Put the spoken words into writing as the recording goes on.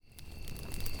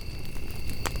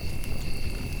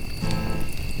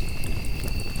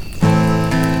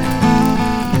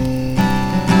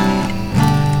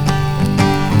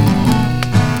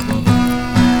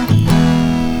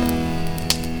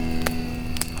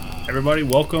Everybody,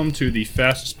 welcome to the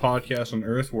fastest podcast on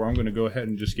earth, where I'm going to go ahead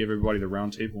and just give everybody the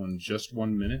round table in just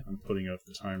 1 minute. I'm putting up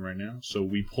the time right now. So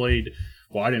we played,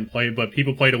 well, I didn't play it, but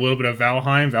people played a little bit of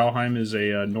Valheim. Valheim is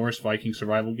a Norse Viking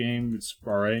survival game. It's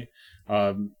alright.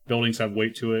 Buildings have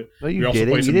weight to it. No, we also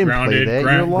play some Grounded.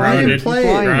 Grounded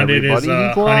is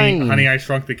Honey, I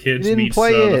Shrunk the Kids meets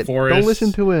the Forest. Don't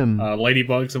listen to him.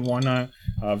 Ladybugs and whatnot.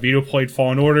 Vito played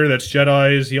Fallen Order. That's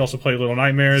Jedi's. He also played Little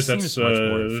Nightmares. That's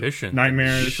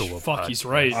Nightmares. Fuck, he's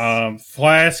right.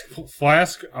 Flask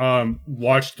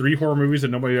watched 3 horror movies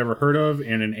that nobody ever heard of,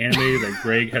 and an anime that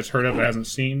Greg has heard of but hasn't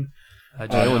seen.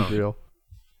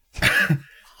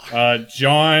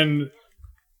 John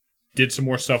did some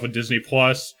more stuff with Disney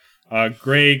Plus.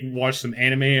 Greg watched some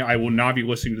anime. I will not be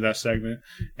listening to that segment.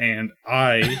 And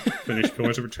I finished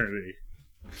Pillars of Eternity.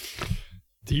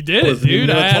 He did it, dude.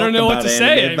 I don't know what to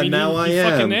say. But now I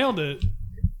am. Fucking nailed it.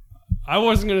 I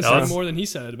wasn't going to say more than he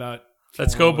said about.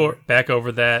 Let's go back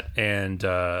over that and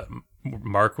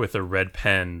mark with a red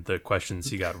pen the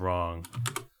questions he got wrong.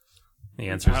 The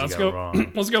answers he got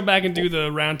wrong. Let's go back and do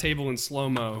the round table in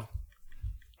slow-mo.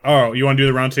 Oh, you want to do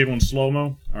the round table in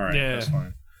slow-mo? All right, That's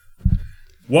fine.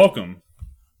 Welcome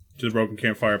to the Broken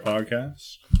Campfire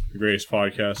Podcast, the greatest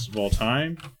podcast of all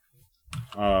time.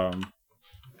 I'm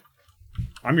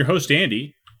your host,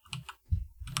 Andy.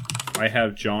 I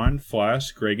have John,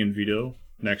 Flask, Greg, and Vito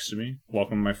next to me.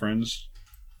 Welcome, my friends.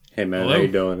 Hey, man. Hello. How you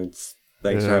doing?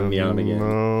 Thanks for having me on again.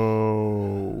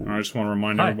 I just want to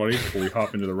remind everybody before we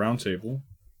hop into the round table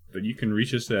that you can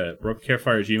reach us at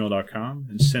brokencampfire@gmail.com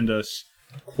and send us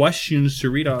questions to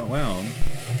read out loud,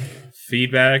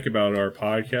 feedback about our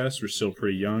podcast. We're still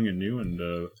pretty young and new and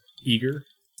eager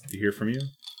to hear from you.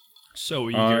 So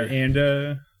eager.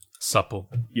 And supple.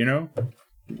 You know,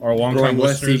 our long-time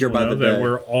listeners will know that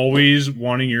we're always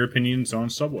wanting your opinions on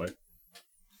Subway.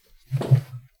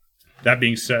 That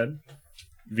being said,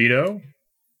 Vito.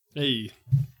 Hey.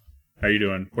 How you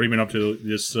doing? What have you been up to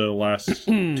this last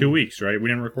 2 weeks, right? We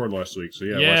didn't record last week, so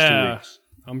last 2 weeks.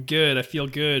 I'm good. I feel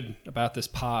good about this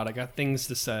pod. I got things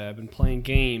to say. I've been playing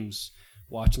games,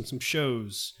 watching some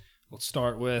shows. Let's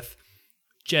start with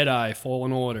Jedi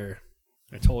Fallen Order.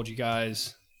 I told you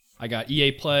guys I got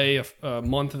EA Play, a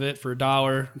month of it for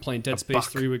 $1. I'm playing Dead Space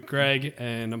 3 with Greg,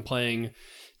 and I'm playing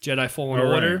Jedi Fallen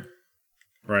Order.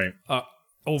 Right.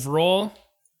 Overall,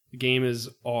 the game is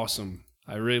awesome.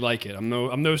 I really like it. I'm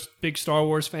no big Star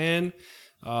Wars fan,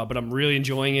 but I'm really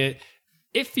enjoying it.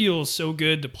 It feels so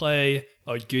good to play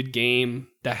a good game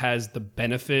that has the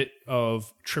benefit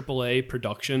of AAA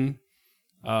production.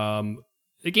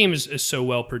 The game is so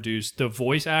well produced. The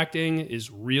voice acting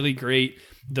is really great.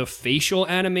 The facial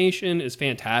animation is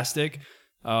fantastic.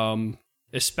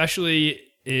 Especially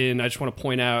I just want to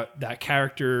point out that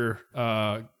character,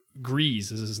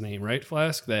 Grease is his name, right,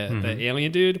 Flask? The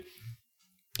alien dude.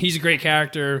 He's a great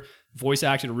character. Voice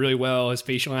acted really well. His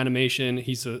facial animation,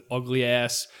 he's an ugly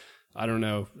ass, I don't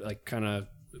know, like kind of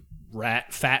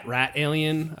fat rat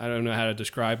alien. I don't know how to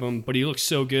describe him, but he looks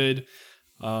so good.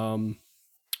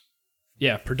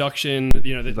 Production,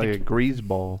 he's like a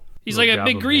greaseball. He's like a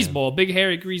big greaseball, big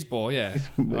hairy greaseball, yeah.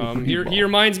 He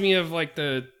reminds me of like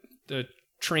the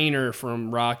trainer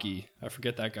from Rocky. I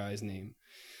forget that guy's name.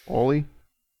 Ollie?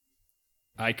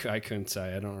 I couldn't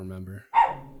say. I don't remember.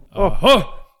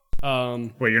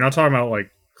 Wait, you're not talking about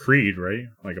like Creed, right?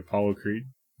 Like Apollo Creed?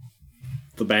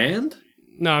 The band?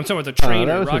 No, I'm talking about the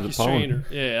trainer, Rocky's trainer.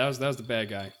 Yeah, that was the bad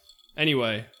guy.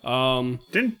 Anyway,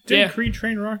 didn't Creed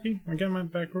train Rocky? I'm getting my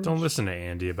backwards. Don't listen to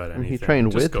Andy about anything. He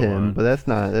trained with him, but that's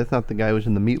not the guy who was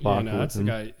in the meat locker. No, that's the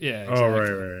guy. Yeah. Exactly.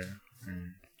 Oh, right.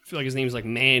 I feel like his name's like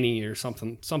Manny or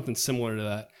something similar to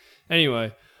that.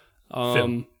 Anyway, I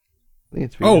think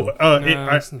it's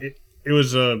it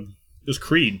was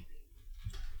Creed.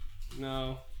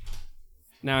 No.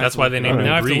 That's why they named him.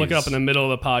 Now I have to look it up in the middle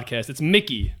of the podcast. It's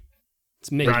Mickey.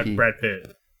 It's Mickey. Brad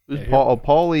Pitt.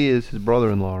 Paulie is his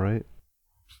brother-in-law, right?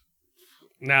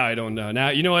 Now I don't know. Now,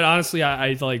 you know what? Honestly,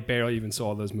 I like barely even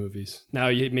saw those movies. Now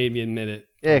you made me admit it.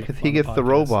 Yeah, because he gets the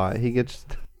robot. He gets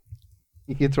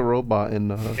a robot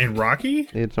in Rocky?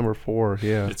 It's number 4,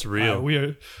 yeah. It's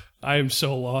real. I am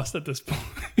so lost at this point.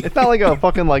 It's not like a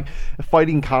fucking like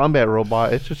fighting combat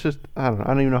robot. It's just I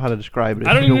don't even know how to describe it.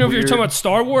 I don't even know if you're talking about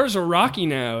Star Wars or Rocky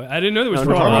now. I didn't know there was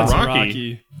robots in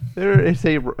Rocky. There's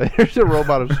a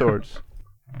robot of sorts.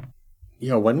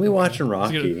 Yo, when we watching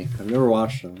Rocky? I've never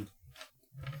watched them.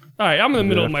 All right, I'm in the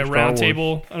middle of my round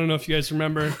table. I don't know if you guys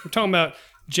remember. We're talking about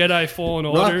Jedi Fallen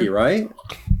Order. Rocky, right?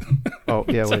 Oh,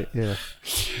 yeah, wait, yeah.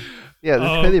 Yeah, this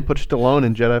guy they put Stallone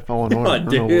in Jedi Fallen Order.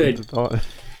 Oh, dude.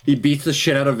 He beats the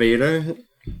shit out of Vader.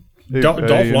 Dolph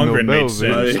Lundgren made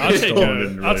sense.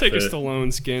 I'll take a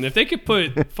Stallone skin. If they could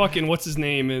put fucking what's his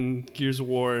name in Gears of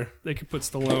War, they could put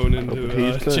Stallone into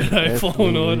Jedi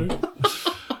Fallen Order.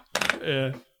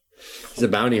 Yeah, he's a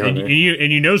bounty hunter.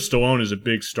 And you know Stallone is a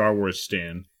big Star Wars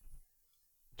stan.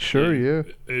 Sure, yeah.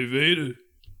 Hey Vader,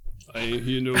 I ain't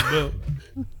hear no bell.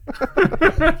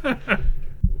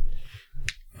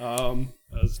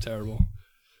 That was terrible.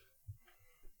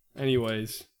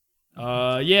 Anyways,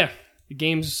 yeah, the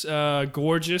game's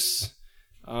gorgeous.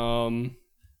 I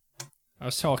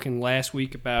was talking last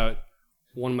week about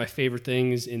one of my favorite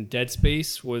things in Dead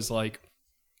Space was like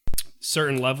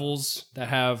certain levels that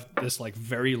have this like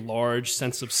very large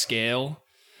sense of scale.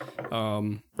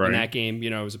 In that game,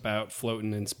 it was about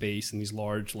floating in space and these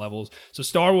large levels. So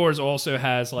Star Wars also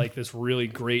has like this really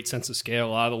great sense of scale. A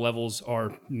lot of the levels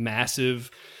are massive.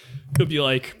 It'll be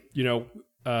like,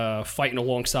 fighting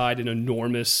alongside an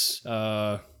enormous,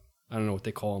 I don't know what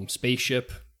they call them,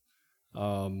 spaceship.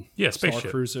 Spaceship. Star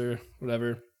Cruiser,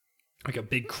 whatever. Like a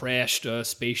big crashed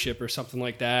spaceship or something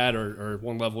like that. Or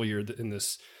one level you're in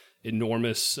this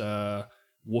enormous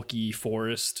Wookiee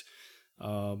forest.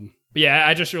 But yeah,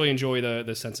 I just really enjoy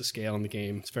the sense of scale in the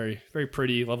game. It's very, very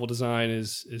pretty. Level design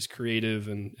is creative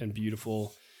and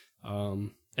beautiful.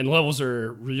 And levels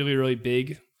are really, really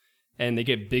big. And they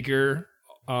get bigger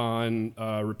on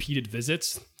repeated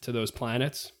visits to those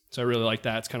planets. So I really like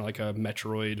that. It's kind of like a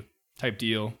Metroid type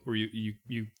deal where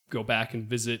you go back and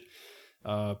visit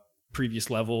previous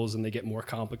levels and they get more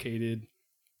complicated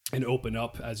and open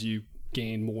up as you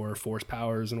gain more force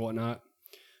powers and whatnot.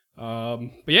 But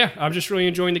yeah, I'm just really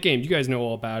enjoying the game. You guys know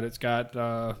all about it. It's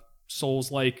got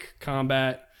Souls-like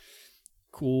combat,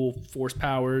 cool force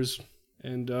powers,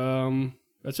 and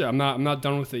that's it. I'm not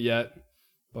done with it yet,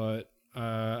 but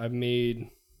I've made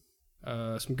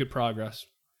some good progress.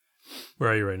 Where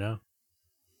are you right now?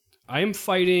 I am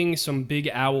fighting some big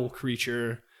owl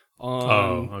creature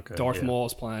on Darth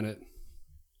Maul's planet.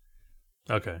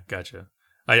 Okay, gotcha.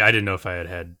 I didn't know if I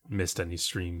had missed any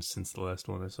streams since the last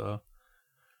one I saw.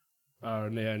 Oh,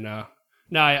 yeah, no.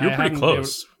 You're pretty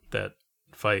close, that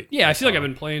fight. Yeah, I feel like I've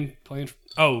been playing.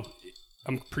 Oh,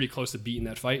 I'm pretty close to beating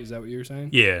that fight. Is that what you were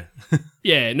saying? Yeah.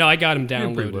 Yeah, no, I got him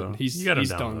downloaded. Well. He's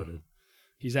downloaded. Done.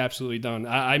 He's absolutely done.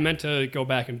 I meant to go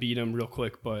back and beat him real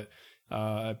quick, but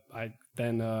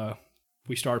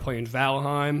we started playing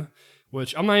Valheim,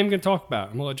 which I'm not even going to talk about.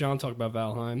 I'm going to let John talk about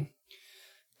Valheim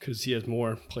because he has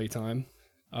more playtime.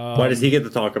 Why does he get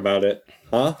to talk about it?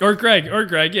 Huh? Or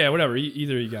Greg, yeah, whatever.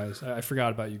 Either of you guys. I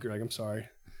forgot about you, Greg. I'm sorry.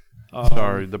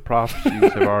 Sorry, the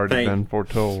prophecies have already been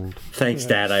foretold. Thanks,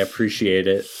 Dad. I appreciate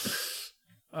it.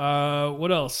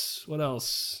 What else?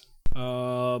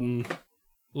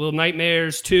 Little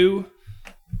Nightmares 2.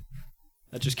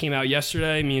 That just came out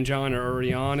yesterday. Me and John are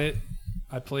already on it.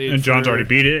 I played. And John's already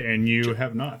beat it, and you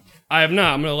have not. I have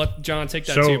not. I'm going to let John take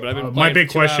that too. But I've been my big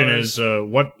question is,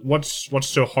 what's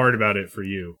so hard about it for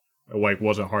you? Or like,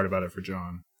 wasn't hard about it for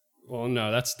John? Well,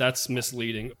 no, that's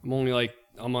misleading.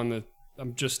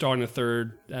 I'm just starting the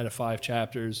 3rd out of 5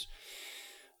 chapters.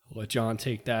 I'll let John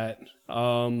take that.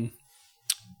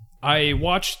 I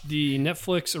watched the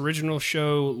Netflix original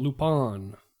show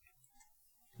Lupin.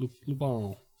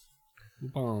 Lupin.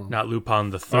 Not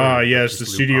Lupin the Third. Yes, the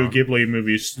Studio Ghibli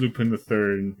movie Lupin the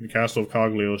Third, the Castle of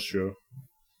Cagliostro.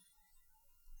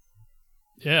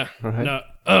 Yeah. Right. No,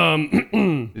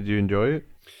 did you enjoy it?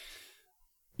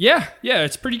 Yeah,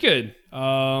 it's pretty good.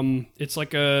 It's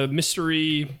like a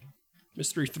mystery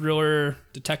thriller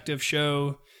detective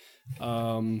show.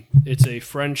 It's a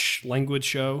French language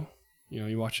show.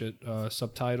 You watch it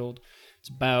subtitled. It's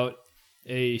about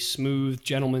a smooth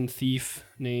gentleman thief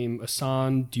named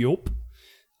Hassan Diop,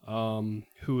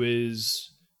 who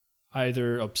is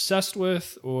either obsessed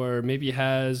with or maybe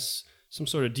has some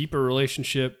sort of deeper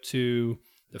relationship to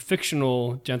the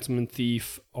fictional gentleman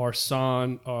thief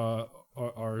Arsène. I'm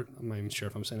not even sure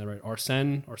if I'm saying that right.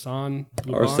 Arsène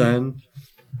Lupin.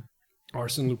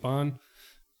 Arsène Lupin.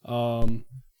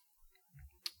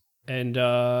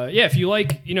 If you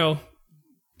like,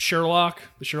 Sherlock,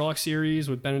 the Sherlock series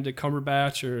with Benedict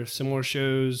Cumberbatch or similar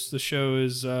shows, the show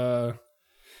is, I'd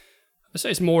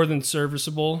say it's more than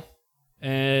serviceable.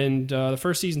 And the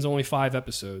first season's only 5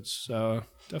 episodes. So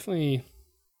definitely,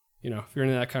 if you're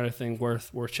into that kind of thing,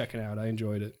 worth checking out. I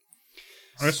enjoyed it.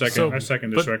 I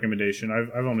second this recommendation.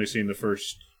 I've only seen the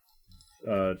first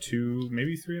 2,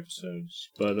 maybe 3 episodes,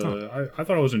 but I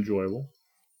thought it was enjoyable.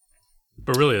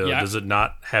 But really, does it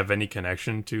not have any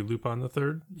connection to Lupin the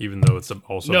Third, even though it's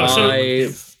also... No,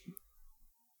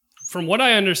 from what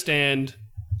I understand,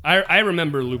 I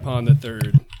remember Lupin the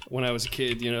Third when I was a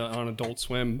kid, on Adult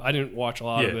Swim. I didn't watch a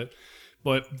lot of it.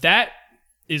 But that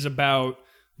is about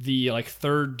the like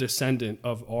third descendant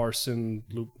of Arsène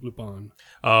Lupin.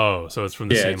 Oh, so it's from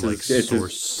the same like it's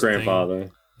source his grandfather.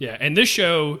 Thing. Yeah, and this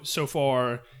show so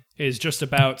far is just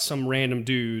about some random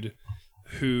dude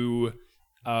who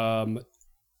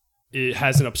it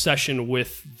has an obsession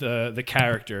with the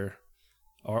character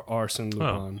Arsène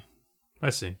Lupin. I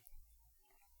see.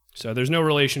 So there's no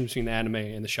relation between the anime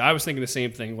and the show. I was thinking the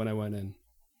same thing when I went in.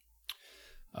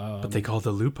 But they call it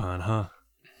the Lupin, huh?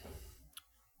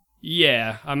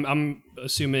 Yeah, I'm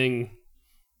assuming,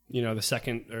 the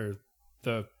second or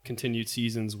the continued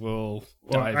seasons will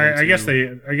dive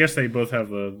into... I guess they both have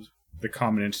the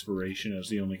common inspiration as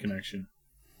the only connection.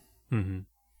 Mm-hmm.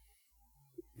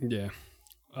 Yeah.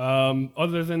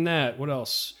 Other than that, what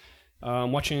else?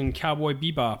 I'm watching Cowboy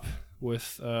Bebop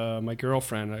with my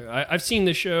girlfriend. I've seen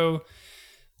this show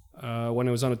when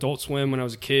it was on Adult Swim when I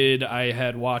was a kid. I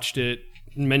had watched it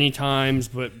many times,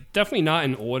 but definitely not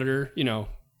in order,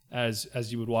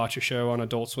 as you would watch a show on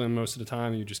Adult Swim most of the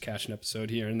time. You just catch an episode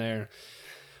here and there.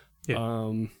 Yeah.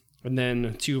 And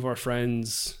then two of our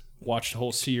friends watched the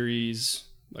whole series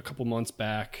a couple months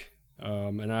back.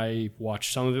 And I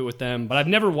watched some of it with them, but I've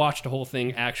never watched the whole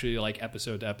thing actually like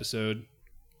episode to episode.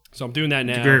 So I'm doing that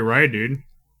now. It's a great ride, dude.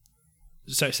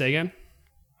 Say again?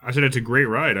 I said it's a great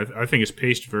ride. I think it's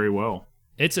paced very well.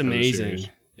 It's amazing.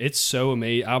 It's so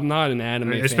amazing. I'm not an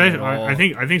anime fan at all. I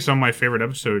think some of my favorite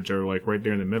episodes are like right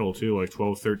there in the middle too, like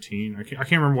 12, 13. I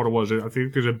can't remember what it was. I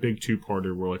think there's a big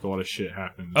two-parter where like a lot of shit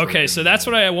happens. Okay, so that's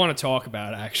what I want to talk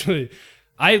about actually.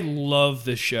 I love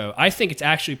this show. I think it's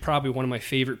actually probably one of my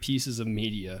favorite pieces of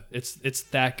media. It's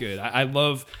that good. I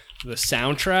love the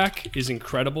soundtrack is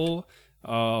incredible.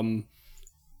 And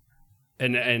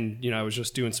I was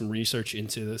just doing some research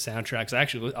into the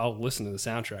soundtracks. I'll listen to the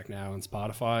soundtrack now on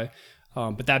Spotify.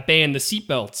 But that band, the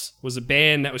Seatbelts, was a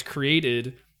band that was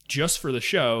created just for the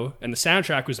show, and the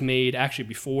soundtrack was made actually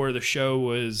before the show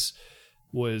was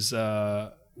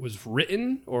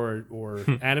written or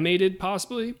animated,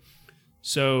 possibly.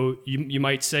 So you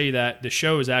might say that the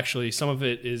show is actually some of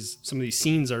these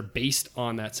scenes are based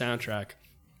on that soundtrack.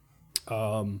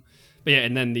 But yeah,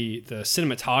 and then the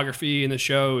cinematography in the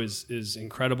show is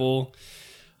incredible.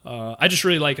 I just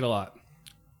really like it a lot.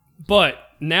 But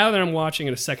now that I'm watching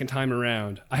it a second time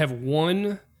around, I have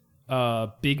one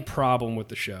big problem with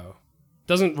the show.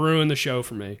 Doesn't ruin the show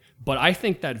for me, but I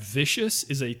think that Vicious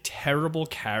is a terrible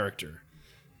character.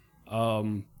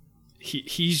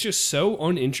 He's just so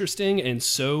uninteresting and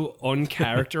so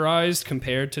uncharacterized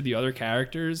compared to the other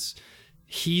characters.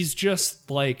 He's just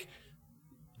like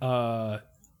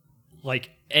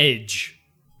Edge.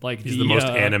 Like he's the most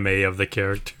anime of the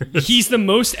characters. He's the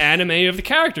most anime of the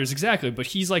characters, exactly. But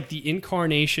he's like the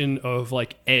incarnation of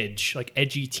like Edge, like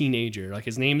edgy teenager. Like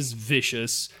his name is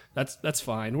Vicious. That's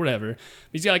fine, whatever.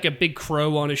 He's got like a big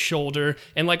crow on his shoulder,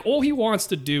 and like all he wants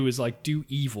to do is like do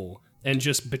evil and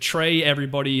just betray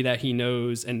everybody that he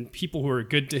knows and people who are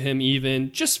good to him,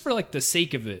 even just for like the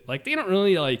sake of it. Like they don't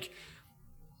really like.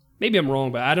 Maybe I'm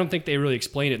wrong, but I don't think they really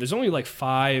explain it. There's only like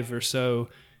 5 or so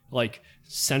like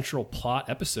central plot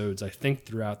episodes, I think,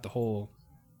 throughout the whole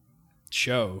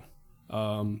show.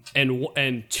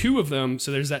 And 2 of them,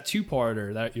 so there's that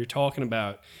 2-parter that you're talking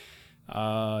about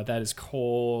that is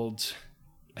called,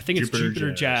 I think it's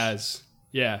Jupiter Jazz.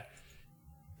 Yeah.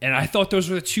 And I thought those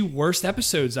were the 2 worst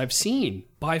episodes I've seen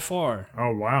by far.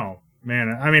 Oh, wow.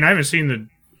 Man, I mean, I haven't seen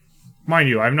mind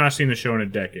you, I've not seen the show in a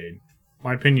decade.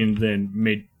 My opinion then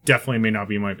may not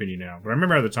be my opinion now. But I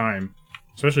remember at the time,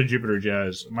 especially Jupiter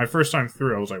Jazz, my first time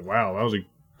through, I was like, wow, that was a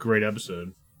great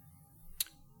episode.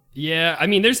 Yeah, I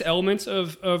mean, there's elements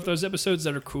of those episodes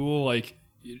that are cool. Like,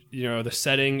 the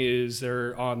setting is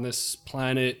they're on this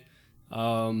planet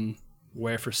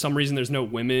where for some reason there's no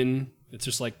women. It's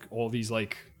just like all these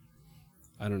like,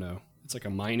 I don't know. It's like a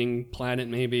mining planet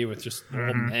maybe with just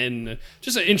all men.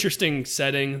 Just an interesting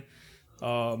setting.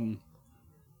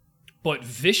 But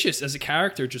Vicious as a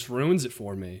character just ruins it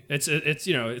for me.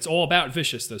 It's all about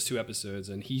Vicious, those 2 episodes,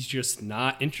 and he's just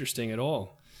not interesting at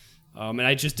all. And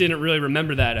I just didn't really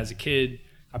remember that as a kid.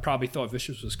 I probably thought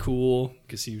Vicious was cool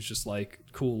because he was just like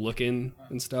cool looking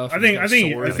and stuff. I think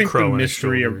the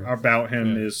mystery about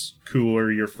him is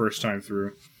cooler your first time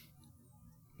through.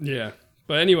 Yeah.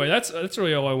 But anyway, that's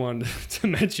really all I wanted to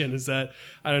mention is that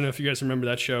I don't know if you guys remember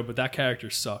that show, but that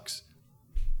character sucks.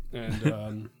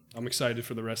 And I'm excited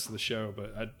for the rest of the show,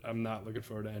 but I'm not looking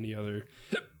forward to any other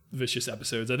Vicious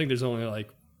episodes. I think there's only like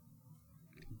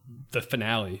the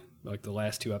finale, like the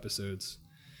last 2 episodes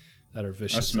that are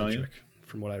Vicious-centric,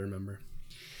 from what I remember.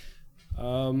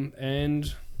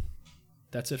 And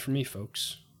that's it for me,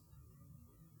 folks.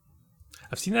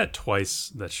 I've seen that twice.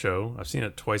 That show. I've seen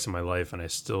it twice in my life, and I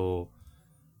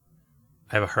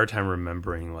have a hard time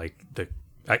remembering like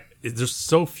there's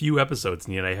so few episodes,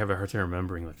 and yet I have a hard time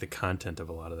remembering like the content of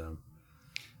a lot of them.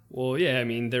 Well, yeah, I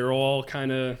mean they're all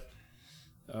kind of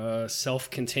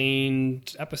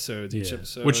self-contained episodes. Each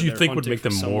episode, which you think would make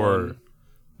them more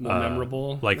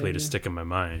memorable, likely maybe? to stick in my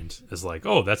mind. Is like,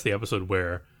 oh, that's the episode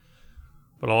where.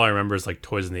 But all I remember is like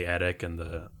Toys in the Attic and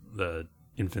the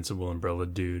Invincible Umbrella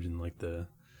dude and like the.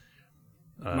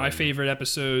 My favorite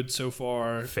episode so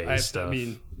far. Phase stuff. I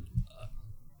mean,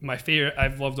 my favorite.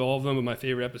 I've loved all of them, but my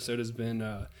favorite episode has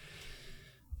been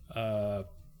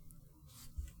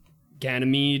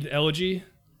Ganymede Elegy.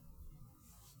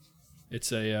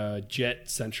 It's a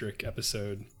Jet-centric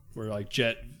episode where like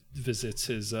Jet visits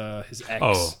his ex.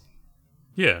 Oh,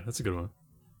 yeah, that's a good one.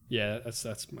 Yeah, that's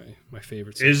my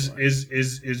favorite. Is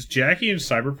Jackie in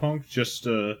Cyberpunk just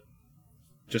an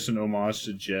homage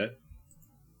to Jet?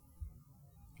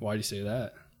 Why do you say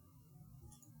that?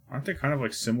 Aren't they kind of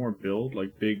like similar build,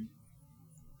 like big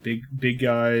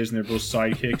guys, and they're both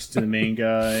sidekicks to the main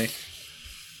guy?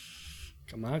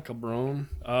 Come on, cabron.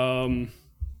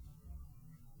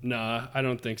 Nah, I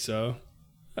don't think so.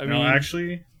 I mean,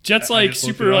 actually, Jet's like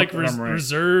super like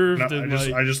reserved. No, and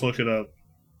I just looked it up.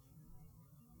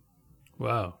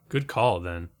 Wow, good call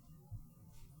then.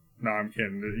 No, I'm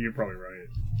kidding. You're probably right.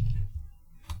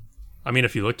 I mean,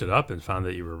 if you looked it up and found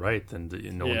that you were right, then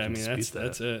no one can dispute that.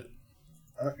 That's it.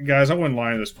 Guys, I wouldn't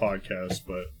lie on this podcast,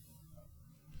 but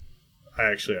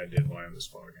I did lie on this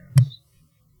podcast.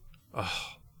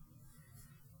 Oh.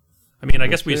 I mean, I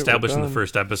guess we established in the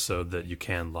first episode that you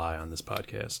can lie on this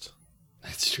podcast.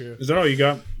 That's true. Is that all you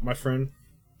got, my friend?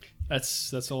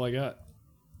 That's all I got.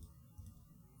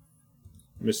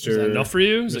 Mr. Is that enough for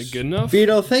you? Is it good enough?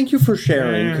 Vito, thank you for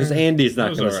sharing, because Andy's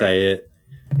not going to say it.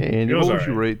 Hey, Andy, what would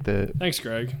you rate that? Thanks,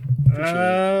 Greg.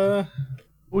 What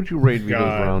would you rate Vito's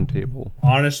Roundtable?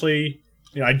 Honestly,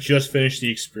 I just finished the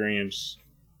experience,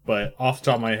 but off the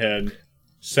top of my head,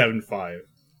 7.5.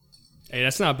 Hey,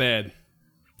 that's not bad.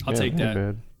 I'll take that.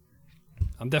 Bad.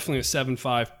 I'm definitely a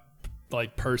 7.5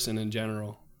 like person in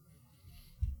general.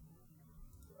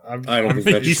 I don't think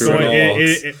that's true at all.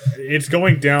 It's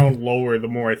going down lower the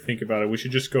more I think about it. We should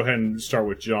just go ahead and start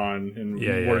with John and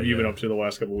what you've been up to the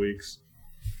last couple of weeks.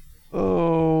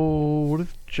 Oh, what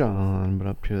has John been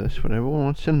up to? That's what everyone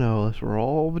wants to know. That's what we're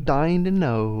all dying to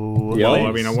know. Well,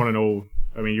 I mean, I want to know.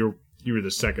 I mean, you were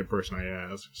the second person I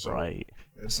asked, so right.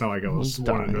 It's not like I was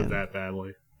wanting to know that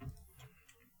badly.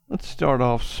 Let's start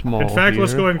off small. In fact, here.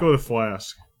 let's go ahead and go with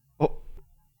Flask. Oh.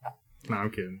 No, I'm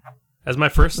kidding. As my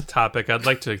first topic, I'd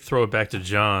like to throw it back to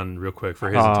John real quick for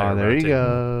his entire there he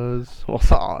goes.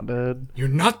 What's up, dude? You're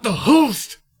not the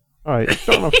host! Alright,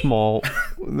 starting off small.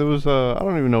 There was I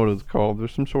don't even know what it's called.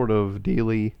 There's some sort of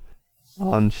daily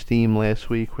on Steam last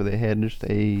week where they had just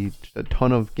a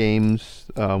ton of games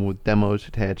with demos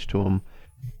attached to them,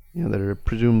 that are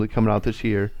presumably coming out this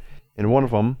year. And one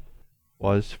of them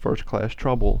was First Class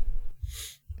Trouble.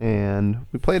 And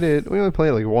we only played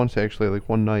it like once actually, like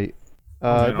one night.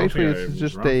 Basically it's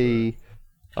just a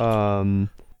Among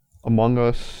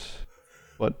Us,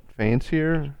 but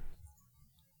fancier.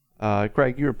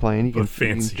 Greg, you were playing. You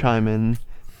can chime in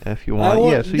if you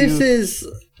want. This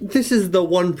is the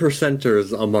one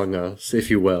percenters Among Us,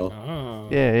 if you will. Oh.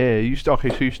 Yeah. So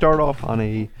you start off on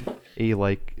a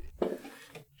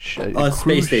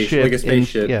space station, like a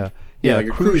spaceship. Like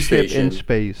a cruise ship in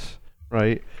space,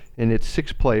 right? And it's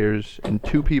 6 players, and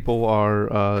 2 people are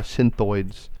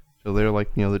synthoids, so they're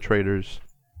like the traders.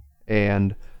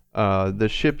 And the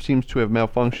ship seems to have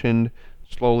malfunctioned.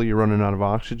 Slowly, you're running out of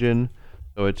oxygen.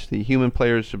 So it's the human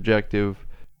player's objective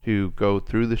to go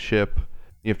through the ship.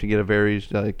 You have to get various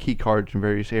key cards in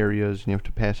various areas, and you have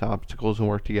to pass obstacles and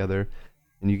work together.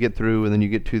 And you get through, and then you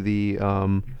get to the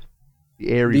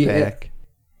airy pack.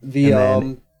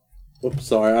 Oops,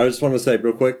 sorry. I just want to say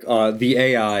real quick. The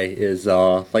AI is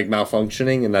like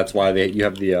malfunctioning, and that's why you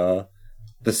have the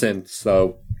synths.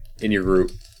 So in your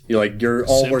group, you're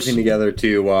all working together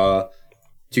to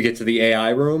get to the AI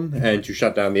room and to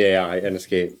shut down the AI and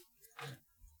escape.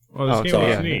 Well, this game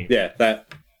was neat. Yeah,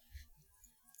 that.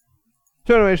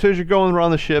 So anyway, as you're going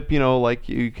around the ship,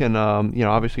 you can,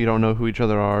 obviously you don't know who each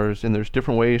other are, and there's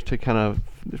different ways to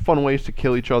fun ways to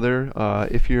kill each other.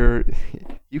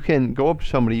 You can go up to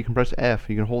somebody, you can press F,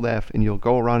 you can hold F, and you'll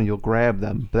go around and you'll grab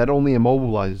them. But that only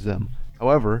immobilizes them.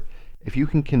 However, if you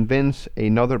can convince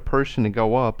another person to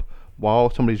go up while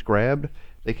somebody's grabbed,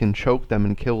 they can choke them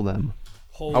and kill them.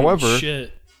 Holy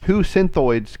shit. 2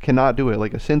 synthoids cannot do it.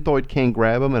 Like, a synthoid can't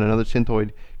grab him, and another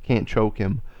synthoid can't choke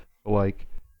him. So,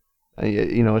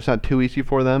 it's not too easy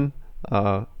for them.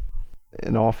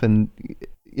 and often,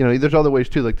 there's other ways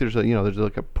too. Like there's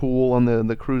like a pool on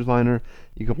the cruise liner.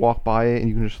 You can walk by it and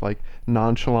you can just like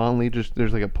nonchalantly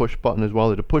there's like a push button as well.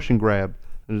 There's a push and grab.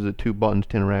 There's the 2 buttons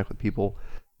to interact with people.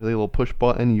 There's a little push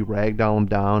button. You ragdoll them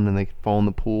down and they can fall in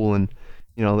the pool, and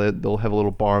they'll have a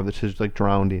little bar that says like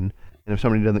drowning. And if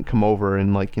somebody doesn't come over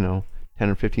in 10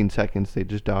 or 15 seconds, they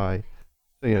just die.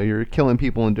 So you're killing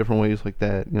people in different ways like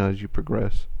that. As you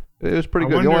progress. It was pretty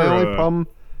good. The only problem,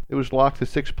 it was locked to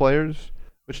 6 players,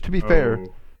 which to be fair,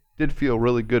 did feel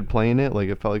really good playing it. Like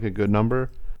it felt like a good number,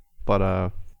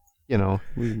 but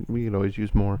we could always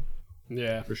use more.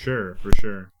 Yeah, for sure.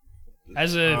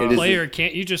 As a player,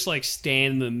 can't you just like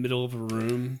stand in the middle of a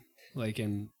room, like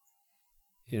and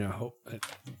hope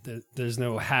there's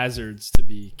no hazards to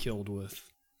be killed with?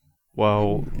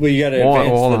 Well, you got to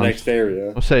advance to the next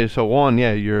area. I'll say so.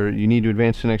 You need to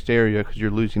advance to the next area because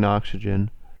you're losing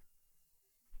oxygen.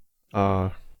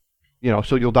 So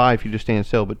you'll die if you just stand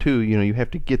still. But 2, you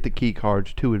have to get the key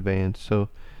cards to advance. So,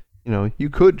 you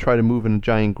could try to move in a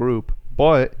giant group,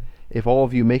 but if all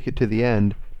of you make it to the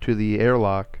end, to the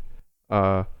airlock,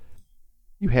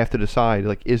 you have to decide,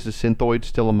 like, is the Synthoid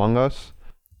still among us?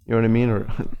 You know what I mean? Or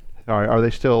are they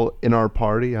still in our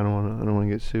party? I don't want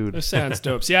to get sued. This sounds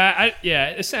dope. Yeah,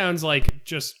 it sounds like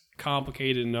just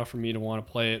complicated enough for me to want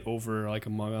to play it over like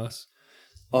Among Us.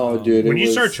 Oh, dude! When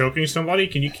you start choking somebody,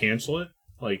 can you cancel it?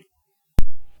 Like,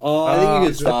 I think you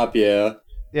can stop. Yeah.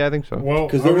 Yeah, I think so. Well,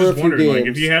 because I was just wondering, like,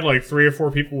 if you had like 3 or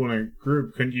 4 people in a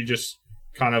group, couldn't you just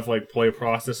kind of like play a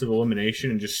process of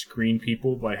elimination and just screen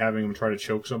people by having them try to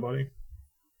choke somebody?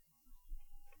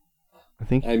 I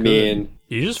think.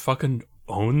 You just fucking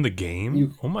own the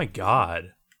game. Oh my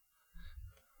god!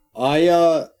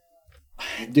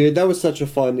 Dude, that was such a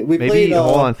fun. We maybe played.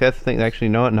 Hold on, that's the thing. Actually,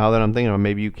 no. Now that I'm thinking about it,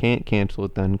 maybe you can't cancel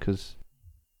it then because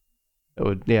that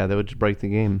would just break the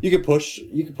game. You could push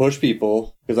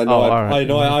people because I know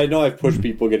I know I've pushed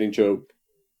people getting choked.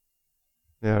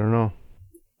 Yeah, I don't know.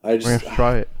 We're gonna have to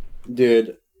try it,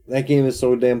 dude. That game is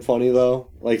so damn funny though.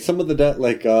 Like some of the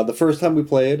the first time we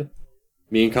played,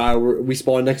 me and Kyle we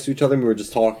spawned next to each other and we were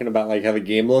just talking about like how the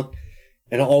game looked,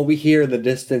 and all we hear in the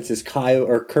distance is Kyle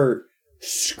or Kurt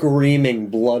screaming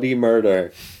bloody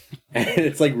murder, and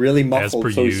it's like really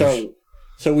muffled.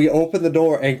 So we open the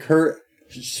door and Kurt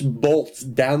bolts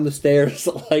down the stairs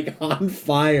like on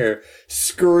fire,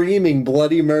 screaming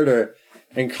bloody murder,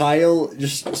 and Kyle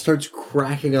just starts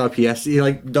cracking up. He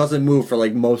doesn't move for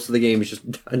like most of the game. He's just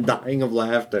dying of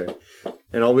laughter,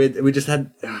 and all we just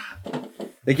had.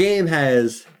 The game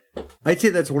has, I'd say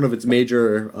that's one of its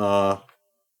major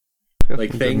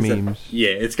like things.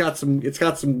 It's got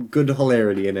some good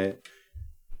hilarity in it.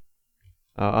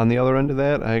 On the other end of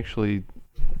that,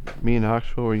 me and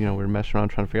Knoxville we were messing around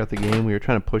trying to figure out the game. We were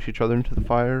trying to push each other into the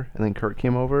fire, and then Kurt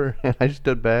came over, and I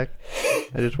stood back.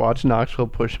 I just watched Knoxville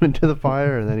push him into the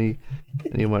fire, and then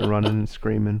he went running and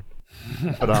screaming.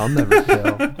 But I'll never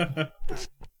tell.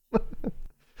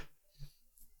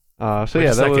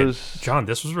 Was John.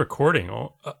 This was recording.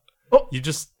 You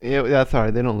just that's all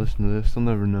right. They don't listen to this. They'll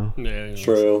never know. Yeah,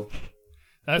 true.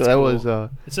 That's that cool. was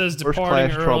it says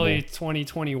departing early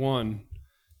 2021.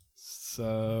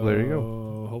 So there you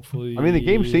go. Hopefully, I mean, the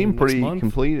game seemed pretty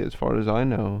complete as far as I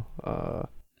know.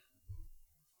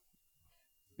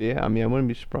 Yeah, I mean, I wouldn't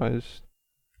be surprised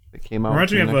if it came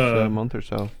out in the next month or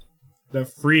so. That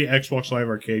free Xbox Live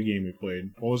Arcade game we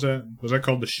played. What was that? Was that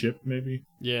called The Ship, maybe?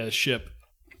 Yeah, The Ship.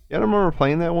 Yeah, I don't remember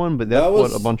playing that one, but that's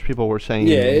what a bunch of people were saying.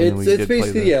 Yeah, it's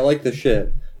basically like The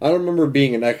Ship. I don't remember it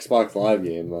being an Xbox Live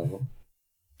game though.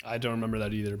 I don't remember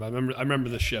that either, but I remember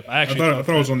The Ship. I thought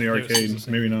it was on the arcade.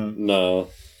 Maybe not. No,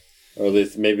 or at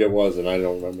least maybe it wasn't. I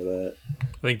don't remember that.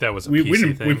 I think that was a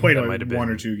PC thing. We played like 1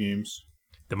 or 2 games.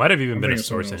 There might have even been a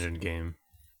Source Engine game.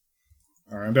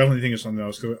 All right, I'm definitely thinking of something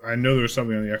else because I know there was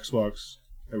something on the Xbox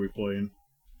that we played.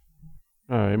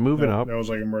 All right, moving up. That was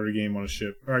like a murder game on a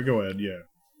ship. All right, go ahead. Yeah.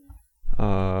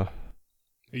 Are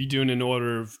you doing an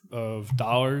order of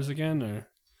dollars again,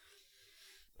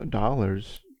 or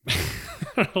dollars?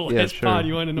 Yeah, sure. Pod,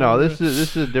 you want to know this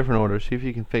is a different order. See if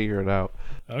you can figure it out.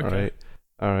 Okay.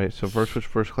 All right. So first was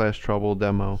First Class Trouble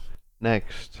demo.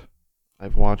 Next,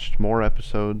 I've watched more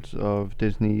episodes of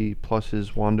Disney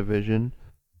Plus's WandaVision.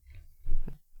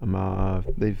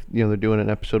 They're doing an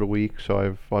episode a week, so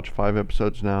I've watched 5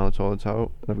 episodes now. That's all it's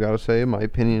out. And I've got to say, my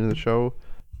opinion of the show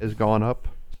has gone up.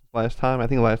 Last time, I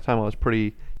think last time I was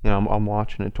pretty. I'm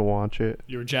watching it to watch it.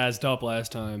 You were jazzed up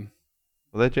last time.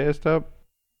 Was that jazzed up?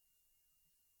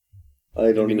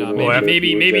 I don't maybe even not. know.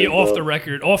 Maybe off the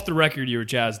record, you were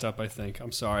jazzed up. I think.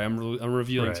 I'm sorry. I'm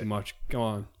revealing too much. Go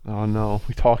on. Oh no,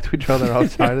 we talked to each other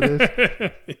outside of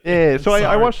this. Yeah, so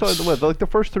I watched the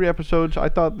first 3 episodes. I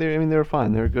thought they were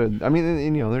fine. They were good. I mean,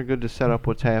 and, they're good to set up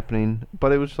what's happening.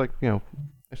 But it was like, I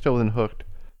still wasn't hooked.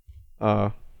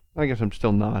 I guess I'm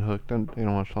still not hooked. I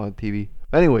don't watch a lot of TV.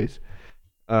 But anyways,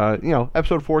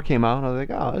 episode 4 came out, and I was like,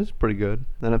 oh, this is pretty good.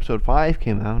 Then episode 5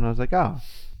 came out, and I was like, oh,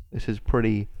 this is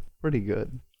pretty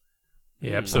good.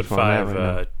 Yeah, episode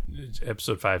 5.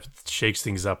 Episode 5 shakes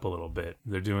things up a little bit.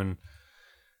 They're doing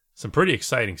some pretty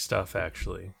exciting stuff,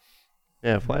 actually.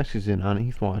 Yeah, Flash is in on it.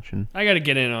 He's watching. I got to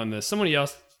get in on this. Somebody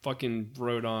else fucking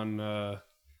wrote on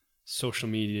social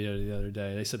media the other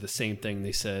day. They said the same thing.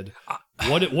 They said,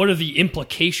 "What are the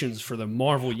implications for the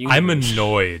Marvel universe?" I'm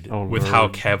annoyed with how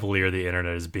cavalier the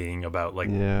internet is being about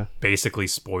basically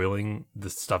spoiling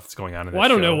the stuff that's going on in. Well, I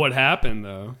don't know what happened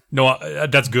though. No,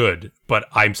 that's good, but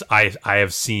I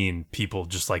have seen people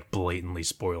just like blatantly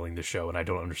spoiling the show, and I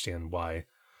don't understand why.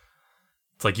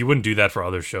 It's like you wouldn't do that for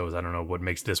other shows. I don't know what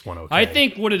makes this one okay. I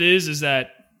think what it is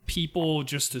that people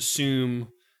just assume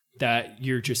that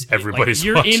you're just everybody's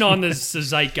you're in on the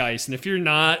zeitgeist, and if you're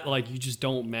not, you just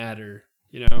don't matter,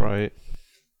 Right.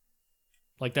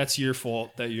 Like that's your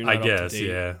fault that you're not. I guess, up to date.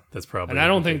 yeah, that's probably. And I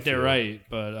don't think they're right,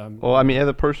 but well, I mean, as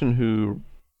a person who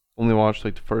only watched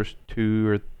the first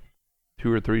 2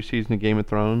 or 3 seasons of Game of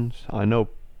Thrones, I know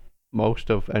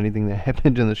most of anything that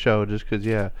happened in the show just because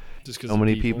so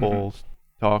many people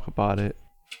talk about it.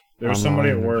 There was somebody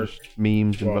at work,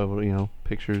 memes and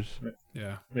pictures.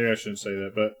 Yeah, maybe I shouldn't say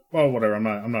that, but whatever. I'm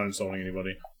not insulting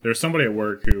anybody. There's somebody at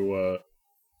work who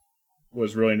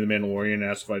was really into The Mandalorian and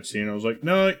asked if I'd seen it. I was like,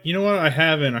 no, you know what? I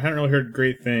haven't really heard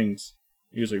great things.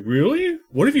 He was like, really?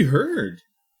 What have you heard?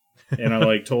 And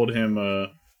I told him,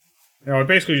 I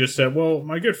basically just said, well,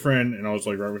 my good friend, and I was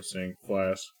referencing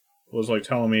Flash, was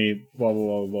telling me blah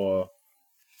blah blah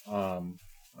blah.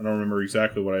 I don't remember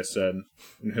exactly what I said,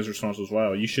 and his response was,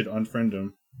 "Wow, you should unfriend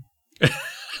him."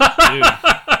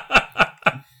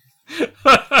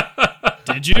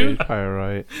 Did you? All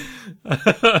right.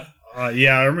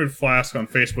 Yeah, I remember Flask on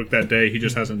Facebook that day. He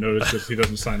just hasn't noticed because he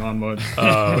doesn't sign on much,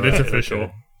 but it's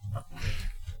official.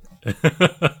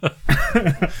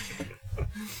 Okay.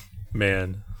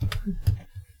 Man,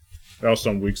 that was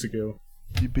some weeks ago.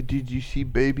 But did you see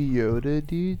Baby Yoda,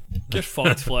 dude? Get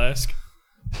fucked, Flask.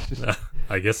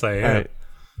 I guess I am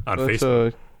on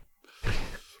Facebook.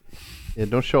 Yeah,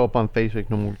 don't show up on Facebook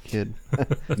no more, kid.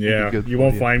 Yeah, you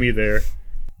won't find me there.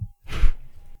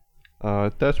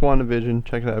 That's WandaVision.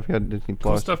 Check it out if you got Disney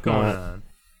Plus. Cool stuff going on.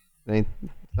 It ain't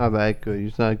not that good.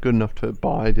 It's not good enough to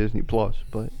buy Disney Plus,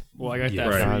 but well, I got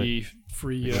that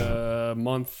free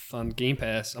month on Game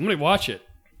Pass. I'm gonna watch it.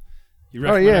 You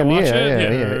recommend I watch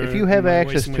it? Yeah. If you have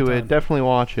access to it, definitely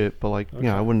watch it. But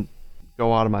I wouldn't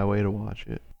go out of my way to watch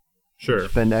it. Sure.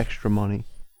 Spend extra money.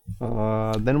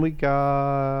 Then we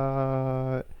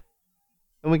got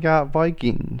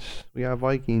Vikings.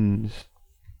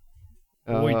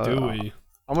 Boy, do we.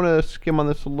 I'm gonna skim on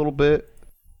this a little bit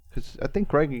because I think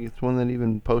Greg is the one that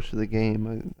even posted the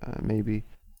game. Maybe.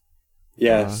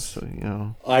 Yes.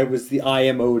 I was the I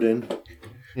am Odin.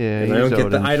 Yeah, and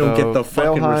I don't get the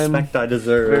fucking Valheim, respect I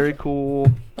deserve. Very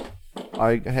cool.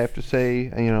 I have to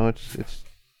say, it's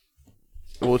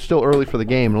still early for the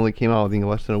game. It only came out, I think,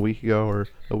 less than a week ago, or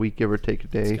a week, give or take a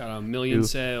day. It's got 1 million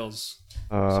sales.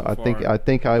 I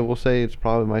think I will say it's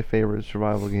probably my favorite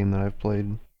survival game that I've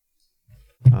played.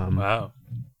 Wow.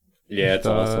 Yeah, it's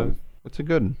awesome. It's a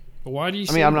good one. But why do you?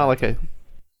 I'm not like a.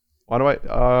 Why do I?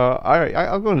 All right,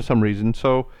 I'll go into some reason.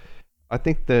 So, I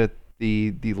think that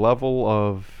the level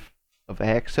of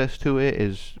access to it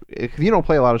is, if you don't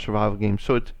play a lot of survival games,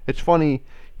 so it's funny.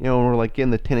 When we're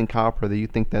getting the tin and copper, that you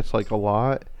think that's a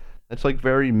lot. That's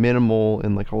very minimal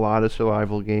in a lot of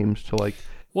survival games to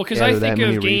Well, because I think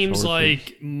of games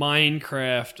like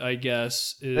Minecraft, I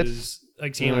guess, is a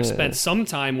game I've spent some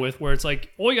time with, where it's all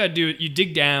you gotta do, you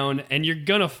dig down and you're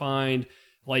gonna find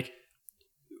for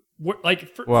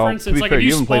instance, to be fair, if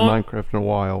you haven't played Minecraft in a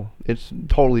while. It's a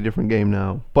totally different game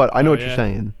now, but I know what you're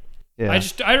saying. Yeah,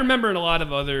 I remember in a lot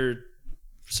of other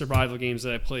survival games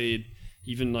that I played,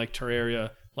 even Terraria,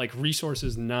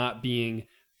 resources not being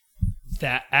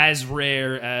that as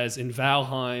rare as in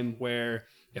Valheim, where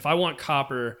if I want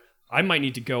copper, I might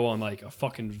need to go on a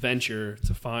fucking venture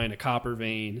to find a copper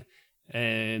vein,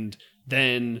 and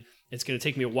then it's going to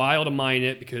take me a while to mine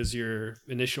it because your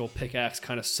initial pickaxe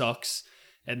kind of sucks,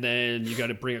 and then you got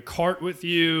to bring a cart with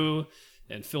you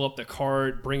and fill up the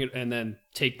cart, bring it, and then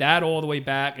take that all the way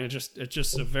back, and it's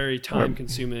just a very time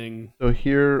consuming. So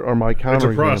here are my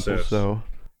counter examples. So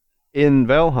in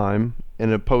Valheim,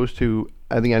 and opposed to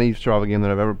I think any survival game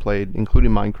that I've ever played,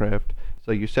 including Minecraft.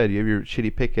 So like you said, you have your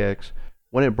shitty pickaxe.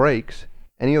 When it breaks,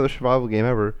 any other survival game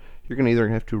ever, you're gonna either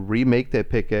have to remake that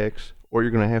pickaxe, or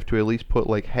you're gonna have to at least put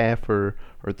like half or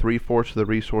 3/4 of the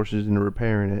resources into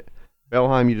repairing it.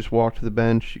 Valheim, you just walk to the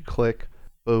bench, you click,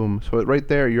 boom. So right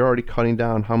there, you're already cutting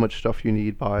down how much stuff you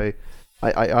need by.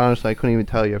 I honestly I couldn't even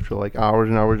tell you after like hours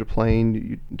and hours of playing.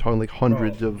 You're talking like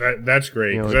hundreds of. That's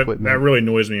great. You know, that really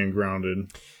annoys me in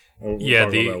Grounded. We'll talk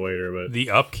about that later, but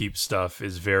the upkeep stuff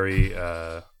is very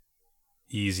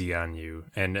easy on you,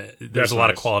 and there's That's a lot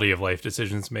nice. of quality of life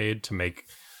decisions made to make.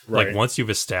 Right. Like once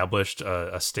you've established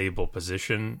a stable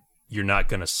position, you're not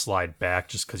going to slide back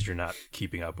just because you're not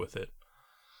keeping up with it.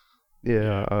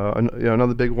 Yeah,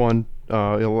 another big one.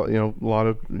 A lot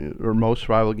of or most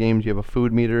survival games, you have a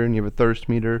food meter and you have a thirst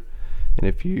meter, and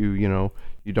if you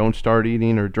don't start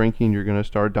eating or drinking, you're gonna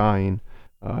start dying.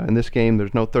 In this game,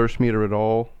 there's no thirst meter at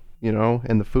all.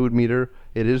 And the food meter,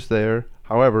 it is there.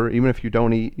 However, even if you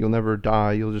don't eat, you'll never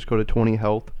die. You'll just go to 20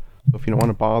 health. So if you don't want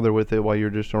to bother with it while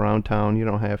you're just around town, you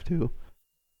don't have to.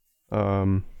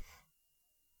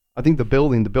 I think the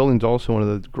building's also one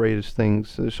of the greatest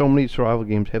things. There's so many survival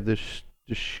games have this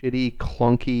just shitty,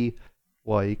 clunky,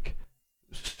 like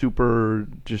super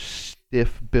just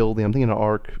stiff building. I'm thinking of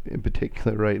Ark in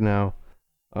particular right now.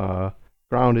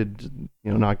 Grounded,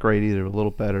 not great either, a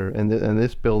little better. And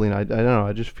this building, I don't know,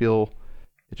 I just feel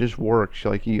it just works.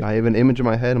 Like I have an image in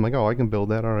my head. I'm like, oh, I can build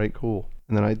that. All right, cool.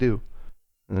 And then I do.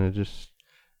 And it just.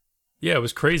 Yeah, it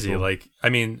was crazy. Cool. Like, I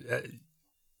mean,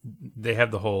 they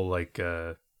have the whole like,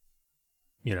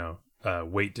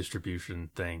 weight distribution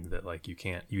thing that like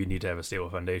you need to have a stable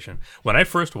foundation. When I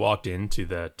first walked into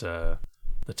that the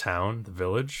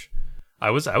village, I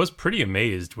was pretty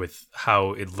amazed with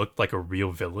how it looked like a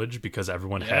real village because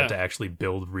everyone had to actually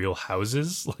build real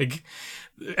houses. Like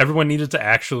everyone needed to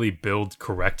actually build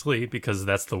correctly because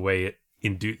that's the way it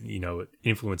it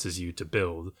influences you to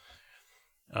build.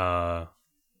 It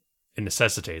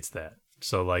necessitates that.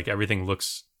 So like everything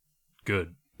looks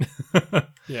good.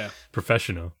 Yeah.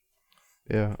 Professional.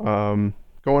 Yeah.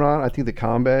 Going on, I think the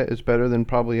combat is better than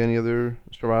probably any other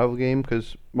survival game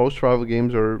because most survival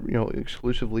games are,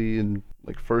 exclusively in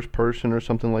like first person or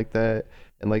something like that.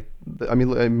 And like,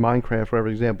 Minecraft, for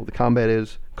example, the combat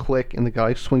is click and the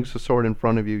guy swings the sword in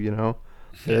front of you,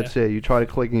 That's it. You try to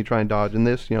click and you try and dodge. In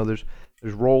this, there's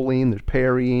rolling, there's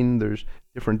parrying, there's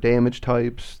different damage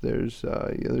types, there's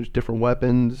different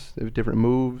weapons, there's different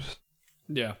moves.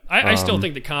 Yeah. I still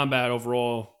think the combat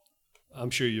overall, I'm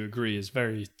sure you agree, is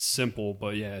very simple,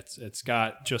 but yeah, it's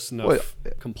got just enough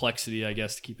complexity, I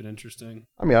guess, to keep it interesting.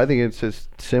 I think it's as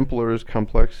simple or as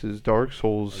complex as Dark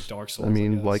Souls. Like Dark Souls,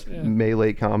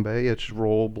 melee combat. Yeah, it's just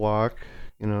roll, block,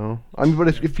 but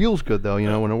it feels good, though,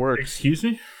 when it works. Excuse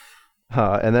me?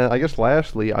 And then I guess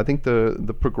lastly, I think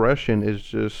the progression is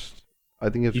just, I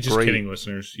think it's He's just great. kidding,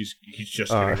 listeners. He's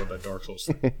just kidding about that Dark Souls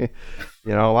thing.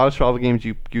 A lot of survival games,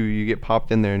 you get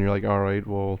popped in there and you're like, all right,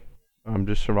 well, I'm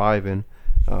just surviving.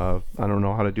 I don't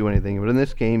know how to do anything. But in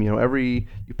this game, you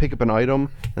pick up an item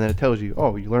and then it tells you,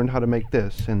 oh, you learned how to make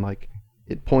this, and like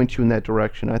it points you in that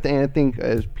direction. I think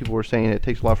as people were saying, it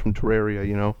takes a lot from Terraria.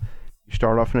 You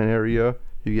start off in an area,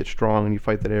 you get strong, and you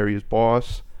fight that area's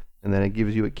boss, and then it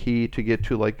gives you a key to get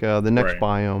to like the next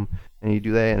biome, and you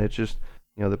do that, and it's just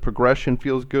the progression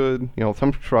feels good.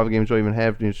 Some survival games don't even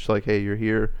have it. It's just like, hey, you're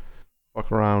here,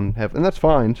 fuck around, and that's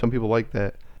fine. Some people like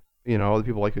that. Other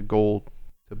people like a goal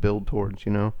to build towards,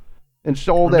 and it's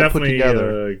all that put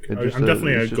together. I'm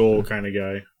definitely a goal kind of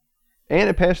guy. And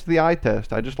it passed the eye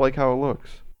test. I just like how it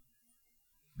looks.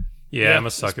 Yeah, I'm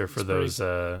a sucker for those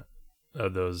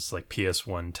like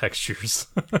PS1 textures.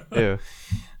 Yeah.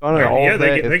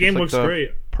 That game looks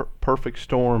great. Perfect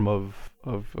storm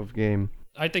of game.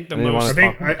 I think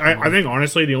I think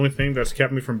honestly the only thing that's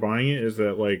kept me from buying it is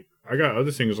that like I got other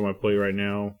things on my plate right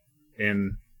now,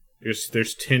 and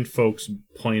there's 10 folks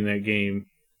playing that game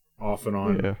off and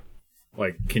on,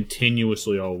 like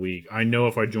continuously all week. I know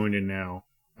if I joined in now,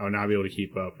 I would not be able to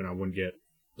keep up, and I wouldn't get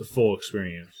the full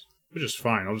experience, which is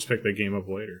fine. I'll just pick that game up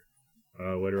later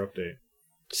update.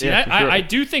 See, I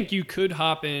do think you could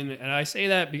hop in, and I say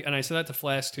that to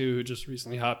Flask too, who just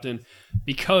recently hopped in,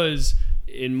 because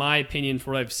in my opinion,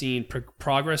 for what I've seen,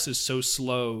 progress is so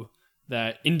slow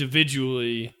that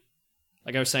individually,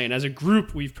 like I was saying, as a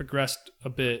group we've progressed a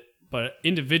bit, but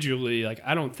individually, like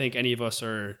I don't think any of us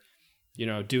are,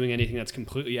 doing anything that's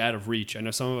completely out of reach. I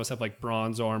know some of us have like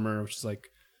bronze armor, which is like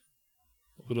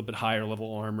a little bit higher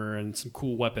level armor and some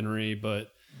cool weaponry, but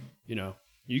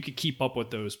you could keep up with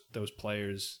those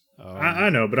players. I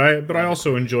know, but I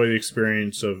also enjoy the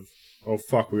experience of, oh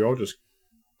fuck, we all just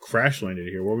crash landed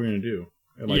here. What are we gonna do?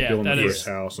 And like building the first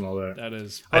house and all that. That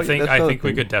is. I think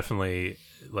we could definitely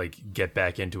like get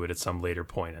back into it at some later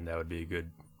point, and that would be a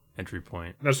good entry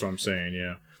point. That's what I'm saying.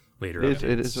 Yeah. Later.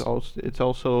 It's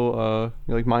also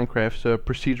like Minecraft's a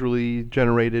procedurally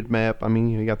generated map. I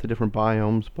mean, you got the different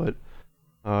biomes, but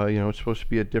it's supposed to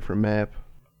be a different map.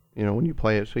 When you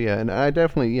play it. So yeah, and I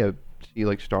definitely see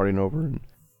like starting over and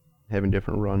having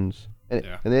different runs. And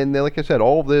then like I said,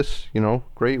 all of this,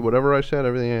 great, whatever I said,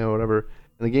 everything, whatever.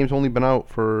 And the game's only been out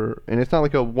and it's not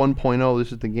like a 1.0.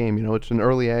 This is the game. It's an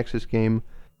early access game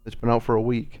that's been out for a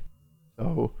week.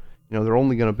 So they're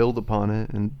only going to build upon it,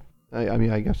 and I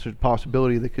mean, I guess there's a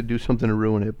possibility they could do something to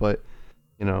ruin it, but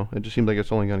it just seems like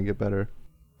it's only going to get better.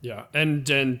 Yeah, and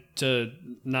to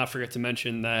not forget to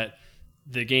mention that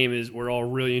the game we're all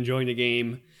really enjoying the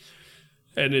game,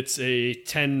 and it's a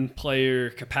 10-player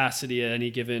capacity at any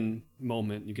given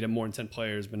moment. You can have more than 10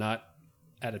 players, but not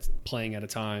playing at a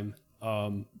time.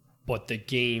 But the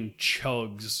game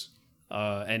chugs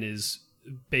and is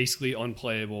basically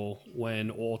unplayable when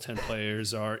all 10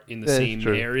 players are in the same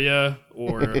area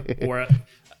or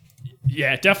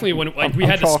definitely when we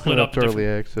had to split up to early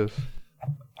access.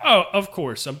 Oh, of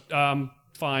course. I'm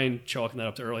fine chalking that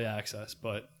up to early access,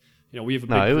 but we have a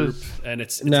big group and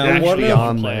it's actually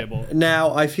unplayable.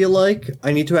 Now, I feel like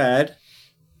I need to add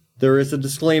there is a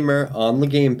disclaimer on the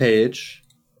game page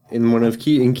in one of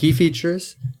key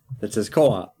features that says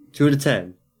co-op 2 to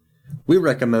 10. We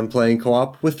recommend playing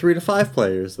co-op with 3 to 5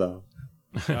 players, though.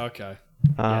 Okay.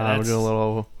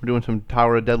 We're doing some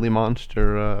Tower of Deadly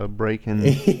Monster breaking.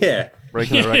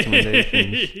 Breaking the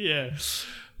recommendations.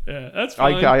 Yeah, that's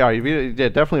fine.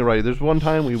 Definitely right. There's one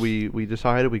time we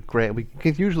decided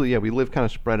usually we live kind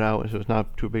of spread out, so it's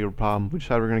not too big of a problem. We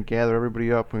decided we're going to gather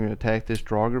everybody up. We're going to attack this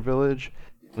Draugr village.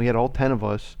 We had all 10 of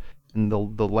us, and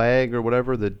the lag or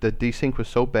whatever, the desync was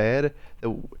so bad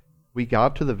that we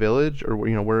got to the village or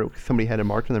where somebody had it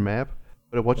marked on their map,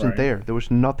 but it wasn't there. There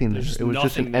was nothing there. It was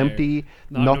just an empty,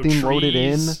 nothing loaded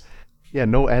in. Yeah,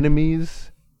 no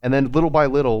enemies. And then little by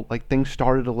little, like things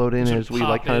started to load in as we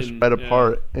like kind of spread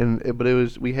apart.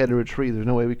 But we had to retreat. There's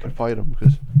no way we could fight them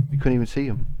because we couldn't even see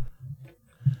them.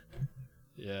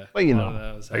 Yeah. But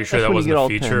are you sure that wasn't a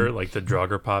feature, 10. Like the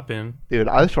Draugr pop in? Dude,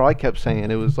 that's what I kept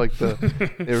saying. It was like they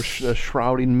were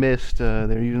shrouding mist.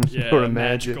 They're using some sort of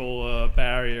magical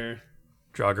barrier.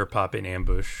 Draugr pop in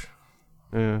ambush.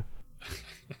 Yeah.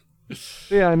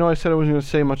 Yeah, I know I said I wasn't going to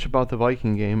say much about the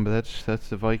Viking game, but that's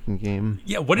the Viking game.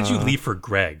 Yeah, what did you leave for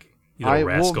Greg?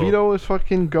 Rascal. Well, Vito was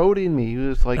fucking goading me. He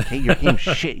was like, hey, your game's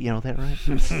shit, you know that,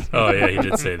 right? Oh, yeah, he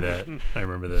did say that. I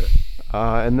remember that.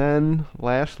 And then,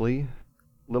 lastly,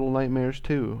 Little Nightmares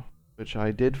 2, which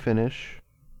I did finish.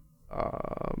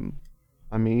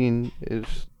 I mean,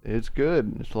 it's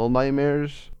good. It's Little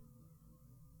Nightmares,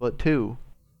 but 2.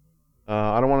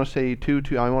 I don't want to say 2.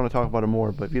 I want to talk about it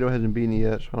more, but Vito hasn't beaten it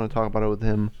yet, so I want to talk about it with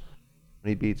him when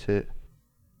he beats it.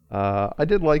 I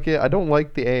did like it. I don't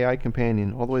like the AI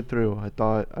companion all the way through. I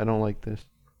don't like this.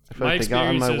 I felt like they got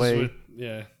on my way.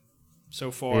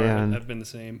 So far have been the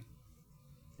same.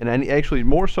 And actually,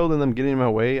 more so than them getting in my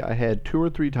way, I had 2 or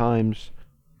 3 times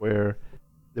where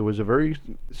there was a very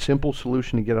simple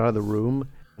solution to get out of the room,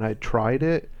 and I tried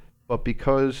it, but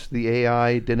because the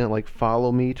AI didn't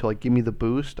follow me to give me the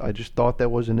boost, I just thought that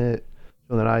wasn't it.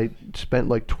 So then I spent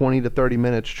 20 to 30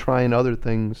 minutes trying other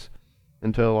things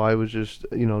until I was just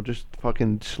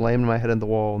fucking slamming my head in the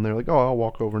wall, and they're like, "Oh, I'll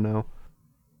walk over now."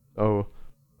 So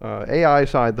AI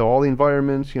side though, all the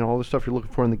environments, all the stuff you're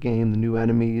looking for in the game, the new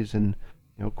enemies, and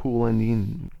cool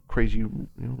ending, crazy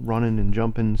running and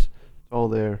jumping, it's all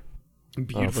there.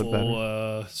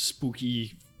 Beautiful,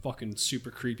 spooky, fucking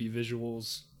super creepy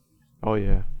visuals. Oh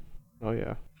yeah.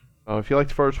 If you like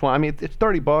the first one, I mean, it's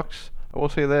 $30. I will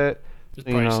say that. It's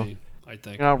pricey, I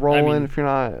think. You're not rolling if you're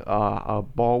not a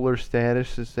baller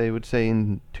status, as they would say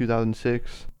in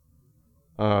 2006.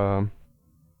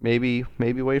 Maybe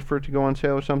wait for it to go on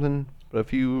sale or something. But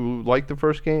if you like the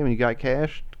first game and you got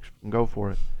cash, go for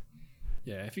it.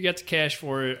 Yeah, if you get the cash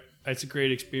for it, it's a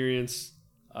great experience.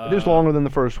 It is longer than the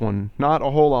first one. Not a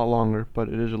whole lot longer, but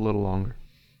it is a little longer.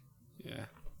 Yeah.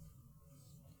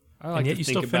 And yet you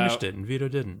still finished it, and Vito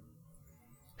didn't.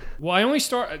 Well, I only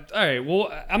started. All right.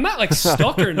 Well, I'm not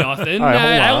stuck or nothing.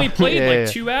 I only played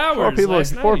 2 hours.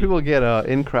 Before people get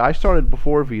I started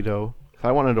before Vito.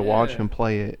 I wanted to watch him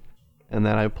play it, and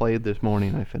then I played this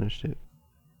morning. I finished it.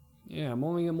 Yeah, I'm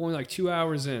only 2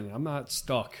 hours in. I'm not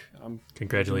stuck.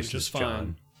 Congratulations, just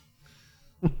fine.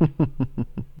 John.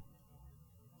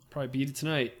 Probably beat it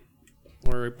tonight.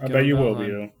 I bet you will,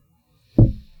 Vito.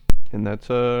 And that's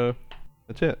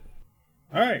it.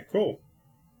 All right, cool.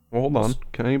 Well, hold on.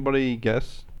 Can anybody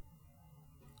guess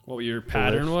What your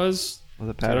pattern was? What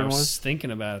the pattern I was was?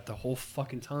 thinking about it the whole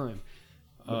fucking time.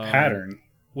 The pattern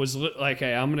was like,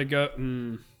 hey, I'm gonna go.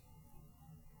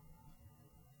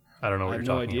 I don't know what I have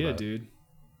you're no talking idea, about. dude.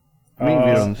 Me and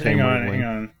Vito on the same hang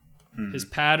wavelength. on. His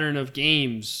pattern of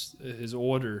games, his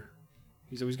order.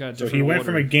 He's always got a So different he went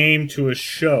order. from a game to a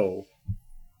show,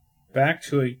 back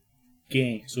to a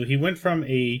game. So he went from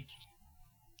He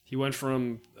went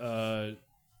from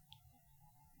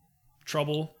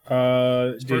Trouble.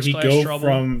 did he Class go Trouble.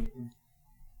 from?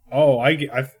 Oh,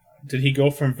 did he go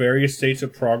from various states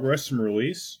of progress from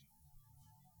release?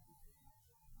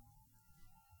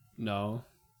 No.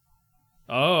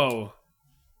 Oh.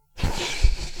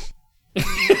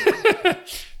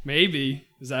 Maybe.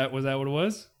 Was that what it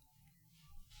was?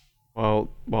 Well,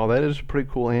 that is a pretty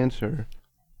cool answer.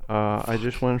 I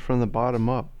just went from the bottom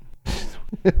up.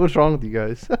 What's wrong with you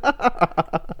guys?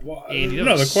 Well, Andy, that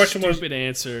no, was the question a was. stupid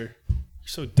answer. You're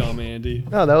so dumb, Andy.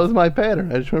 No, that was my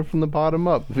pattern. I just went from the bottom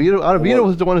up. Vito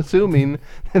was the one assuming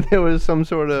that there was some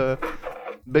sort of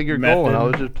bigger goal, and I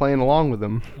was just playing along with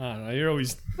him. I don't know. You're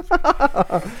always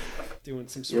doing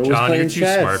some You're sort always of. John, you're playing too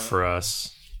chess. smart for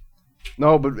us.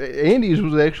 No, but Andy's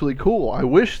was actually cool. I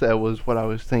wish that was what I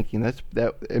was thinking. I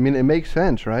mean, it makes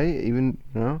sense, right? Even,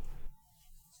 you know?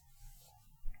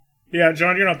 Yeah,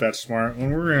 John, you're not that smart.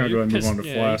 When we're gonna go ahead and move on to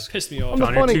You Flask. pissed me off. I'm the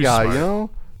John, you're funny too guy, smart. you know?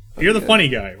 You're the funny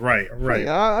guy, right? Right.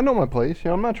 Yeah, I know my place. You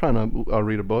know, I'm not trying to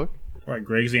read a book. Right.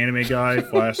 Greg's the anime guy.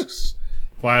 Flask's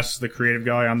the creative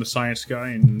guy. I'm the science guy,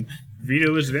 and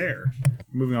Vito is there.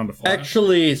 Moving on to Flask.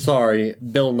 Actually, sorry,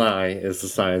 Bill Nye is the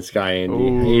science guy, Andy.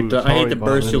 Ooh, I hate to sorry,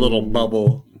 burst Bob. your little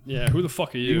bubble. Yeah, who the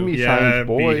fuck are You you? can be yeah, science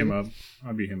boy. beat him up.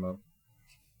 I beat him up.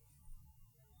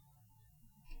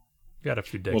 Got a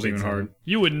few decades. Wasn't even in hard. it.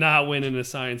 You would not win in a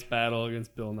science battle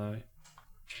against Bill Nye.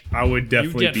 I would You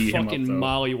definitely get beat him up. fucking Though.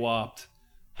 mollywopped.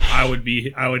 I would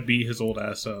beat his old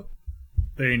ass up.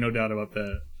 There ain't no doubt about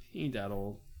that. He ain't that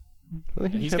old. I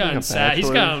think He's having gotten a he's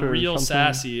bachelor's gotten or real something.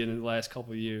 sassy in the last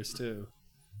couple of years too.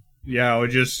 Yeah, I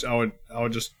would just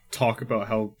talk about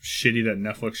how shitty that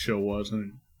Netflix show was,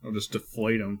 and I'll just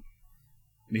deflate him.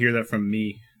 And hear that from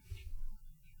me.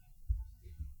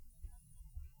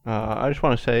 I just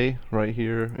want to say right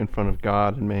here in front of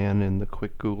God and man in the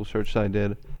quick Google search that I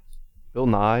did, Bill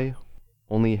Nye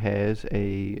only has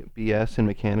a BS in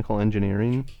mechanical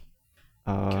engineering.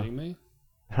 Kidding me?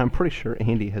 I'm pretty sure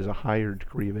Andy has a higher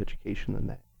degree of education than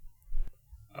that.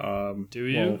 Do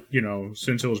you? Well, you know,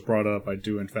 since it was brought up, I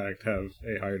do in fact have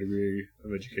a higher degree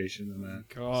of education than that.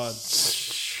 God.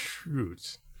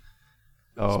 Shoot.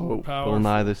 Oh, Bill powerful.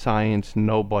 Nye the science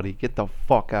nobody. Get the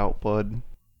fuck out, bud.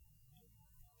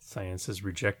 Science has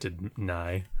rejected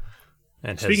Nye.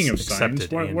 And Speaking has of science,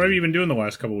 accepted what have Andy. you been doing the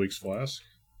last couple weeks, Flask?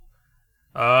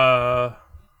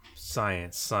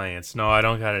 Science. No, I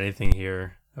don't got anything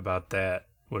here about that,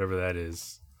 whatever that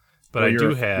is. But Well, I do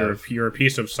you're have. you're a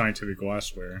piece of scientific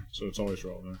glassware, so it's always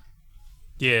relevant.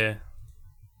 Yeah.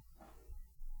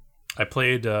 I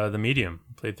played The Medium.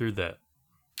 Played through that.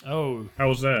 Oh, How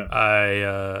was that?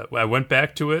 I went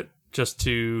back to it just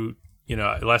to,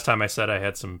 last time I said I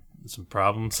had some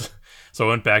problems. So I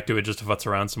went back to it just to futz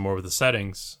around some more with the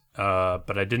settings.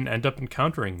 But I didn't end up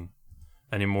encountering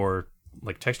any more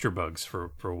like texture bugs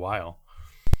for a while.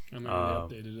 I remember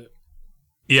they updated it.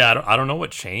 Yeah, I don't know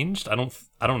what changed. I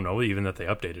don't know even that they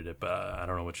updated it, but I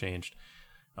don't know what changed.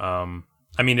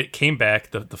 I mean, it came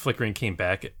back. The flickering came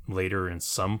back later in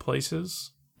some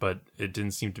places, but it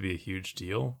didn't seem to be a huge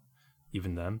deal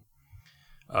even then.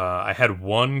 I had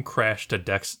one crash to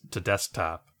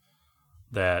desktop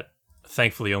that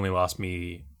thankfully only lost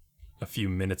me a few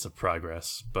minutes of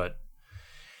progress, but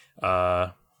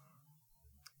no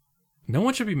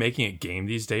one should be making a game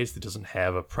these days that doesn't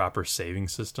have a proper saving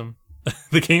system.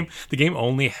 The game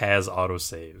only has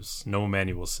autosaves, no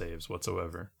manual saves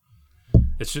whatsoever.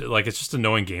 It's just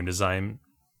annoying game design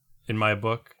in my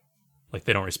book. Like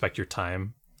they don't respect your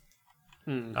time.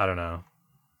 I don't know.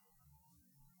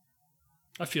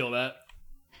 I feel that.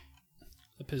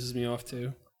 That pisses me off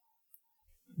too.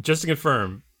 Just to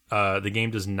confirm, the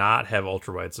game does not have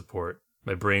ultra wide support.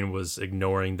 My brain was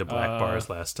ignoring the black bars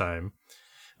last time.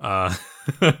 But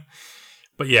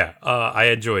yeah, I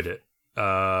enjoyed it.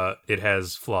 It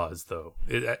has flaws though.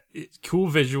 It cool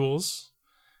visuals,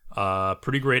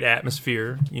 pretty great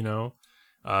atmosphere. The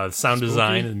sound Spooky.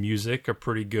 design and the music are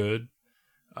pretty good.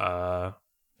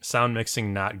 Sound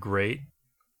mixing not great.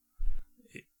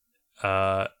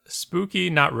 Spooky,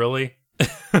 not really.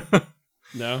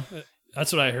 No,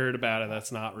 that's what I heard about it.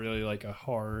 That's not really like a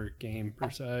horror game per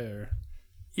se. Or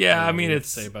Yeah, I mean what do you it's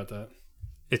say about that.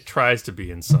 it tries to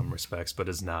be in some respects, but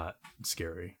is not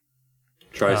scary.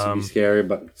 Tries to be scary,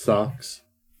 but sucks.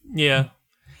 Yeah,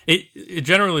 it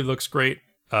generally looks great.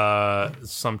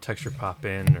 Some texture pop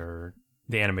in, or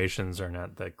the animations are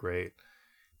not that great.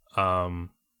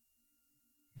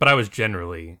 But I was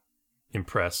generally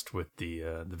impressed with the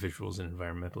visuals and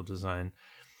environmental design.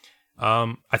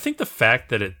 I think the fact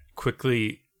that it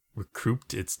quickly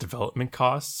recouped its development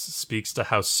costs speaks to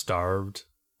how starved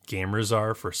gamers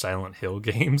are for Silent Hill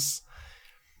games.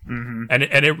 Mm-hmm. And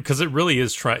it because it really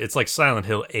is it's like Silent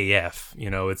Hill AF,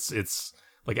 it's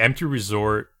like Empty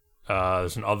Resort.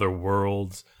 There's an other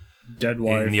world. Dead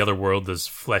Wife. In the other world, there's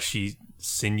fleshy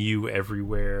sinew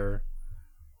everywhere.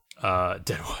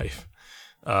 Dead Wife.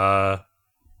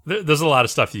 There's a lot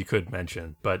of stuff you could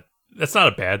mention, but that's not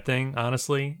a bad thing,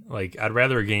 honestly. Like, I'd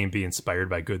rather a game be inspired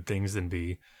by good things than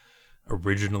be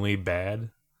originally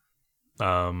bad.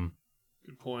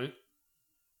 Good point.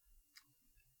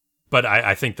 But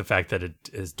I think the fact that it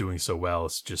is doing so well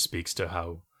just speaks to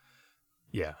how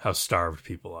starved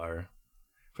people are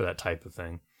for that type of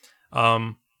thing.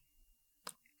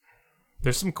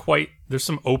 There's some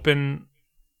open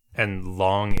and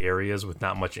long areas with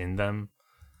not much in them.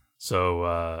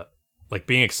 So, like,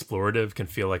 being explorative can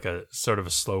feel like a sort of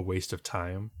a slow waste of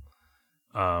time.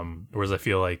 Whereas I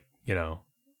feel like,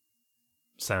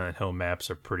 Silent Hill maps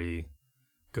are pretty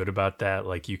good about that.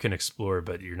 Like, you can explore,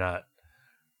 but you're not,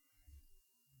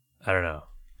 I don't know.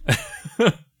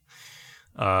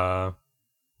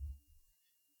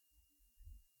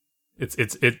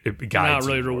 It guides. Not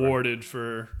really you more. rewarded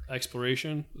for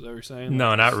exploration. Is that what you're saying?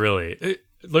 No, not really.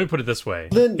 Let me put it this way: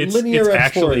 linear it's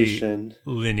exploration.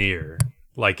 actually linear.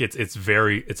 Like it's a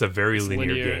very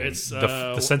linear game. It's,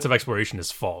 the sense of exploration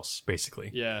is false, basically.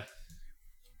 Yeah.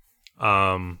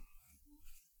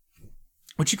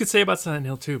 Which you could say about Silent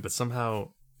Hill too, but somehow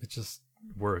it just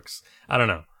works. I don't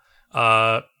know.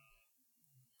 I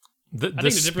think the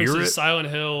difference is Silent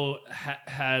Hill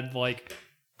had like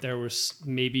there was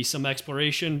maybe some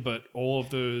exploration, but all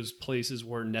of those places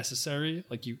were necessary.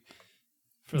 Like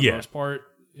for the most part,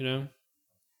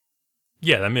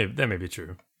 Yeah, that may be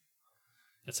true.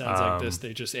 It sounds like this.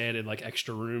 They just added like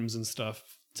extra rooms and stuff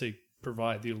to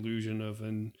provide the illusion of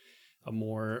a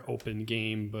more open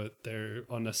game, but they're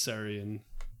unnecessary and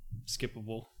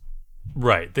skippable.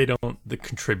 Right. They don't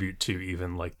contribute to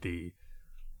even like the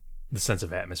sense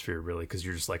of atmosphere, really, because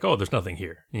you're just like, oh, there's nothing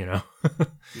here, Yeah.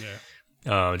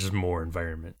 Just more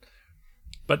environment.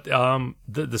 But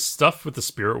the stuff with the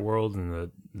spirit world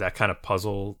and that kind of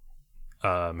puzzle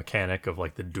mechanic of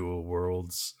like the dual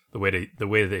worlds, the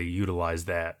way they utilize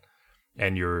that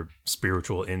and your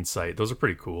spiritual insight, those are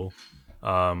pretty cool.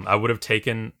 I would have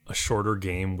taken a shorter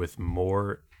game with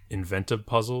more inventive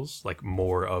puzzles, like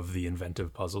more of the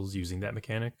inventive puzzles using that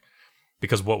mechanic,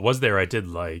 because what was there I did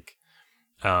like.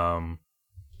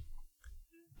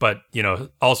 But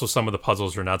also some of the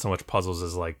puzzles are not so much puzzles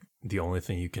as like the only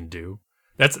thing you can do.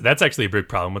 That's actually a big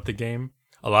problem with the game.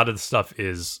 A lot of the stuff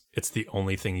it's the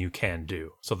only thing you can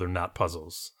do, so they're not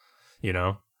puzzles.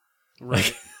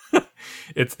 Right.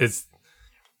 It's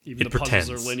even it the pretends.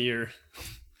 puzzles are linear.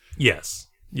 Yes.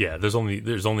 Yeah. There's only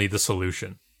the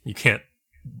solution. You can't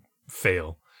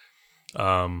fail.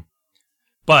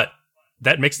 But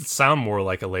that makes it sound more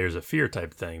like a Layers of Fear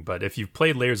type thing. But if you've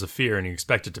played Layers of Fear and you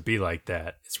expect it to be like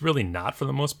that, it's really not for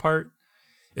the most part.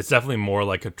 It's definitely more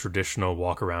like a traditional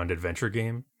walk-around adventure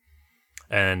game.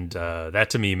 And that,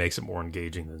 to me, makes it more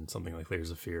engaging than something like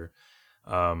Layers of Fear.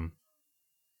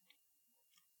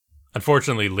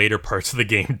 Unfortunately, later parts of the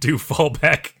game do fall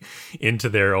back into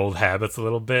their old habits a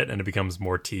little bit, and it becomes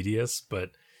more tedious. But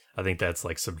I think that's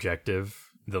like subjective.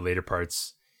 The later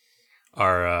parts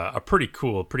are pretty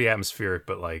cool, pretty atmospheric,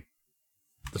 but like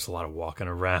there's a lot of walking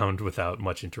around without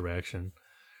much interaction.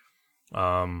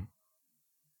 I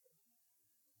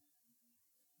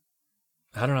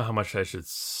don't know how much I should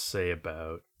say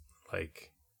about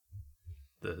like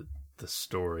the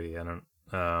story. I don't.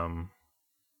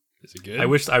 Is it good? I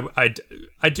wish I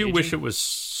do wish it was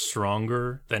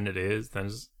stronger than it is.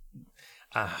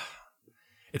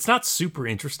 It's not super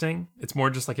interesting. It's more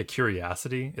just like a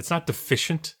curiosity. It's not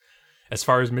deficient as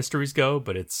far as mysteries go,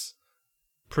 but it's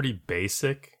pretty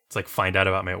basic. It's like find out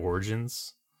about my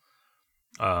origins.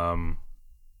 By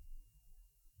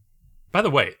the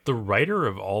way, the writer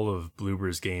of all of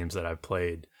Bloober's games that I've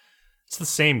played, it's the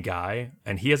same guy,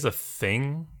 and he has a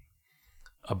thing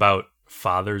about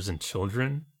fathers and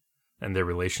children and their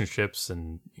relationships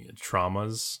and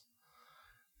traumas.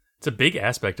 It's a big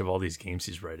aspect of all these games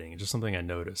he's writing. It's just something I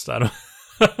noticed. I don't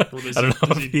know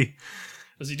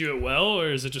does he do it well,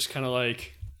 or is it just kind of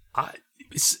like...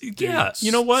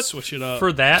 you know what? Switch it up.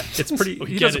 For that, it's pretty...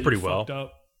 he does it pretty well.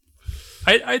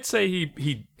 I'd say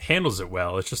he handles it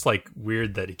well. It's just like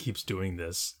weird that he keeps doing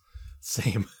this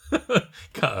same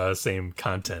same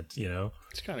content. You know,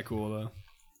 it's kind of cool though.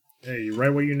 Hey, you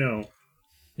write what you know.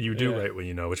 You do write what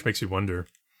you know, which makes you wonder.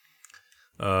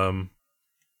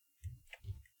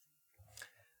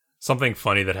 Something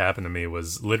funny that happened to me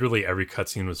was literally every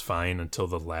cutscene was fine until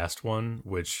the last one,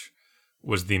 which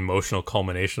was the emotional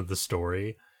culmination of the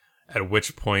story, at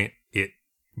which point it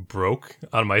broke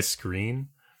on my screen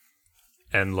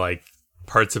and like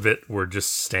parts of it were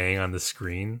just staying on the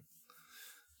screen.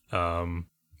 So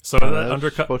that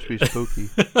undercut supposed to be spooky.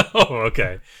 Oh,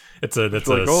 okay. That's a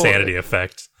sanity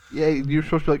effect. Yeah, you're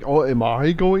supposed to be like, oh, am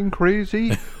I going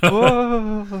crazy?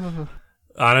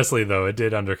 Honestly, though, it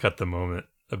did undercut the moment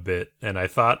a bit, and I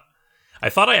thought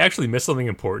I actually missed something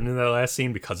important in that last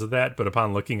scene because of that. But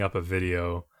upon looking up a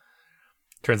video,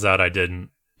 turns out I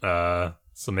didn't.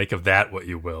 So make of that what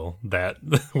you will. That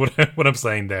what I'm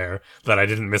saying there, that I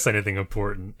didn't miss anything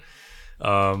important.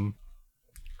 The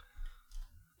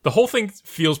whole thing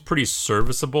feels pretty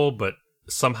serviceable, but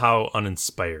somehow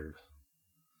uninspired.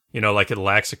 You know, like it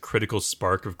lacks a critical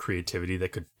spark of creativity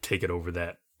that could take it over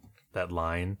that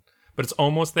line. But it's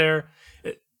almost there.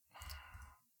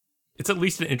 It's at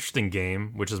least an interesting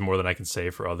game, which is more than I can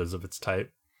say for others of its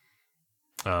type.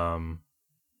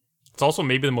 It's also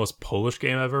maybe the most Polish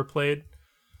game I've ever played.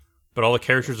 But all the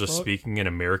characters are speaking in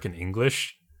American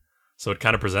English, so it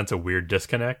kind of presents a weird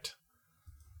disconnect.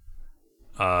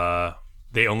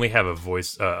 They only have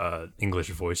a English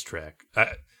voice track.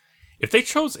 If they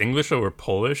chose English over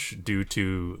Polish due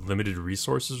to limited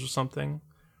resources or something,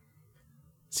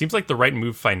 seems like the right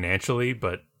move financially,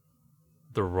 but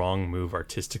the wrong move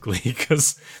artistically,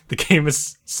 because the game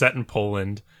is set in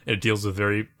Poland and it deals with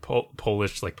very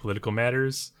Polish like political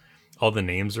matters. All the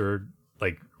names are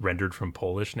like rendered from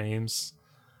Polish names,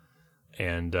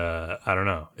 and I don't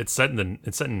know. It's set in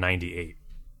 '98,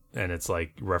 and it's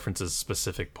like references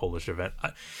specific Polish event.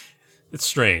 It's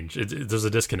strange. There's a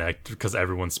disconnect because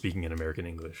everyone's speaking in American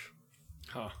English.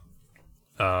 Huh.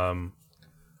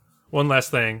 One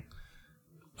last thing.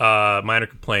 Minor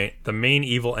complaint. The main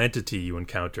evil entity you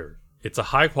encounter. It's a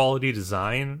high quality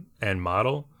design and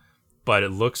model, but it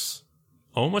looks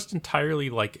almost entirely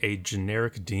like a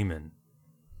generic demon.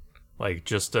 Like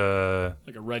just a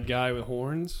red guy with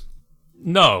horns?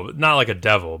 No, not like a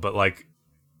devil, but like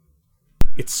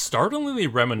it's startlingly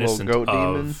reminiscent goat of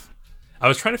demon? I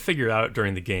was trying to figure out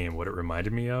during the game what it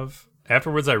reminded me of.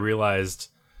 Afterwards I realized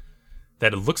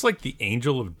that it looks like the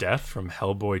Angel of Death from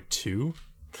Hellboy 2.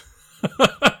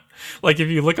 Like if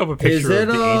you look up a picture of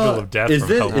the Angel of Death from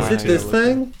Hellboy 2. Is it this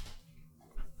thing?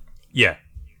 Yeah.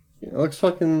 It looks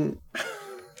fucking...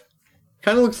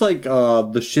 kind of looks like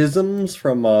the Schisms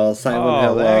from Silent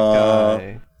Hill. That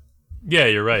guy. Yeah,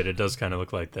 you're right. It does kind of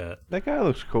look like that. That guy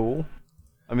looks cool.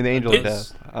 I mean, the Angel of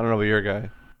Death. I don't know about your guy.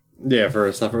 Yeah, it's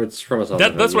from a Silent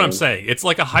Hill. That's what I'm saying. It's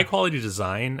like a high quality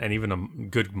design and even a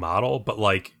good model, but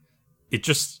like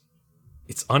it's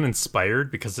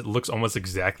uninspired because it looks almost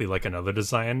exactly like another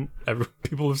design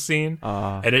people have seen,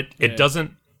 and it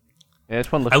doesn't. Yeah,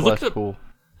 this one looks less cool.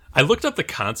 I looked up the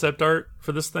concept art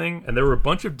for this thing, and there were a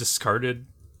bunch of discarded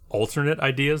alternate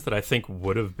ideas that I think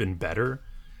would have been better.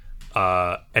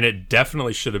 And it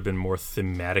definitely should have been more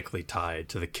thematically tied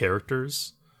to the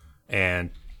characters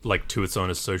and like to its own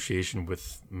association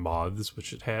with moths,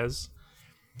 which it has.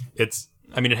 It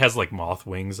has like moth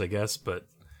wings, I guess, but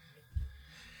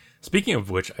speaking of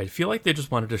which, I feel like they just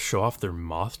wanted to show off their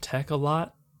moth tech a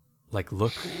lot. Like,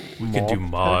 look, we can do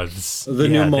moths. The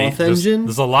new moth engine?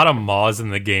 There's a lot of moths in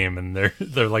the game, and they're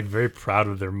like very proud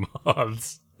of their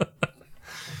moths.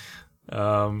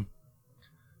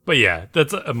 But yeah,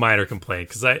 that's a minor complaint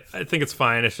because I think it's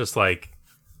fine. It's just like,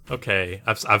 okay,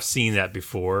 I've seen that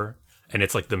before, and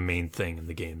it's like the main thing in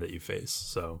the game that you face.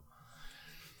 So,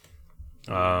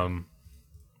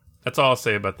 that's all I'll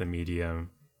say about the medium.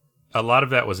 A lot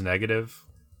of that was negative,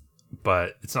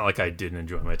 but it's not like I didn't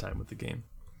enjoy my time with the game.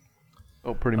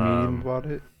 Oh, pretty medium about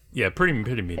it? Yeah, pretty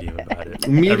medium about it.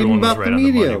 Medium Everyone about was right the on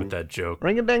the money medium. with that joke.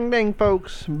 Ring-a-ding-ding,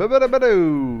 folks.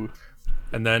 Ba-ba-da-ba-doo.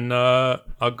 And then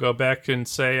I'll go back and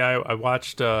say I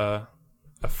watched a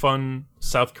fun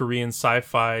South Korean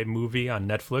sci-fi movie on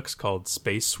Netflix called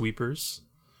Space Sweepers.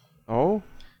 Oh?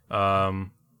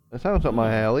 That sounds up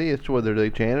my alley. It's whether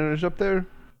they janitors up there?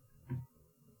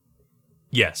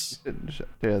 Yes.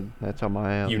 Yeah, that's on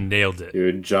my alley. You nailed it.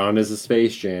 Dude, John is a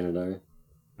space janitor.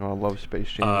 Oh, I love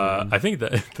Space Jam. I think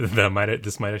that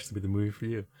this might actually be the movie for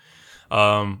you.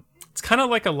 It's kind of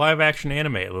like a live action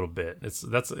anime a little bit. It's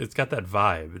got that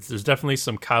vibe. There's definitely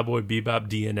some Cowboy Bebop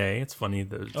DNA. It's funny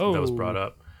that was brought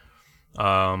up.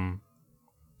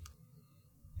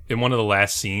 in one of the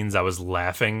last scenes, I was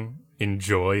laughing in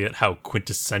joy at how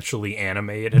quintessentially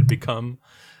anime it had become.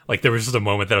 Like, there was just a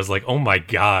moment that I was like, oh my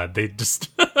god, they just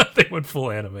they went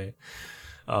full anime.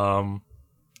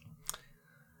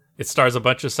 It stars a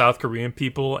bunch of South Korean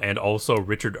people and also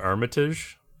Richard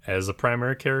Armitage as a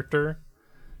primary character.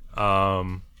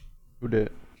 Who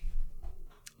did?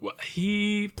 Well,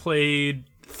 he played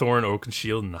Thorin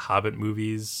Oakenshield in the Hobbit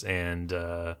movies and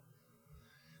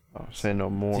say no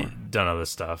more. Done other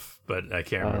stuff, but I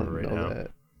can't remember right now.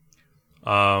 That.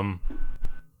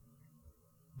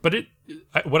 But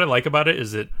what I like about it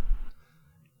is it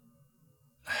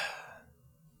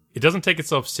doesn't take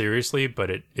itself seriously, but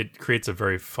it creates a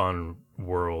very fun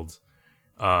world,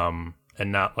 and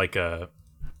not like it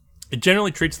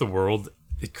generally treats the world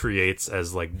it creates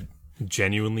as like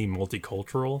genuinely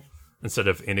multicultural instead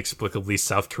of inexplicably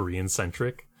South Korean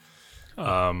centric.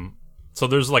 So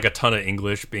there's like a ton of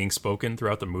English being spoken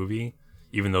throughout the movie,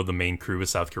 even though the main crew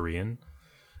is South Korean,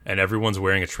 and everyone's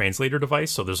wearing a translator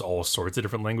device. So there's all sorts of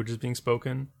different languages being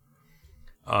spoken.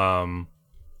 And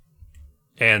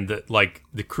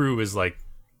the crew is like,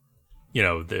 you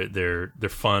know, they're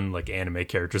fun like anime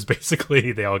characters.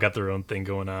 Basically, they all got their own thing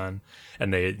going on,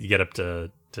 and they get up to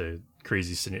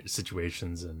crazy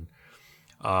situations. And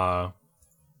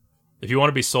if you want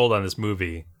to be sold on this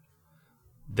movie,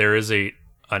 there is an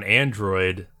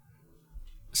android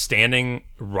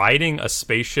riding a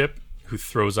spaceship who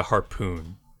throws a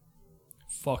harpoon.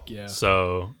 Fuck yeah!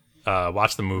 So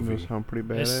watch the movie. Those sound pretty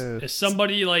badass. Is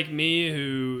somebody like me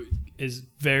who is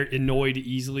very annoyed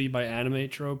easily by anime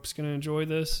tropes gonna enjoy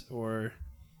this? Or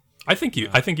I think you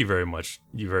very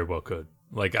well could.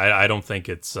 Like I don't think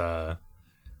it's it's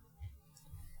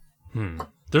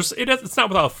not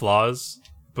without flaws,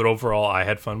 but overall I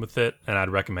had fun with it, and I'd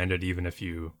recommend it even if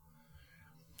you.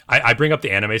 I bring up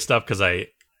the anime stuff because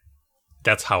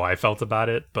that's how I felt about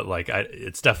it, but like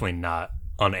it's definitely not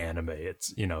un-anime.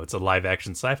 It's, you know, it's a live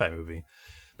action sci-fi movie,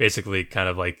 basically kind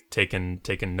of like taking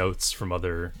notes from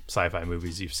other sci-fi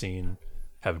movies you've seen,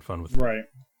 having fun with it. Right.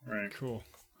 Cool.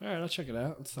 All right, I'll check it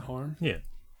out. What's the harm? Yeah.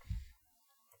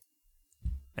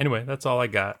 Anyway, that's all I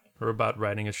got. We're about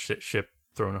riding a ship,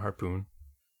 throwing a harpoon.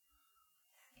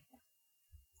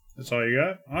 That's all you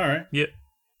got? All right. Yeah.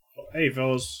 Hey,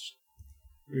 fellas.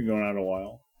 We've been going out a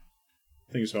while.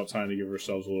 I think it's about time to give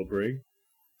ourselves a little break.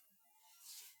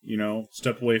 You know,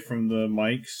 step away from the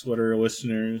mics, let our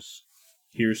listeners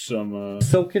hear some...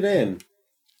 soak it in.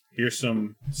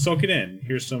 Soak it in.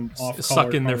 Here's some off-color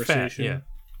suck in their fat, yeah.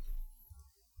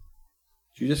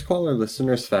 Did you just call our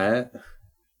listeners fat?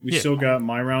 We still got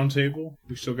my roundtable.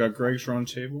 We still got Greg's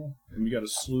roundtable. And we got a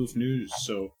slew of news,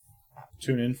 so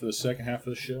tune in for the second half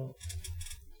of the show.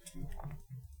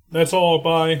 That's all.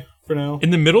 Bye for now.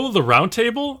 In the middle of the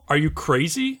roundtable? Are you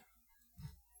crazy?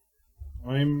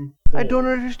 I don't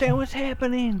understand what's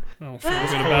happening. I don't feel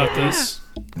good about this.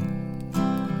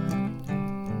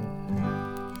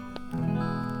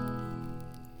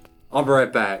 I'll be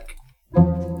right back.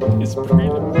 It's pretty.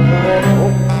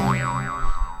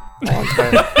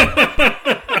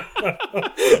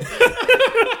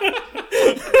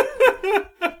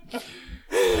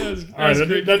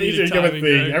 That needs to become a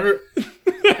thing.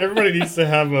 Everybody needs to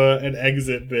have an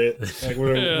exit bit, like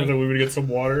where we would get some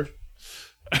water.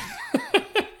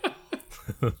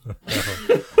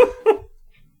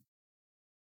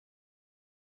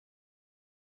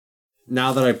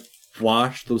 Now that I've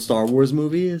watched those Star Wars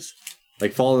movies,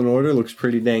 like Fallen Order looks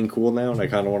pretty dang cool now, and I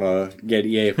kind of want to get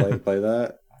EA to play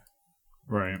that.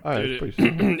 Right.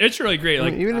 It's really great.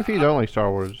 Like, even if you don't like Star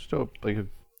Wars, it's still like a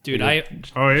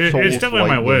it's definitely on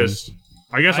my list.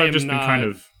 I guess I've been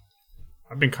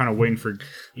kind of waiting for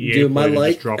EA to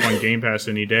just drop on Game Pass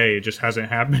any day. It just hasn't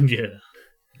happened yet.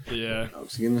 Yeah, I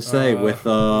was gonna say with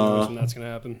that's gonna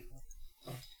happen.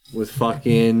 With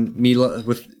fucking Mila,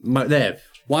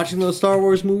 watching those Star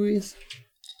Wars movies,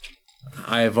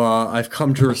 I've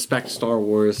come to respect Star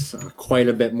Wars quite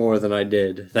a bit more than I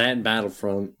did. That and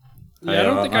Battlefront. Yeah, I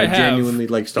don't think I have. Genuinely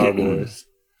like Star Wars.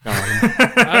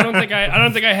 I don't think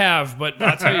I have, but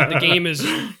I'll tell you, the game is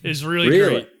really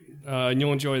great. And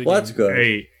you'll enjoy the game. That's good.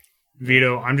 Hey,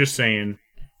 Vito, I'm just saying,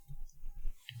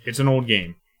 it's an old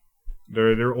game.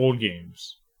 They're old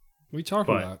games. What are you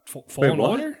talking about? Fallen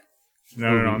Order? No.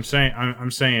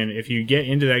 I'm saying if you get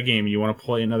into that game, you want to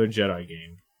play another Jedi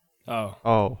game.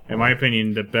 Oh. In my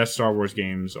opinion, the best Star Wars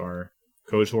games are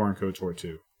KOTOR and KOTOR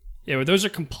 2. Yeah, but those are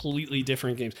completely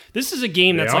different games. This is a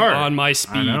game that's like on my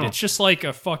speed. It's just like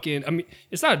a fucking. I mean,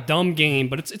 it's not a dumb game,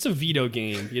 but it's a Vito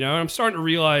game. You know, and I'm starting to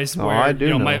realize where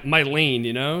my lane.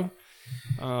 You know.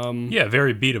 Yeah,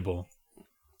 very beatable.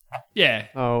 Yeah.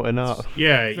 Oh, enough.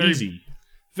 Yeah, easy.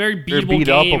 very beatable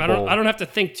game. I don't have to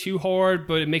think too hard,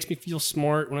 but it makes me feel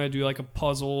smart when I do like a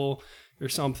puzzle or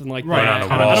something like that.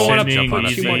 I don't want to put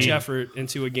too much effort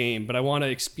into a game, but I want to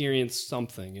experience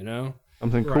something, you know?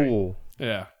 Something cool.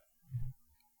 Yeah.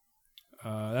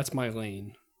 That's my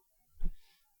lane.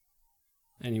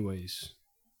 Anyways,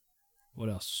 what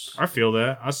else? I feel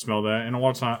that. I smell that. And a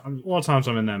lot of times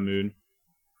I'm in that mood.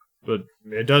 But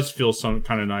it does feel some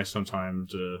kind of nice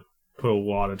sometimes to put a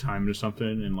lot of time into something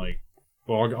and like,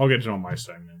 well, I'll get to it on my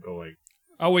segment, but like,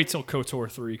 I'll wait till KOTOR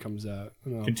 3 comes out.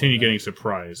 Continue getting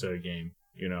surprised at a game.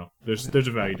 You know, there's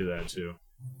a value to that too.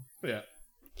 Yeah.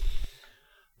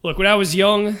 Look, when I was a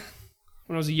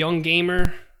young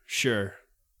gamer, sure.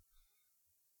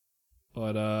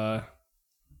 But now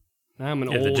I'm an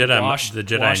old, the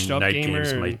Jedi Knight gamer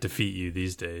games might defeat you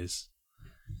these days.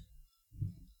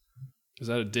 Is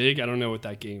that a dig? I don't know what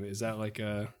that game is. Is that like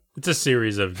a... It's a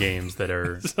series of games that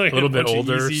are like a little bit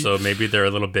older, so maybe they're a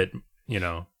little bit, you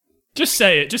know... Just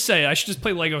say it. I should just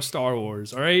play Lego Star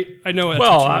Wars, all right? I know that's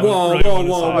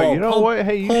whoa. You know what?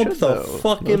 Hey, you pump should, the though.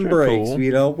 fucking brakes, cool.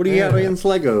 Vito. What do you got against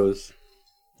Legos?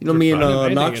 You know, me and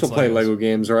Knox will play Lego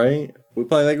games, right? We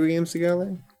play Lego games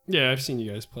together? Yeah, I've seen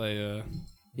you guys play...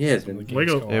 yeah, it's been...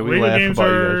 Lego games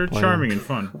are charming and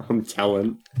fun. I'm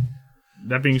telling.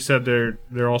 That being said,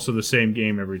 they're also the same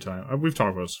game every time. We've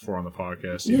talked about this before on the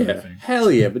podcast. Yeah,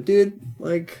 hell yeah. But dude,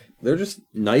 like, they're just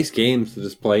nice games to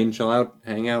just play and chill out,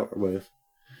 hang out with.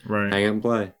 Right. Hang out and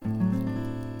play.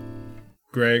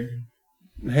 Greg.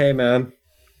 Hey, man.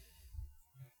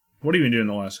 What have you been doing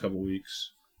the last couple weeks?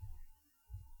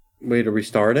 Wait, are we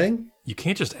starting? You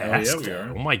can't just ask. Yeah, we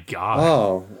are. Oh my god.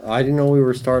 Oh, I didn't know we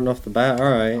were starting off the bat.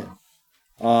 All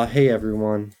right. Hey,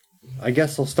 everyone. I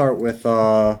guess I'll start with,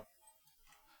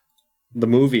 the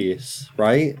movies,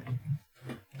 right?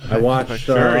 I watched.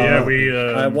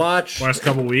 I watched last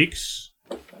couple weeks.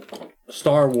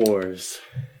 Star Wars.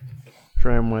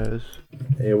 Tramways.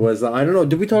 It was. I don't know.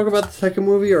 Did we talk about the second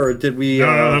movie or did we?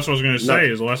 No, that's what I was going to say.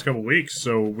 Is the last couple weeks.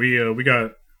 So we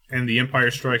got and The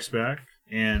Empire Strikes Back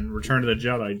and Return to the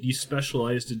Jedi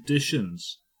despecialized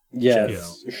editions.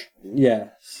 Yes.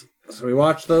 Yes. So we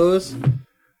watched those.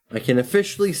 I can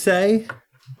officially say,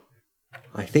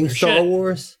 I think Star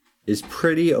Wars is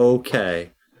pretty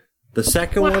okay. The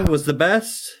second one was the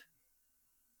best.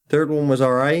 Third one was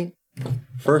alright.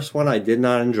 First one I did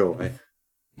not enjoy.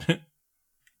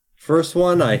 First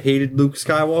one, I hated Luke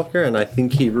Skywalker, and I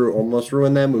think he almost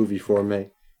ruined that movie for me.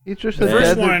 He's just a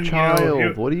desert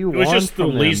child. What do you want from him? It was just the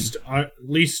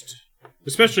least,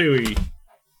 especially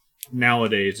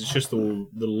nowadays, it's just the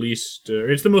least,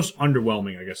 it's the most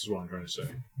underwhelming, I guess is what I'm trying to say.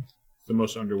 The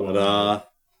most underwhelming. But,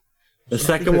 the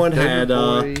second one had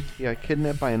he got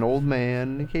kidnapped by an old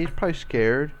man. He's probably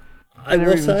scared. I will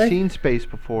never even seen space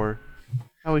before.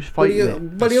 Now he's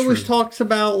fighting but he always talks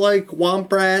about like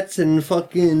womp rats and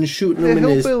fucking shooting them in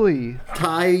his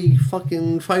TIE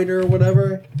fucking fighter or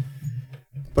whatever.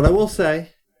 But I will say,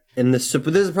 and this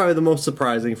is probably the most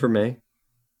surprising for me,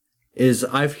 is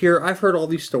I've heard all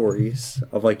these stories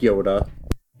of like Yoda,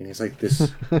 and he's like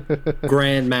this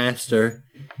grand master.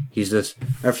 He's this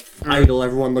idol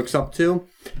everyone looks up to.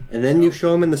 And then you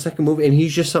show him in the second movie, and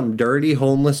he's just some dirty,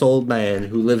 homeless old man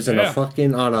who lives in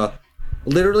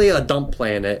literally a dump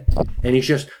planet. And he's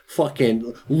just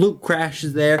fucking, Luke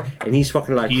crashes there, and he's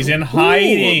fucking like... He's in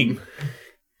hiding!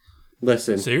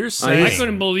 Listen. So you're saying... I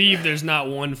couldn't believe there's not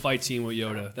one fight scene with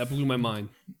Yoda. That blew my mind.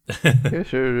 Yeah,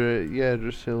 sure. Yeah,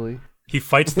 just silly. He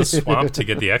fights the swamp to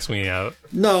get the X-Wing out.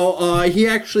 No, he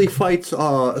actually fights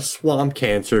swamp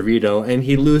cancer, Vito, and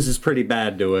he loses pretty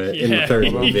bad to it in the third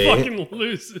movie. He fucking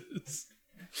loses.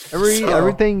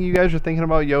 Everything you guys are thinking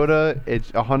about Yoda,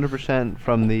 it's 100%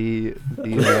 from the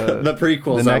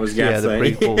prequels. I was guessing. Yeah,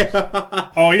 the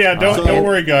prequels. Oh yeah, don't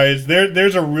worry, guys.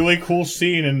 There's a really cool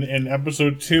scene in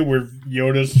episode 2 where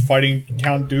Yoda's fighting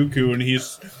Count Dooku and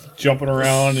he's jumping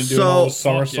around and doing all the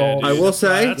somersaults. I will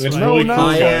say, it's really cool.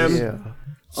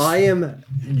 I am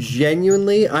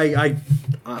genuinely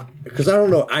because I don't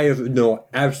know. I know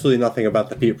absolutely nothing about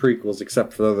the prequels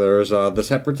except for there's the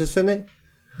Separatists in it.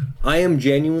 I am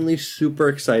genuinely super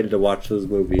excited to watch those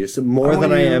movies more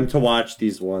than I am to watch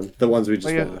the ones we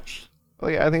just watched. Oh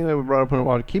yeah, I think that we brought up in a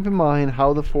while. Keep in mind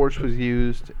how the Force was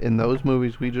used in those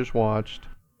movies we just watched,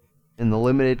 in the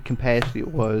limited capacity it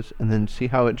was, and then see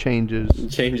how it changes.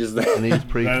 Changes that in these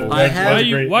prequels.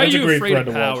 Why are you afraid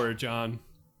of power, John?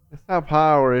 It's not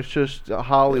power. It's just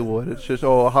Hollywood. It's just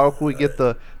how can we get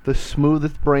the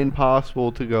smoothest brain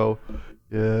possible to go?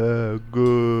 Yeah,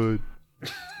 good.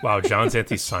 Wow, John's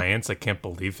anti-science. I can't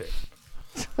believe it.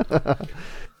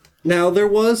 Now, there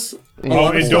was... and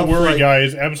don't worry,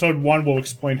 guys. Episode 1 will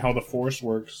explain how the Force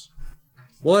works.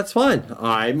 Well, that's fine.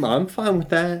 I'm fine with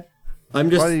that. I'm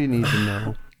just. Why do you need to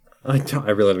know? I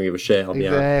really don't give a shit. I'll be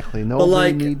honest. Exactly.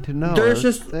 Nobody need to know. There's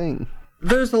That's just the thing.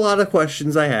 There's a lot of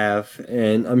questions I have,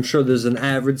 and I'm sure there's an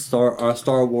avid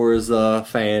Star Wars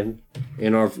fan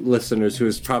in our listeners who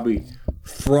is probably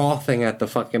frothing at the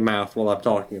fucking mouth while I'm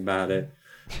talking about it.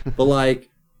 But like,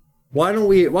 why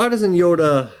doesn't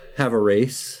Yoda have a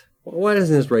race? Why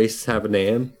doesn't his race have a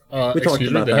name? We talked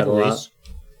about that a lot.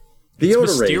 The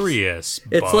Yoda mysterious,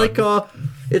 race.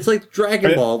 It's like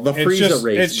Dragon Ball, the Frieza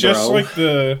race. It's just bro. like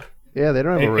the. Yeah, they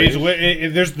don't have a race.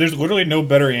 There's literally no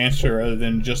better answer other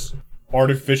than just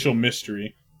artificial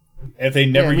mystery. If they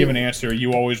never give an answer,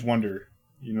 you always wonder.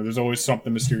 You know, there's always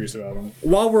something mysterious about them.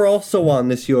 While we're also on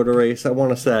this Yoda race, I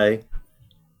want to say,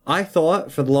 I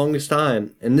thought for the longest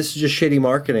time, and this is just shitty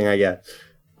marketing, I guess.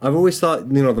 I've always thought,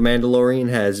 the Mandalorian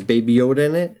has Baby Yoda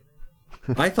in it.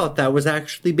 I thought that was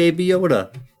actually Baby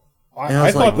Yoda.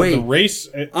 I thought the race.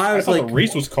 I thought the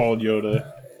race was called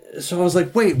Yoda. So I was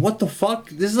like, wait, what the fuck?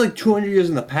 This is like 200 years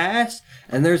in the past,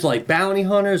 and there's like bounty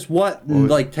hunters. What?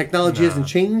 Like technology hasn't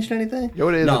changed anything?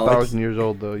 Yoda is 1,000 years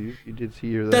old, though. You did see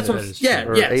your. That's what.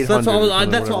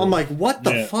 That's what I'm like. What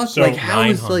the fuck? So like, how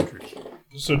is like?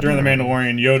 So during the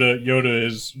Mandalorian, Yoda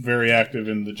is very active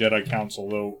in the Jedi Council.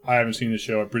 Though I haven't seen the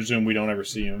show, I presume we don't ever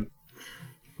see him.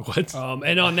 What?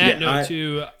 And on that note,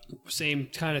 too, same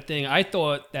kind of thing. I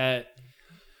thought that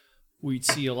we'd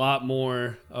see a lot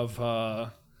more of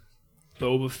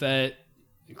Boba Fett,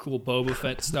 cool Boba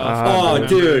Fett stuff.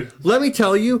 Dude, let me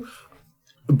tell you,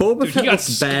 Boba Fett looks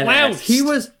badass. He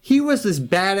was this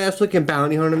badass looking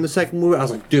bounty hunter in the second movie. I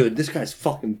was like, dude, this guy's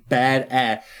fucking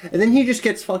badass. And then he just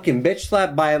gets fucking bitch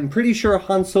slapped by, I'm pretty sure,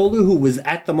 Han Solo, who was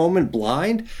at the moment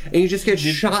blind, and he just gets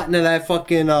shot into that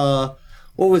fucking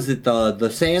what was it? The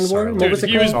sandworm? What was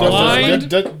it called? He was blind.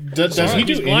 Does he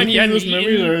do anything in those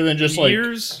movies other than just like?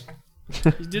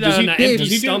 He did that on an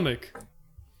empty stomach.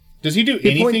 Does he do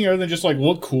anything other than just like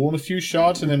look cool in a few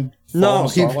shots and then fall in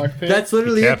the Sarlacc pit? That's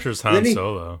literally he captures Han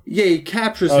Solo. Yeah, he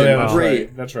captures him.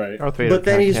 Great. That's right. But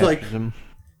then he's like,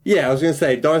 yeah, I was gonna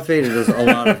say Darth Vader does a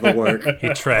lot of the work. He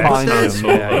tracks him.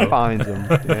 Yeah, he finds him.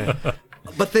 Yeah.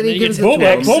 But then he gives it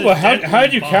Boba, how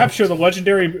did you capture the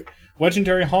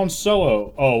legendary Han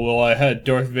Solo? Oh, well, I had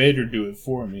Darth Vader do it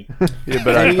for me. Yeah,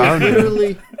 but I found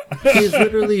him. He's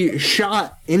literally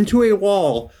shot into a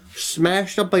wall,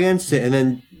 smashed up against it, and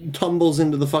then tumbles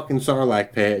into the fucking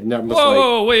Sarlacc pit. And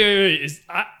wait.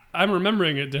 I'm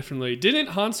remembering it differently. Didn't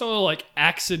Han Solo, like,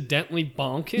 accidentally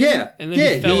bonk him? Yeah. And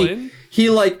then he fell in? He,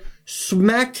 like,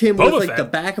 smacked him with, like, the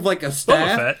back of, like, a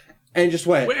staff. And just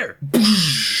went... Where?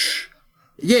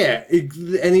 Yeah.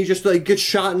 And he just, like, gets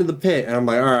shot into the pit. And I'm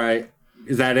like, all right,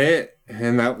 is that it?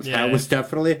 And that was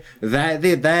definitely...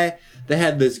 They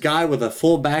had this guy with a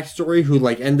full backstory who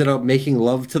like ended up making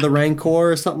love to the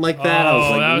Rancor or something like that. I was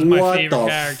like, that was what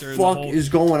the fuck is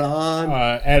going on?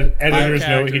 Editor's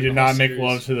note: he did not make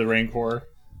love to the Rancor.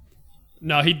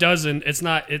 No, he doesn't. It's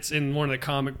not. It's in one of the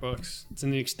comic books. It's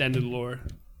in the extended lore.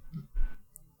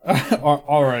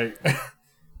 All right.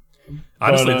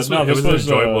 Honestly, it was an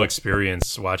enjoyable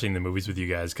experience watching the movies with you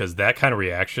guys because that kind of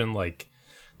reaction, like.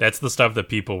 That's the stuff that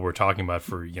people were talking about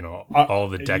for, all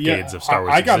the decades of Star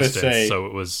Wars existence. So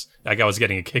it was like I was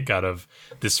getting a kick out of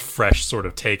this fresh sort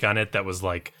of take on it that was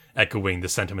like echoing the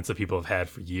sentiments that people have had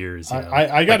for years.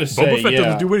 I gotta say, Boba Fett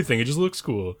doesn't do anything; it just looks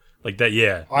cool, like that.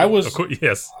 Yeah, I was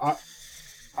yes.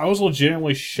 I was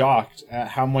legitimately shocked at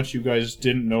how much you guys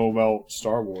didn't know about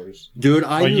Star Wars, dude.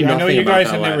 I know you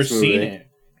guys had never seen it,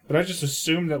 but I just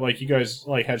assumed that like you guys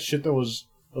like had shit that was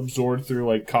absorbed through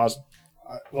like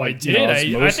I did.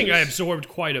 I think I absorbed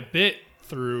quite a bit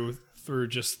through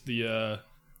just the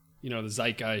the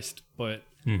zeitgeist, but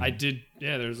I did.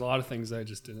 Yeah, there's a lot of things I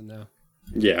just didn't know.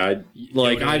 Yeah, I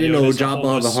didn't know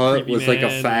Jabba the Hutt was like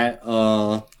a fat.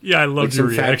 I loved your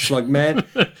reaction. Fat slug man.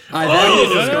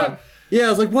 I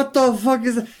was like, what the fuck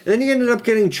is that? And then he ended up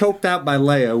getting choked out by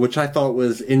Leia, which I thought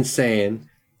was insane.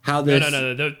 How this?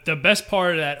 No. The best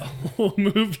part of that whole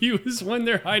movie was when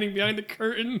they're hiding behind the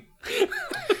curtain.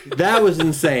 That was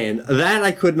insane. That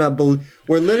I could not believe.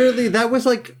 Where literally that was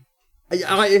like,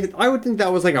 I would think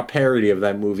that was like a parody of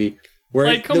that movie. Where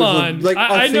like, come on!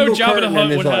 I know Jabba the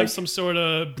Hutt would have some sort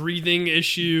of breathing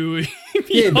issue. He'd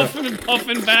be huffing and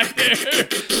puffing back there,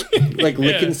 like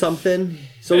licking something.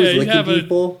 So he's licking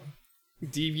people.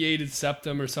 Deviated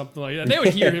septum or something like that. They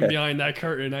would hear him behind that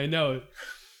curtain. I know it.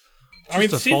 I mean,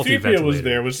 C-3PO was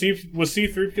there. Was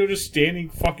C-3PO just standing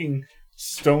fucking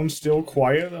stone still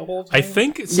quiet the whole time? I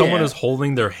think someone is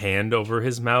holding their hand over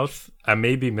his mouth. I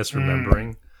may be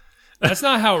misremembering. That's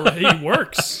not how he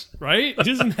works, right? He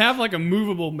doesn't have like a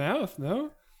movable mouth,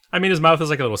 no? I mean, his mouth is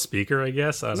like a little speaker, I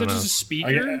guess. I Is don't it know. just a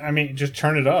speaker? I mean, just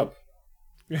turn it up.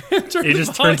 He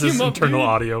just turns his internal dude.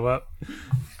 audio up.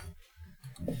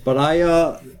 But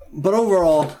but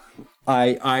overall,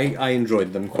 I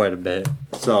enjoyed them quite a bit.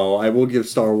 So I will give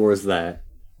Star Wars that.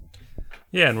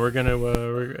 Yeah, and we're gonna,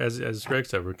 as Greg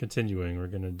said, we're continuing. We're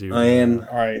gonna do. I am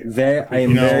All right.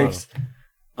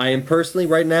 I am personally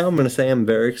right now. I'm gonna say I'm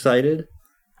very excited.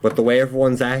 But the way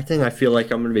everyone's acting, I feel like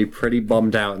I'm gonna be pretty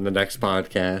bummed out in the next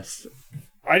podcast.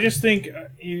 I just think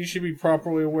you should be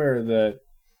properly aware that,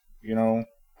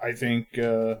 I think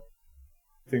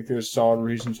there's solid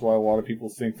reasons why a lot of people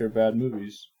think they're bad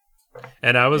movies.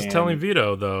 And I was telling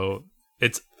Vito though,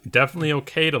 it's definitely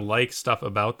okay to like stuff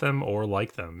about them or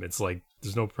like them. It's like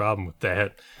there's no problem with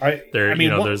that.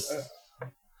 There's.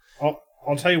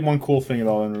 I'll tell you one cool thing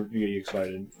about them to get you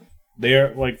excited. They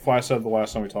are, like Flash said the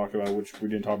last time we talked about it, which we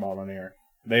didn't talk about on air.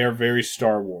 They are very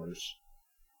Star Wars.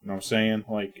 You know what I'm saying?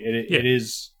 Like it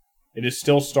is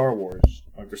still Star Wars.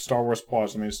 Like there's Star Wars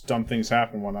plots. I mean, it's dumb things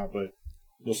happen and whatnot, but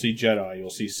you'll see Jedi, you'll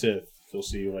see Sith, you'll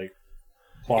see like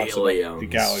plots about the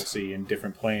galaxy and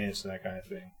different planets and that kind of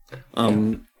thing.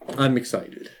 I'm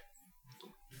excited.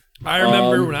 I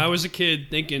remember when I was a kid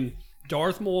thinking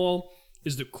Darth Maul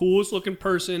is the coolest looking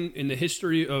person in the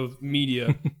history of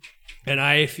media. And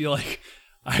I feel like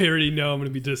I already know I'm going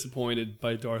to be disappointed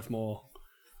by Darth Maul.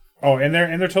 Oh, and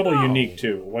they're totally unique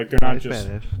too. Like they're not just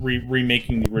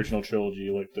remaking the original trilogy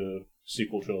like the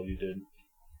sequel trilogy did.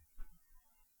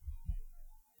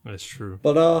 That's true.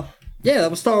 But yeah, that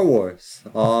was Star Wars.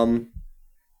 I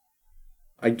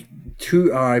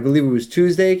believe it was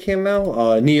Tuesday it came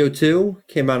out. Neo 2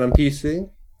 came out on PC.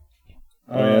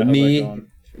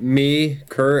 Me,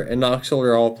 Kurt, and Noxel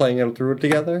are all playing it through it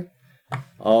together.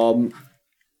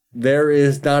 There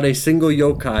is not a single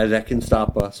yokai that can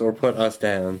stop us or put us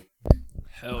down.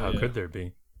 How could there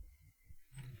be?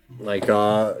 Like,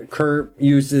 Kurt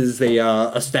uses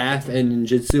a staff and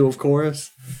ninjutsu, of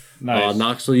course. Nice.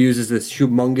 Noxel uses this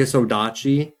humongous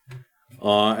odachi.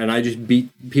 And I just beat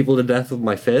people to death with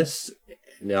my fists.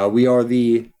 We are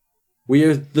the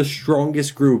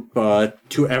strongest group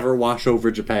to ever wash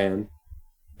over Japan.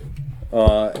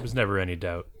 There was never any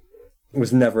doubt.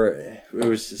 It's Are you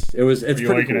pretty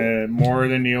liking cool. it more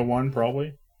than Neo 1,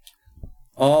 probably?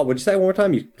 What'd you say one more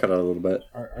time? You cut out a little bit.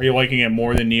 Are you liking it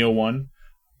more than Neo 1?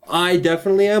 I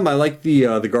definitely am. I like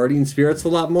the Guardian Spirits a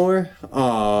lot more.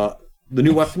 The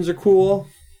new weapons are cool.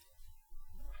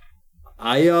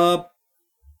 There's a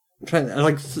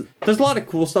lot of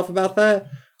cool stuff about that.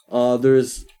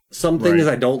 There's some things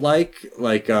I don't like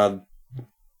I'm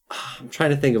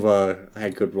trying to think of a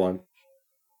good one.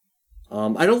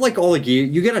 I don't like all the gear.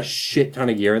 You get a shit ton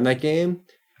of gear in that game,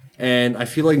 and I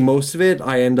feel like most of it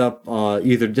I end up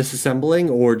either disassembling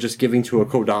or just giving to a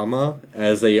Kodama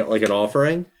as an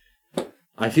offering.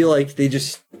 I feel like they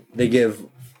give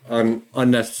an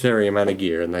unnecessary amount of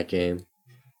gear in that game.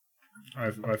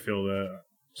 I feel that.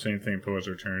 Same thing towards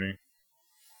returning.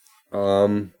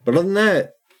 But other than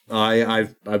that,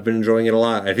 I've been enjoying it a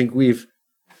lot. I think we've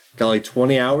got like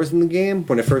 20 hours in the game.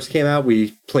 When it first came out,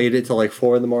 we played it till like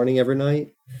 4 in the morning every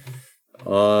night.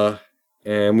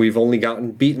 And we've only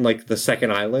beaten like the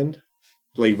second island.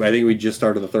 Like I think we just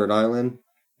started the third island,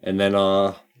 and then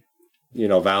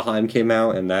Valheim came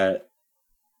out, and that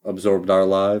absorbed our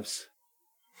lives.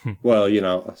 Well,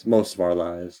 most of our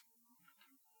lives.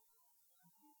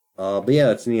 But yeah,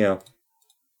 that's Neo.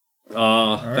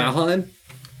 Valheim.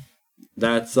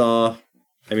 That's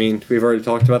we've already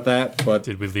talked about that, but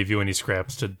did we leave you any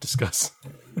scraps to discuss?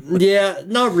 Yeah,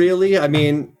 not really. I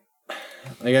mean,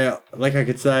 like I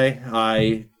could say,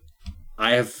 I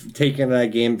have taken that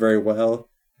game very well.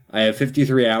 I have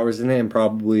 53 hours in it, and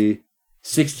probably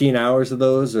 16 hours of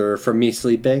those are from me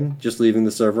sleeping, just leaving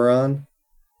the server on.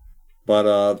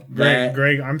 But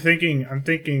Greg, I'm thinking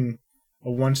a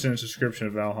 1-sentence description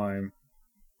of Valheim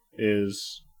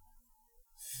is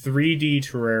 3D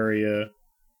Terraria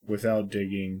without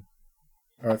digging.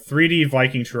 3D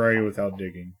Viking Terraria without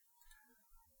digging.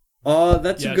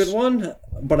 That's a good one.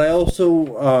 But I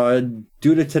also,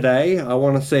 due to today, I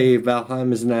want to say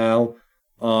Valheim is now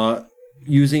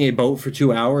using a boat for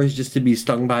 2 hours just to be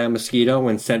stung by a mosquito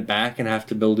and sent back and have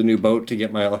to build a new boat to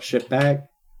get my ship back.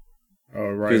 Oh,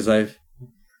 right. Because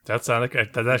that's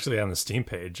actually on the Steam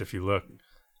page if you look.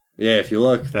 Yeah, if you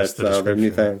look, that's their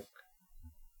new thing.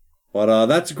 But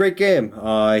that's a great game.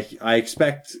 I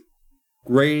expect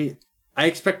great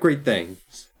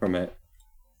things from it.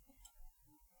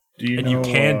 Do you and know, you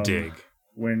can dig.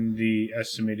 When the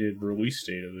estimated release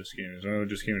date of this game is? I know it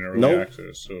just came in early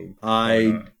access, so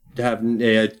I haven't.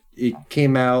 It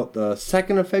came out the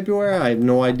 2nd of February. I have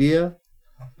no idea.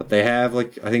 but they have,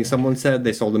 like, I think someone said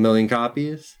they sold 1 million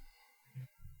copies.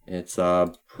 It's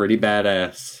pretty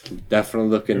badass. Definitely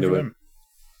look into it.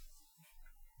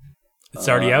 It's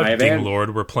already out, Ding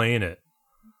Lord. We're playing it.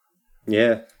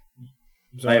 Yeah.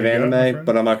 I have anime,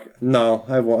 but I'm not... No,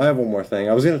 I have one more thing.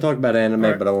 I was going to talk about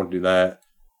anime, but I won't do that.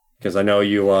 Because I know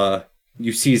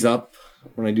you seize up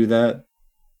when I do that.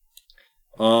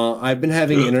 I've been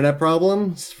having internet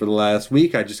problems for the last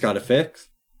week. I just got it fixed.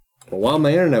 But while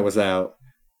my internet was out,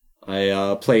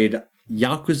 I played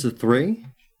Yakuza 3.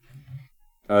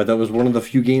 That was one of the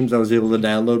few games I was able to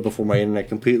download before my internet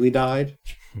completely died.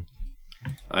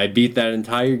 I beat that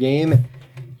entire game.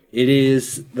 It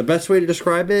is... The best way to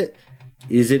describe it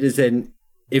is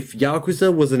if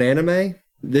Yakuza was an anime,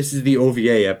 this is the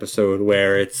OVA episode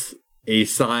where it's a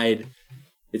side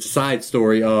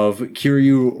story of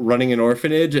Kiryu running an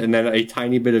orphanage, and then a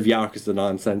tiny bit of Yakuza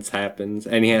nonsense happens,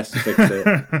 and he has to fix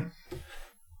it.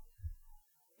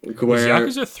 Was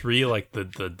Yakuza 3 like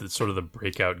the sort of the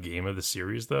breakout game of the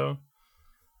series, though?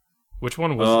 Which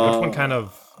one kind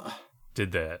of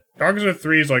did that? Yakuza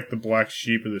 3 is like the black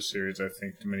sheep of the series, I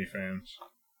think, to many fans.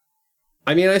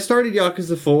 I mean, I started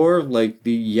Yakuza 4 like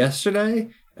yesterday,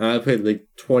 and I played like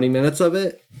 20 minutes of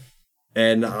it,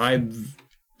 and I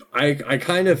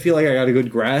kind of feel like I got a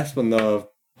good grasp on the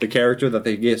character that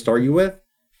they start you with.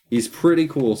 He's pretty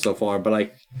cool so far,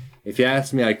 but if you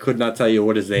ask me, I could not tell you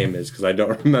what his name is because I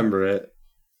don't remember it.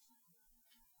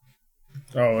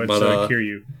 Oh, it's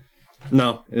Kiryu.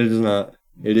 No, it is not.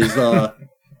 It is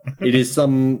it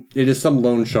is some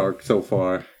loan shark so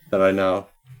far that I know.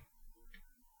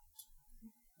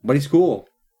 But he's cool.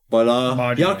 But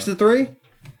Yakuza 3,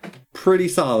 pretty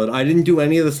solid. I didn't do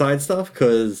any of the side stuff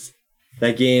because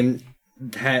that game,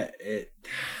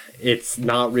 it's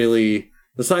not really...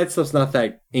 The side stuff's not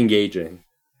that engaging,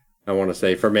 I want to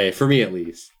say, for me at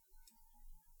least.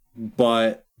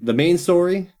 But the main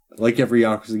story, like every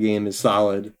Yakuza game, is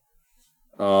solid.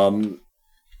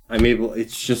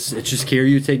 It's just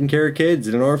Kiryu taking care of kids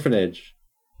in an orphanage.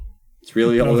 It's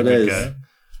really all it is. Guy.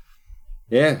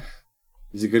 Yeah.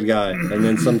 He's a good guy. And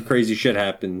then some crazy shit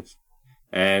happens.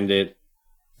 And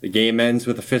the game ends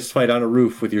with a fist fight on a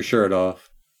roof with your shirt off.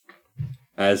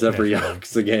 As every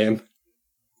Yakuza game.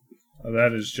 Oh,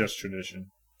 that is just tradition.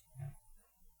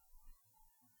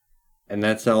 And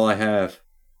that's all I have.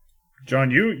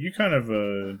 John, you kind of,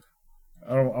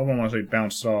 I don't want to say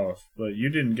bounced off, but you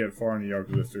didn't get far into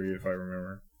Yakuza 3, if I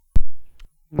remember.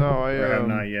 No, I have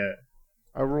not yet.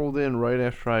 I rolled in right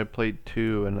after I played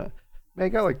 2, and I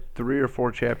got like 3 or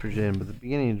 4 chapters in, but the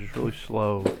beginning is just really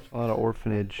slow. It's a lot of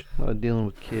orphanage, a lot of dealing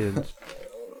with kids.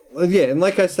 Yeah, and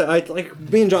like I said,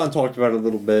 me and John talked about it a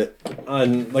little bit,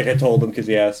 and like I told him because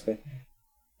he asked me.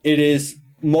 It is,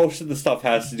 most of the stuff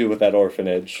has to do with that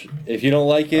orphanage. If you don't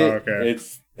like it,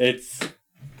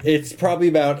 it's probably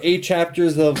about 8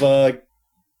 chapters of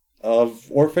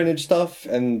orphanage stuff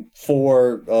and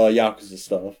 4 Yakuza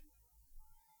stuff.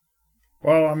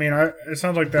 Well, I mean, it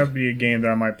sounds like that would be a game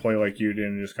that I might play like you did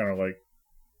and just kind of like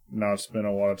not spend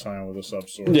a lot of time with a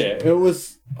sub-story. Yeah, it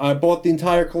was... I bought the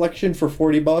entire collection for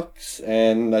 $40,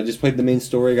 and I just played the main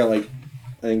story. Got I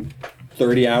think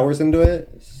 30 hours into it.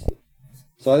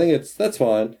 So I think that's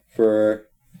fine for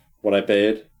what I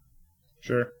paid.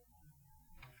 Sure.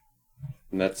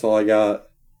 And that's all I got.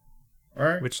 All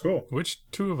right, cool. Which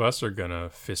 2 of us are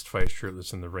gonna fist fight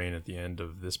shirtless in the rain at the end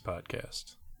of this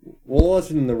podcast? Well, it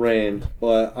wasn't in the rain,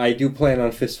 but I do plan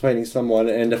on fist fighting someone,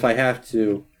 and if I have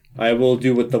to, I will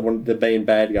do what the main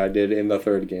bad guy did in the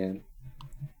 3rd game.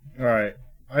 All right,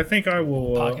 I think I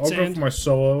will. I'll go for my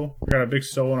solo. I got a big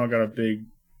solo and I got a big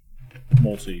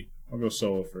multi. I'll go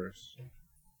solo first.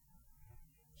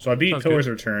 So I beat Pillar's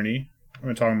Eternity. I'm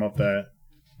going to talk about that.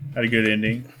 Had a good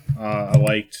ending. I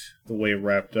liked the way it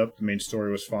wrapped up. The main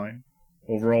story was fine.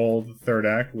 Overall, the 3rd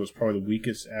act was probably the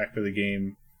weakest act of the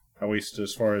game, at least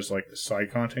as far as like the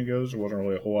side content goes. There wasn't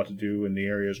really a whole lot to do, and the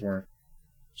areas weren't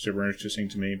super interesting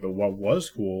to me. But what was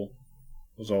cool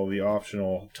was all the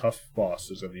optional tough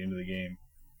bosses at the end of the game.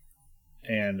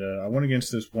 And I went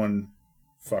against this one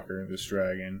fucker, this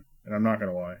dragon, and I'm not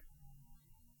going to lie.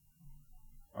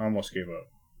 I almost gave up.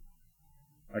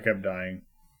 I kept dying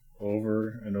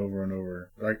over and over and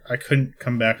over. I couldn't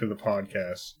come back to the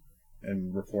podcast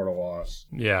and report a loss.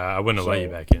 Yeah, I wouldn't have let you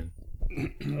back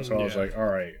in. So I was like, all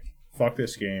right, fuck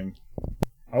this game.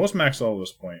 I was maxed out at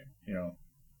this point, you know.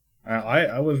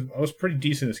 I was pretty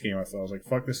decent in this game. I thought I was like,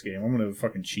 fuck this game. I'm gonna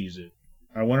fucking cheese it.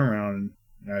 I went around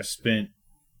and I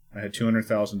had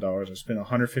 $200,000. I spent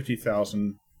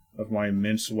 $150,000 of my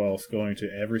immense wealth going to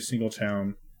every single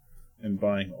town and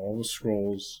buying all the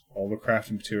scrolls, all the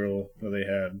crafting material that they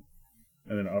had.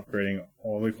 and then upgrading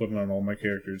all the equipment on all my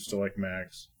characters to like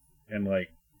max, and like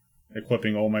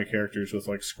equipping all my characters with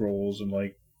like scrolls and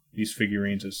like these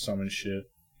figurines that summon shit.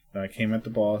 And I came at the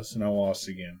boss and I lost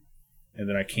again. And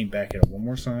then I came back at it one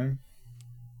more time.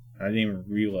 I didn't even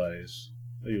realize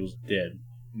that he was dead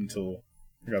until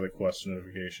I got the quest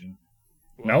notification.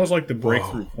 And that was like the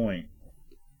breakthrough point.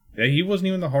 Yeah, he wasn't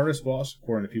even the hardest boss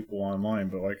according to people online,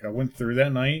 but like I went through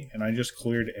that night and I just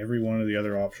cleared every one of the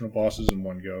other optional bosses in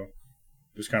one go.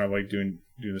 Just kind of like doing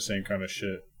the same kind of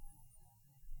shit.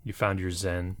 You found your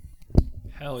zen.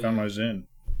 Hell yeah. Found my zen.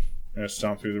 I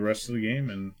stomped through the rest of the game,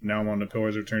 and now I'm on the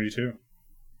Pillars of Eternity 2.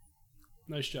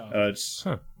 Nice job. It's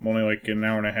only like an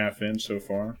hour and a half in so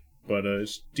far, but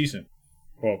it's decent.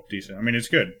 Well, decent. I mean, it's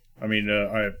good. I mean,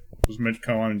 I was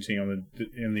commenting on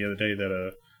the other day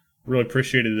that really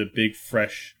appreciated the big,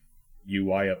 fresh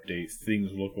UI update.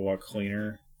 Things look a lot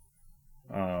cleaner.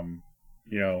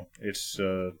 You know, it's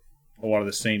a lot of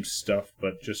the same stuff,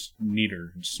 but just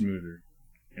neater and smoother.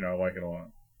 You know, I like it a lot.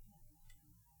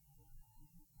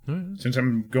 Since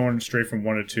I'm going straight from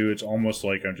 1 to 2, it's almost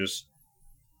like I'm just...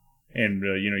 And,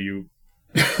 you know, you...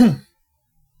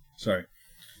 Sorry.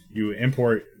 You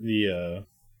import the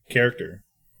character.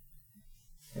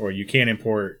 Or you can't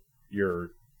import your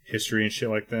history and shit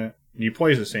like that. And you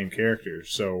play as the same character,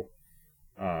 so...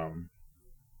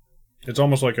 it's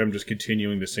almost like I'm just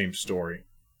continuing the same story.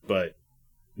 But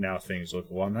now things look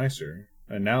a lot nicer.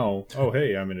 And now, oh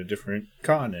hey, I'm in a different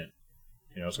continent.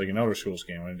 You know, it's like an Elder Scrolls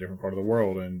game. I'm in a different part of the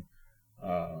world, and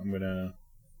I'm going to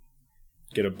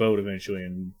get a boat eventually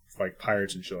and fight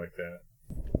pirates and shit like that.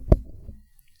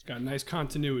 It's got nice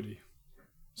continuity.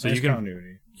 So nice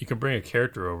continuity. You can bring a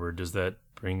character over. Does that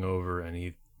bring over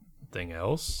anything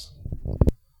else?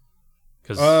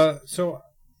 So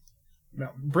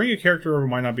bring a character over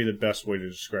might not be the best way to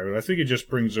describe it. I think it just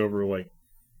brings over, like,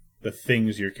 the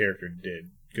things your character did.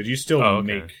 Because you still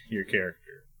make your character.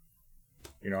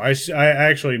 You know, I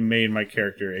actually made my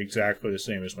character exactly the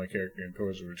same as my character in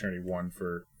Pillars of Eternity 1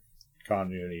 for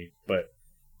continuity, but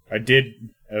I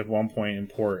did at one point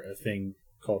import a thing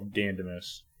called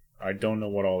Dandamus. I don't know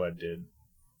what all that did.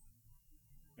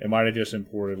 It might have just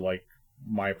imported, like,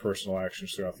 my personal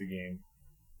actions throughout the game.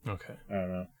 Okay. I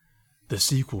don't know. The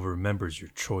sequel remembers your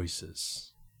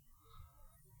choices.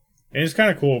 And it's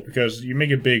kind of cool because you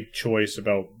make a big choice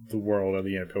about the world at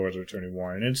the end of Pillars of Eternity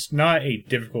 1, and it's not a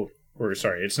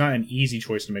it's not an easy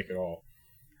choice to make at all.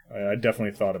 I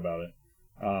definitely thought about it.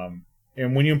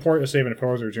 And when you import a save into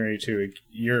Pillars of Eternity 2,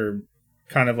 you're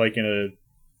kind of like in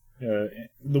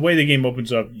the way the game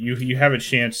opens up, you have a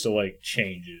chance to like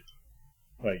change it.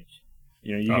 Like,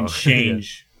 you know, you can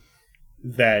change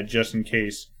that just in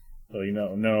case. So, you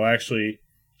know, no, actually,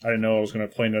 I didn't know I was going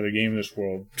to play another game in this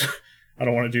world. I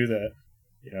don't want to do that.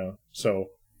 You know, so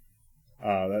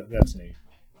that's neat.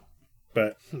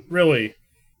 But really,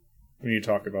 we need to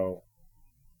talk about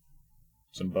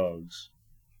some bugs.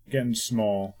 Getting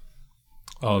small.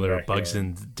 Oh, there are bugs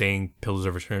in dang Pillars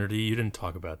of Eternity. You didn't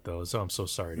talk about those. Oh, I'm so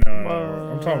sorry. No.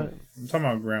 I'm talking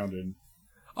about Grounded.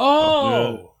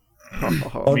 Oh!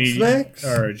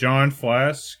 John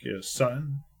Flask,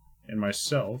 Sutton, and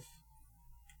myself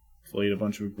played a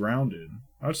bunch of Grounded.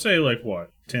 I would say, like,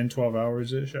 what, 10, 12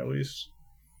 hours-ish, at least?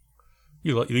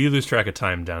 You lose track of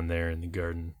time down there in the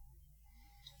garden.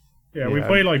 Yeah, we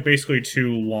played, like, basically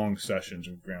 2 long sessions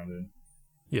of Grounded.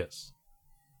 Yes.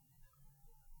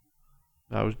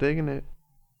 I was digging it.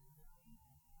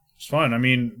 It's fun. I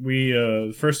mean,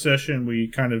 the first session, we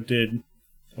kind of did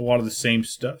a lot of the same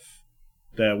stuff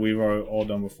that we've all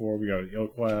done before. We got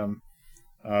Ilk Lab.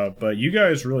 But you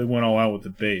guys really went all out with the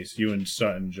base, you and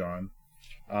Sutton, John.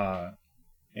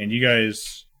 And you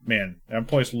guys, man, that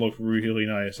place looked really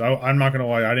nice. I'm not going to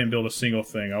lie, I didn't build a single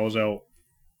thing. I was out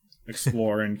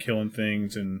exploring, killing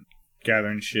things, and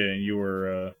gathering shit, and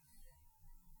you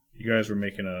guys were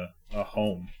making a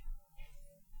home.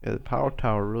 Yeah, the power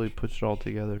tower really puts it all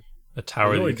together. A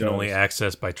tower that you can only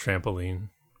access by trampoline.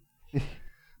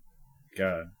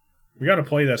 God. We got to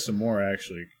play that some more,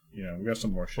 actually. You know, we got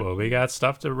some more shit. Well, we got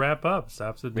stuff to wrap up,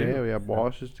 stuff to do. Yeah, we got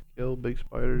bosses to kill, big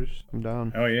spiders. I'm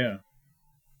down. Oh, yeah.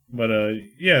 But,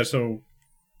 so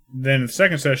then the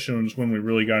second session was when we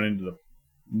really got into the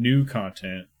new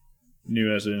content.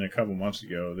 New as in a couple months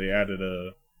ago. They added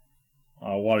a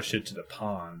lot of shit to the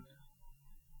pond.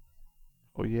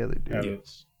 Oh, yeah, they did.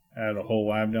 Added a whole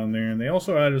lab down there. And they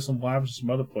also added some labs in some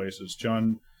other places.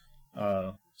 John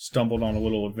stumbled on a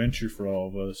little adventure for all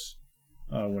of us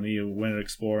when he went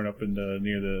exploring up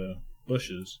near the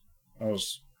bushes. That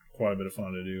was quite a bit of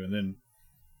fun to do. And then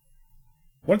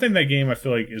one thing that game I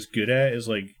feel like is good at is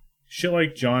like shit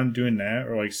like John doing that,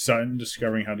 or like Sutton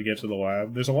discovering how to get to the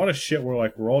lab. There's a lot of shit where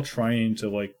like we're all trying to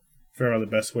like figure out the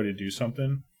best way to do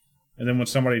something, and then when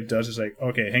somebody does, it's like,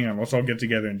 okay, hang on, let's all get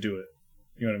together and do it.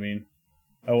 You know what I mean?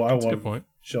 I love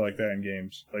shit like that in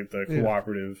games, like the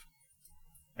cooperative.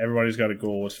 Everybody's got a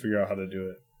goal. Let's figure out how to do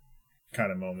it.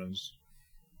 Kind of moments.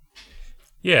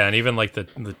 Yeah, and even like the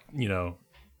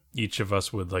each of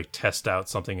us would like test out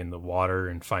something in the water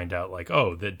and find out like,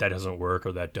 oh, that doesn't work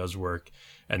or that does work,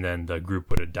 and then the group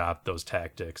would adopt those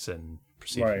tactics and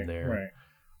proceed from there. Right.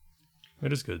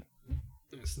 It is good.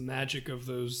 It's the magic of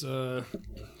those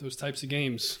types of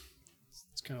games.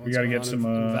 It's kind of we got to get some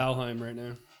in Valheim right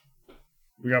now.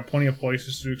 We got plenty of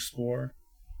places to explore.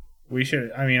 We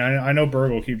should. I mean, I know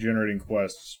Berg will keep generating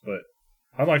quests, but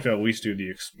I'd like to at least do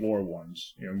the explore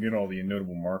ones. You know, get all the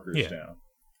notable markers down.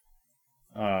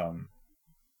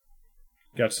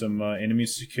 Got some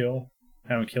enemies to kill.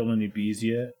 Haven't killed any bees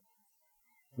yet.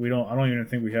 I don't even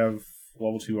think we have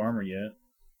level 2 armor yet.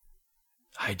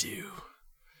 I do.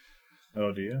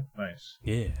 Oh, do you? Nice.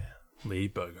 Yeah.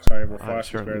 Ladybug. Sorry, we're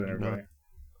Flash is better than everybody.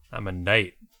 I'm a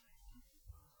knight.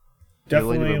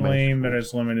 Definitely lame that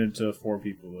it's limited to 4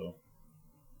 people, though.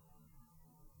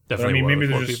 Definitely, but, I mean, maybe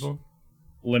they're 4 people?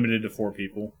 Limited to 4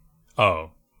 people.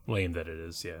 Oh, lame that it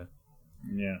is, yeah.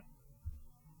 Yeah.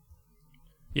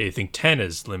 Yeah, you think 10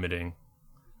 is limiting.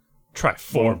 Try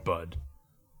 4, bud.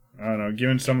 I don't know.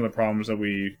 Given some of the problems that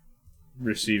we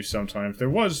receive sometimes, there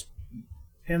was,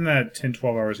 in that 10,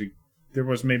 12 hours, there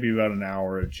was maybe about an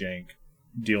hour of jank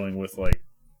dealing with, like,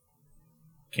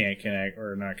 can't connect,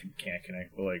 or not can't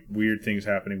connect, but, like, weird things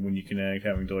happening when you connect,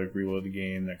 having to, like, reload the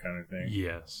game, that kind of thing.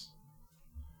 Yes.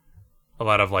 A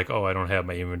lot of, like, oh, I don't have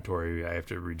my inventory, I have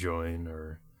to rejoin,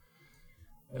 or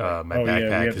my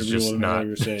backpack is just not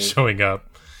showing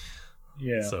up.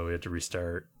 Yeah. So we have to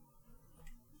restart.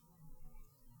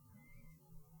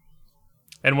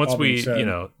 And once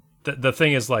the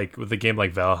thing is, like, with a game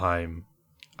like Valheim,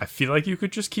 I feel like you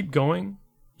could just keep going,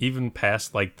 even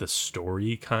past, like, the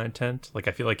story content. Like,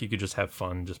 I feel like you could just have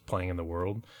fun just playing in the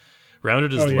world.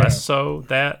 Grounded is less so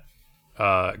that.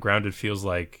 Grounded feels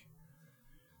like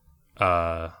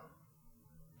there's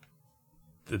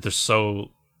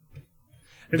so...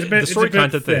 the story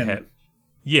content they have...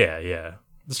 Yeah.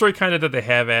 The story content that they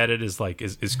have added is, like,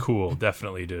 is cool,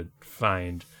 definitely, to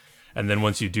find. And then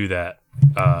once you do that,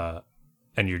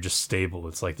 and you're just stable,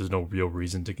 it's like there's no real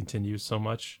reason to continue so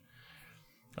much,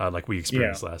 like we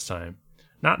experienced last time.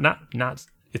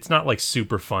 It's not like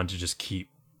super fun to just keep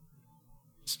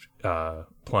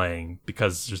playing,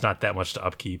 because there's not that much to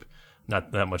upkeep,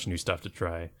 not that much new stuff to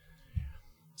try.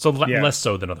 So less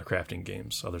so than other crafting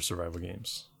games, other survival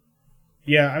games.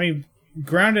 Yeah, I mean,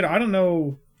 Grounded, I don't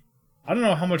know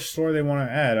how much story they want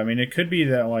to add. I mean, it could be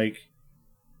that, like,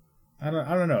 I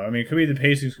don't know. I mean, it could be the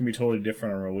pacing's going to be totally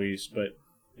different on release, but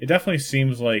it definitely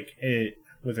seems like it,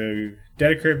 with a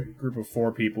dedicated group of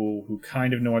 4 people who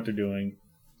kind of know what they're doing,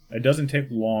 it doesn't take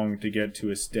long to get to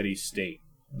a steady state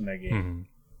in that game.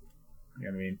 Mm-hmm. You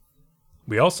know what I mean?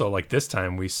 We also, like, this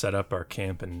time, we set up our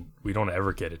camp and we don't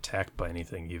ever get attacked by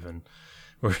anything, even.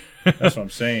 That's what I'm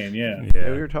saying, yeah.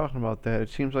 We were talking about that. It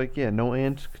seems like, no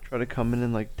ants try to come in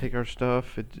and, like, take our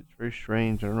stuff. It's very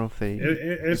strange. I don't know if they...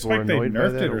 It's like they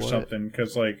nerfed it or something,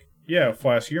 because, like,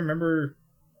 Flash, you remember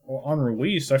on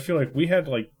release, I feel like we had,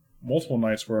 like, multiple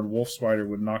nights where a wolf spider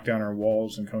would knock down our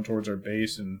walls and come towards our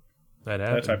base and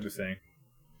that type of thing.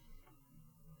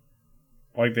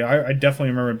 Like, I definitely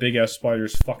remember big-ass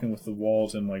spiders fucking with the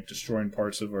walls and, like, destroying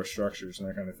parts of our structures and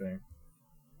that kind of thing.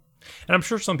 And I'm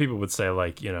sure some people would say,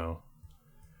 like,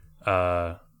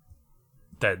 that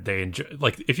they enjoy...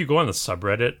 Like, if you go on the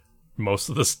subreddit, most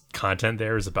of this content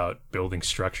there is about building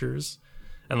structures.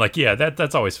 And, like,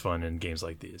 that's always fun in games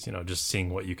like these, just seeing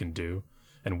what you can do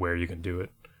and where you can do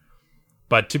it.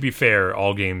 But to be fair,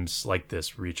 all games like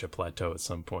this reach a plateau at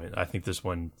some point. I think this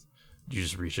one, you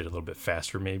just reach it a little bit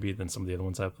faster, maybe, than some of the other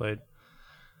ones I've played.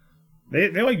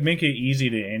 They like make it easy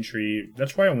to entry.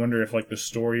 That's why I wonder if, like, the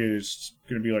story is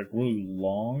going to be, like, really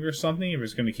long or something. If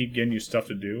it's going to keep getting you stuff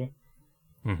to do.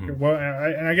 Mm-hmm. Well,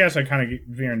 I guess I kind of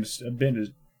veering a bit into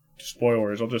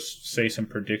spoilers. I'll just say some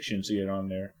predictions to get on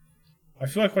there. I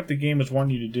feel like what the game is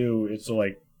wanting you to do is to,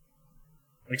 like,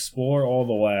 explore all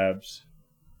the labs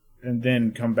and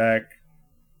then come back.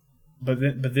 But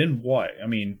then what? I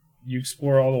mean, you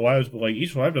explore all the labs, but, like,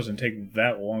 each lab doesn't take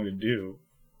that long to do.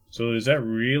 So is that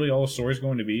really all the story's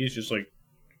going to be? It's just, like,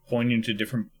 pointing to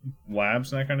different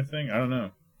labs and that kind of thing? I don't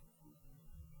know.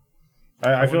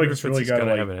 I feel like it's really got to,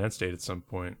 like, have an end state at some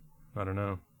point. I don't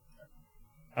know.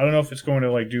 I don't know if it's going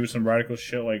to, like, do some radical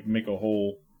shit, like make a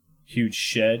whole huge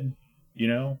shed,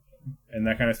 and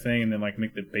that kind of thing, and then like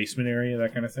make the basement area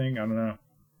that kind of thing. I don't know.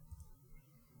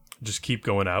 Just keep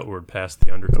going outward past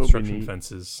the under construction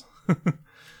fences.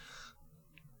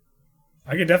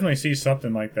 I could definitely see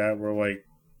something like that where like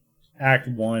Act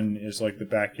 1 is like the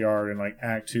backyard and like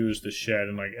Act 2 is the shed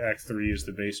and like Act 3 is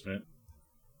the basement.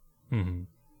 Mm-hmm.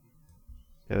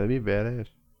 Yeah, that'd be badass.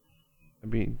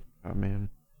 Oh man.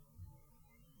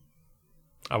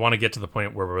 I want to get to the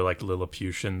point where we're like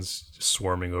Lilliputians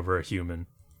swarming over a human.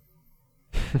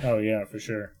 Oh yeah, for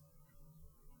sure.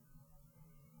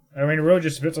 I mean, it really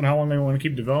just depends on how long they want to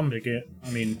keep developing it.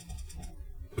 I mean,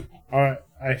 I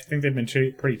think they've been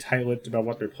pretty tight-lipped about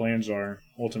what their plans are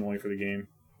ultimately for the game.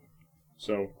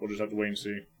 So we'll just have to wait and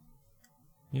see.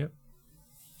 Yep.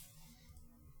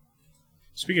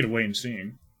 Speaking of wait and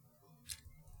seeing,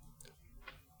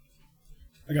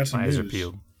 I got some My eyes news. are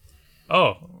peeled.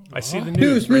 Oh, I see the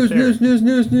news. News.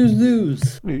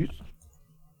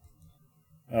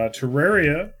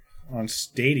 Terraria on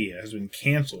Stadia has been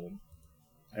canceled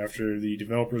after the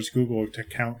developer's Google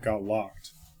account got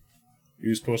locked. He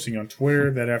was posting on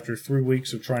Twitter that after 3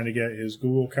 weeks of trying to get his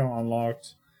Google account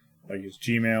unlocked, like his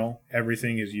Gmail,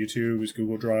 everything, his YouTube, his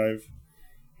Google Drive,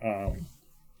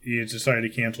 he had decided to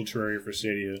cancel Terraria for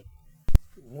Stadia.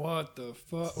 What the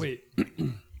fuck? Wait.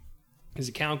 His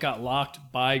account got locked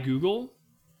by Google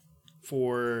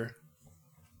for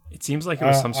It seems like it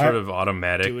was some sort of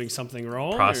automatic doing something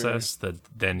wrong process that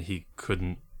then he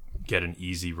couldn't get an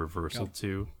easy reversal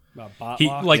to. Bot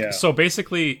lock? So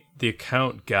basically the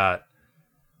account got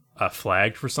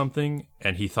flagged for something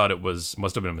and he thought it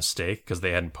must have been a mistake because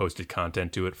they hadn't posted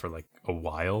content to it for like a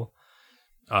while.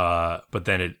 But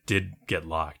then it did get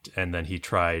locked and then he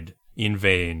tried in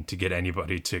vain to get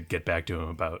anybody to get back to him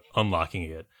about unlocking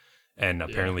it. And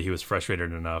apparently he was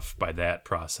frustrated enough by that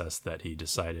process that he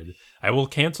decided, I will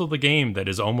cancel the game that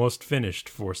is almost finished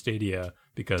for Stadia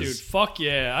because dude, fuck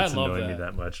yeah, I love me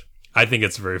that much. I think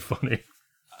it's very funny.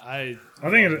 I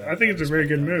think it's a very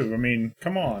good move. I mean,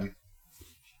 come on.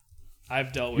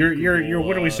 I've dealt with you're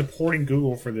literally supporting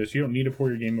Google for this. You don't need to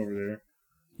port your game over there.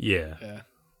 Yeah.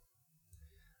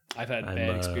 I've had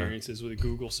bad experiences with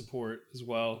Google support as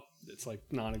well. It's like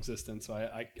non-existent, so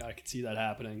I could see that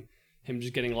happening. Him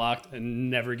just getting locked and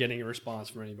never getting a response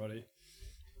from anybody.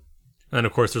 And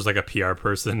of course, there's like a PR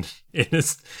person in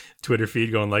his Twitter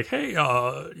feed going like, "Hey,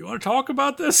 you want to talk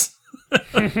about this?"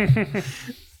 And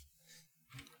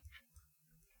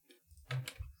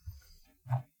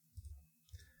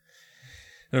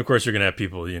of course, you're gonna have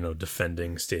people,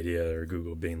 defending Stadia or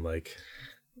Google, being like,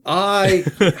 how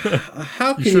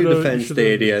can you defend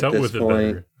Stadia at this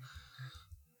point?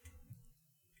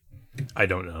 I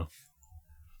don't know.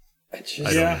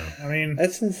 I mean,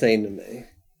 that's insane to me.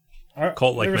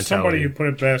 Cult-like there was mentality. Somebody who put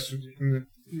it best in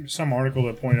some article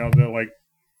that pointed out that like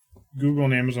Google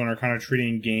and Amazon are kind of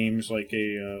treating games like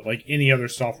like any other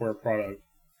software product.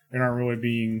 They're not really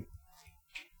being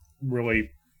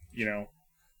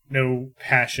no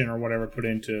passion or whatever put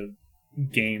into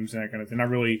games and that kind of thing. Not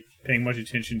really paying much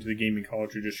attention to the gaming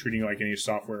culture, just treating it like any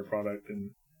software product.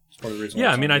 And it's part of the reason.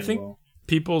 Yeah, I mean, I think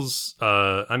people's.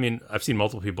 I've seen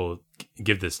multiple people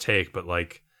give this take, but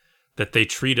like that they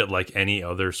treat it like any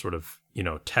other sort of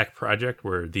tech project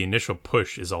where the initial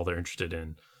push is all they're interested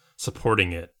in.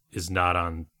 Supporting it is not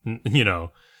on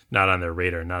not on their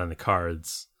radar, not on the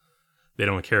cards. They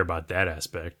don't care about that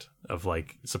aspect of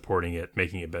like supporting it,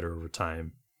 making it better over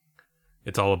time.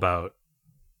 It's all about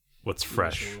what's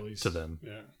fresh to them.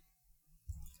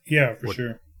 Yeah, for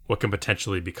sure. What can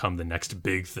potentially become the next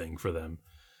big thing for them.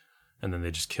 And then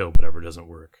they just kill whatever doesn't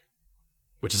work,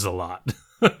 which is a lot.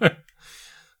 I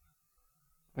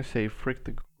say frick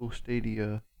the Google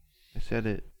Stadia. I said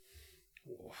it.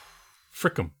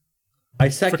 Frick them. I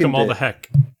second Frick them all it. the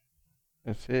heck.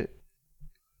 That's it.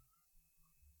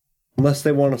 Unless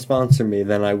they want to sponsor me,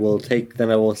 then I will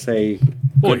say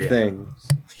good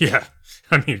things. Yeah.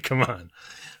 I mean, come on.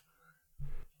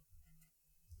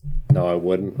 No, I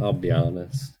wouldn't. I'll be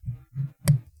honest.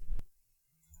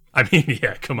 I mean,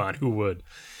 yeah, come on. Who would?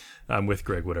 I'm with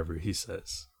Greg, whatever he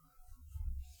says.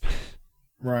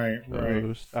 Right.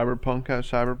 Cyberpunk got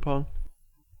cyberpunk.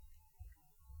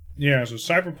 Yeah, so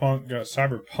Cyberpunk got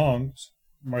cyberpunked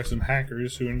by some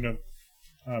hackers who ended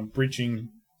up breaching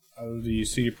the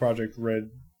CD Projekt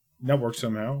Red network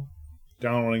somehow,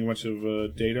 downloading a bunch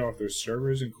of data off their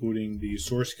servers, including the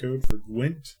source code for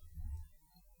Gwent,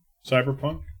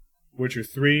 Cyberpunk, Witcher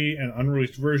 3, an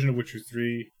unreleased version of Witcher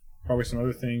 3, probably some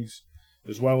other things,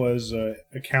 as well as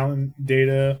account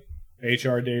data,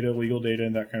 HR data, legal data,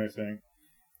 and that kind of thing.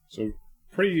 So,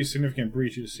 pretty significant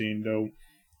breach is seen, though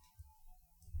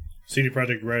CD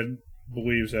Projekt Red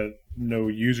believes that no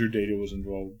user data was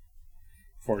involved.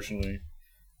 fortunately.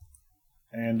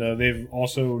 And they've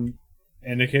also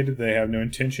indicated they have no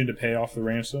intention to pay off the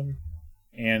ransom.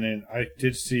 And then I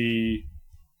did see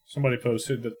somebody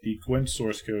posted that the Gwent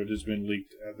source code has been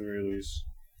leaked at the very least.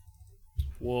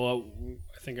 Well,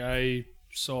 I think I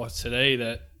saw today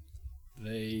that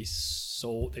they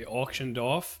auctioned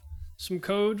off some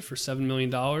code for $7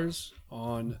 million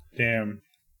on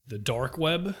the dark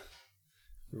web,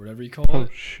 or whatever you call it. Oh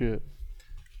shit.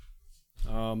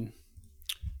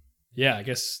 Yeah, I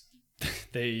guess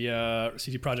they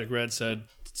CD Projekt Red said,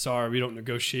 "Sorry, we don't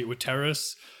negotiate with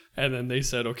terrorists," and then they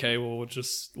said, "Okay, well, we'll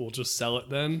just sell it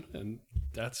then," and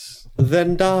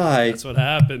then die. That's what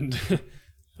happened.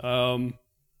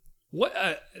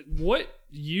 What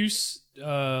use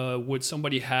would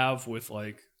somebody have with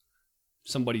like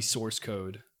somebody's source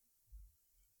code?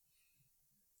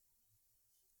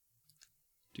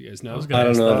 Do you guys know? I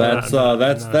don't know.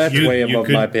 That's way above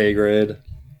my pay grade.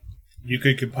 You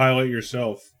could compile it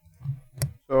yourself.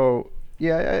 So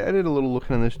yeah, I did a little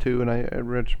looking on this too, and I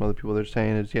read some other people that are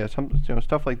saying is some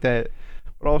stuff like that,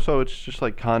 but also it's just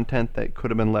like content that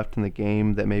could have been left in the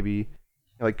game that maybe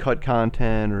like cut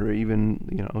content or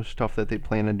even stuff that they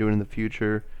plan on doing in the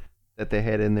future that they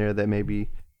had in there that maybe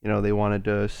they wanted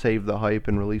to save the hype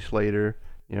and release later.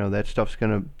 That stuff's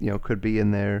gonna could be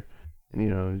in there,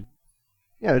 and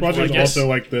yeah. Plus, there's also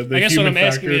like the human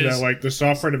factor is, that like the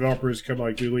software developers could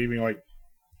like be leaving like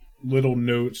little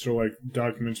notes or like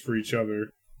documents for each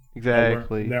other.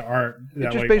 Exactly. That aren't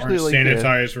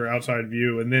sanitized for outside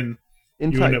view, and then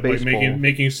inside you end up baseball. like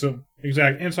making some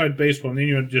inside baseball, and then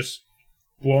you end up just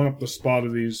blowing up the spot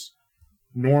of these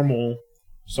normal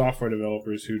software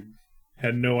developers who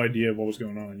had no idea what was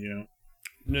going on.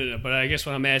 No, but I guess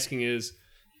what I'm asking is,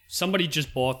 somebody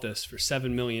just bought this for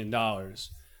 $7 million.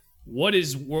 What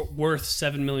is worth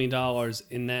 $7 million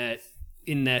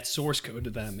in that source code to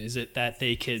them? Is it that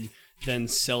they could then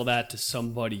sell that to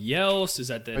somebody else? Is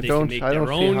that they can make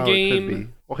their own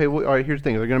game? Okay, well, all right, here's the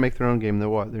thing. They're going to make their own game. They're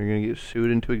what? They're going to get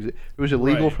sued into It was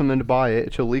illegal for them to buy it.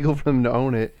 It's illegal for them to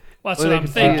own it. Well, that's what I'm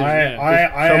thinking.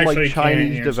 Some like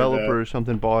Chinese developer or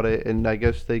something bought it, and I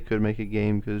guess they could make a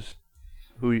game because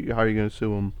how are you going to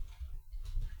sue them?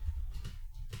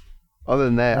 Other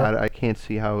than that, I can't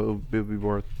see how it would be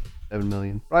worth $7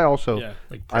 million. But I also,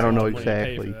 I don't know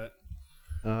exactly.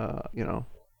 I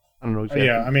don't know exactly.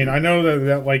 Yeah, I mean, I know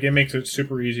that like it makes it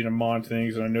super easy to mod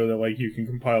things, and I know that like you can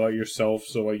compile it yourself,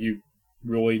 so like you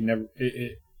really never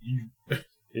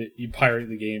you pirate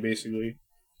the game basically.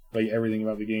 Like everything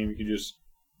about the game, you can just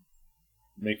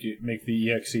make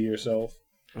the exe yourself.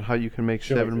 How you can make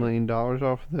 $7 million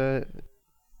off of that?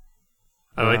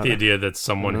 I like the idea that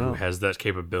someone who has that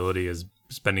capability is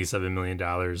spending $7 million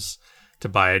to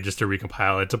buy it just to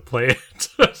recompile it to play it.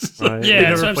 Right.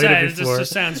 Yeah, that's what I'm saying. It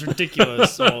just sounds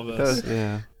ridiculous. All of this.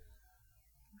 Yeah.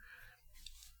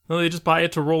 Well, they just buy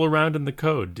it to roll around in the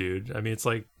code, dude. I mean, it's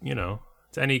like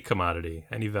it's any commodity,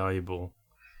 any valuable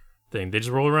thing. They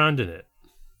just roll around in it.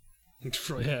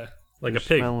 Yeah, like a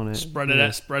pig. Spread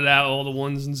it out all the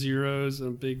ones and zeros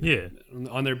and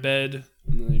on their bed,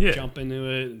 and then they jump into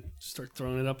it and start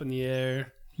throwing it up in the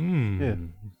air. Yeah,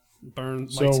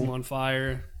 lights them on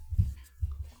fire.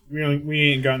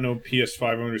 We ain't got no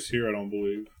PS5 owners here, I don't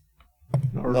believe.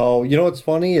 No, you know what's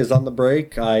funny is on the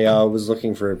break I was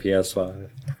looking for a PS5.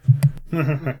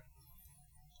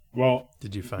 Well,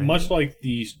 did you find much like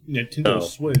the Nintendo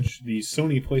Switch, the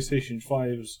Sony PlayStation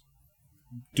 5's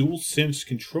DualSense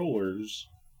controllers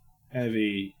have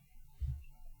a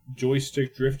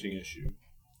joystick drifting issue.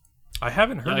 I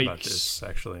haven't heard about this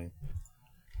actually.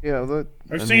 Yeah,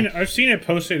 I've seen it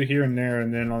posted here and there,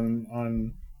 and then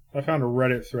on I found a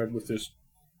Reddit thread with this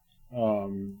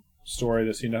story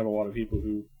that seemed to have a lot of people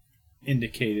who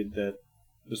indicated that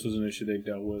this was an issue they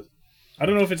dealt with. I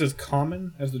don't know if it's as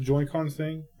common as the Joy-Con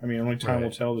thing. I mean, only time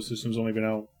will tell. The system's only been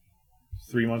out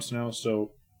 3 months now,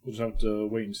 so we'll just have to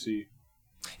wait and see.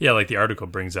 Yeah, like the article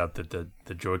brings out that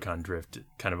the Joy-Con drift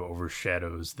kind of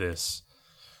overshadows this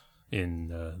in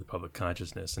the public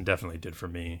consciousness, and definitely did for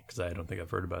me, because I don't think I've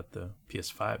heard about the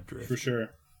PS5 drift. For sure.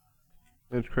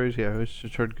 It's crazy. I always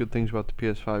just heard good things about the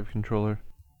PS5 controller.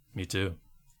 Me too.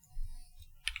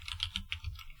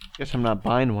 Guess I'm not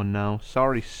buying one now.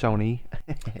 Sorry, Sony.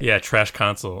 Yeah, trash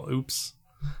console. Oops.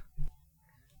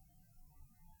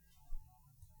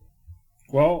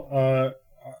 Well,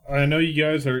 I know you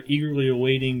guys are eagerly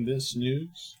awaiting this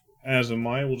news. As am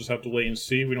I. We'll just have to wait and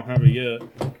see. We don't have it yet.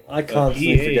 I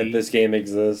constantly forget this game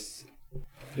exists.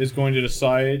 Is going to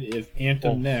decide if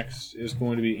Anthem Next is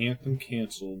going to be Anthem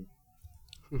canceled.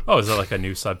 Oh, is that like a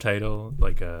new subtitle?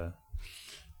 Like a...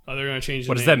 Oh, they're going to change the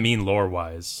What does that mean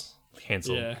lore-wise?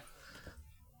 Canceled. Yeah.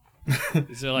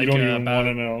 Is it like you don't even want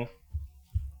to know.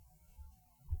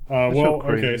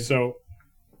 Okay, so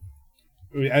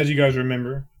as you guys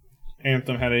remember,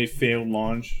 Anthem had a failed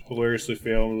launch, hilariously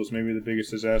failed. It was maybe the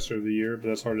biggest disaster of the year, but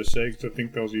that's hard to say because I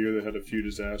think that was a year that had a few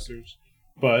disasters.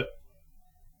 But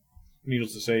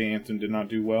needless to say, Anthem did not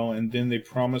do well, and then they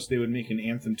promised they would make an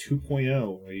Anthem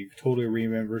 2.0, a totally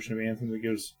revamped version of Anthem that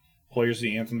gives players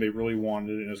the Anthem they really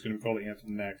wanted, and it's going to be called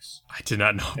Anthem Next. I did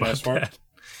not know about that.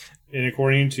 And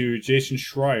according to Jason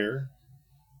Schreier,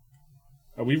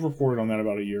 we've reported on that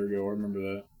about a year ago. I remember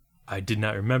that. I did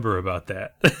not remember about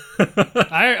that.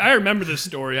 I remember this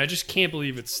story. I just can't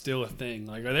believe it's still a thing.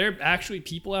 Like, are there actually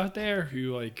people out there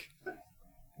who like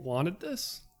wanted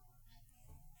this?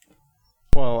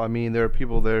 Well, I mean, there are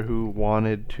people there who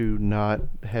wanted to not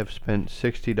have spent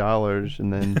 $60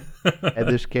 and then had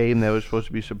this game that was supposed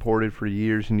to be supported for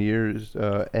years and years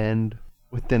end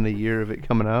within a year of it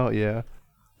coming out. Yeah,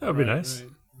 that would be nice.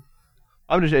 Right.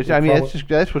 I'm just. I mean,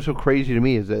 that's what's so crazy to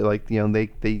me is that, like, you know,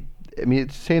 they. I mean,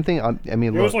 it's the same thing. I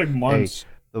mean, it was like months. Hey,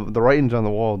 the writing's on the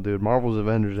wall, dude. Marvel's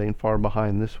Avengers ain't far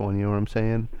behind this one. You know what I'm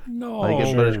saying? No.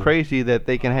 Like, but it's crazy that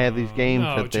they can have these games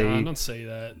that John, they. don't say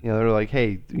that. You know, they're like,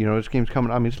 hey, you know, this game's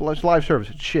coming. I mean, it's live service.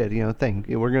 It's shit. You know, thing.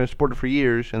 We're gonna support it for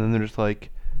years, and then they're just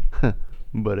like,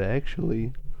 but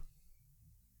actually.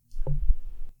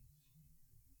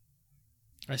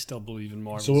 I still believe in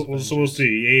Marvel. So we'll see.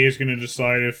 EA is going to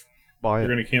decide if Buy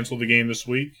they're it. going to cancel the game this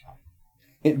week.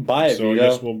 Buy it, So I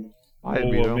Vito. guess we'll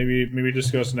maybe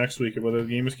discuss next week whether the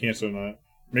game is canceled or not.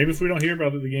 Maybe if we don't hear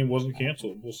about it, the game wasn't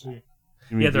canceled. We'll see.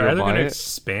 Yeah, they're either going to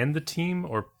expand the team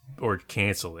or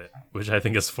cancel it, which I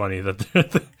think is funny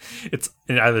that it's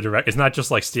in either direct. It's not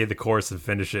just like stay the course and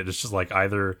finish it. It's just like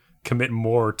either commit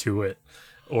more to it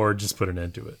or just put an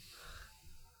end to it.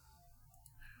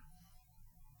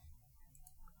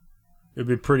 It'd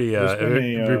be pretty.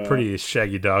 It'd be a pretty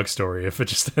Shaggy Dog story if it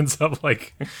just ends up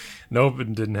like, nope,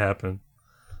 it didn't happen.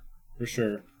 For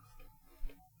sure.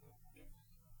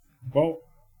 Well,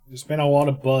 there's been a lot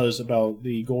of buzz about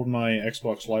the GoldenEye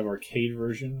Xbox Live Arcade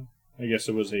version. I guess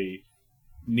it was a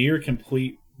near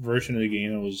complete version of the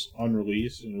game that was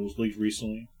unreleased and it was leaked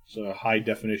recently. It's a high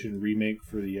definition remake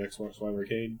for the Xbox Live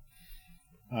Arcade.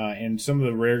 And some of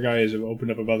the rare guys have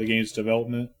opened up about the game's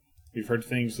development. We've heard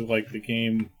things like the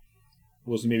game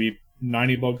was maybe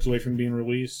 90 bugs away from being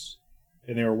released,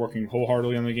 and they were working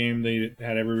wholeheartedly on the game. They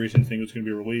had every reason to think it was going to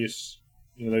be released.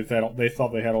 You know, they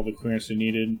thought they had all the clearance they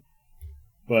needed,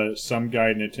 but some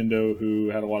guy at Nintendo who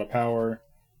had a lot of power,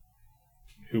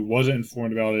 who wasn't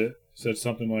informed about it, said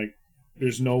something like,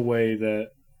 "There's no way that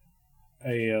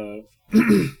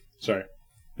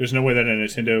there's no way that a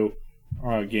Nintendo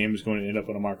game is going to end up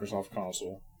on a Microsoft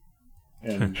console,"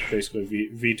 and basically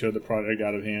vetoed the product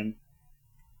out of hand.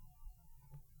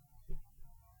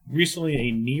 Recently,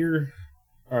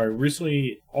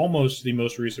 almost the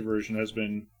most recent version has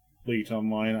been leaked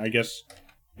online. I guess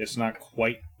it's not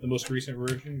quite the most recent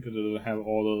version because it doesn't have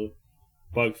all the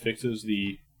bug fixes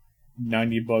the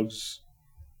 90 bugs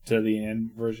to the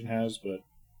end version has, but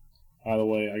either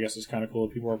way, I guess it's kind of cool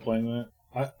that people are playing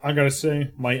that. I gotta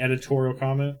say, my editorial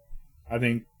comment, I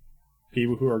think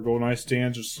people who are GoldenEye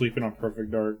stands are sleeping on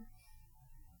Perfect Dark.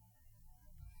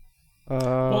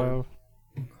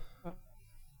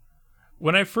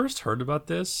 When I first heard about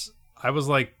this, I was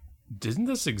like, didn't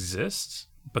this exist?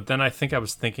 But then I think I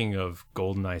was thinking of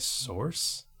GoldenEye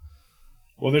Source.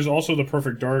 Well, there's also the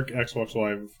Perfect Dark Xbox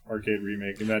Live Arcade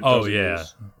remake, and that does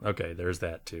exist. Okay, there's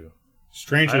that too.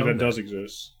 Strangely, that does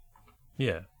exist.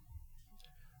 Yeah.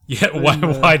 Yeah,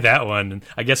 why that one?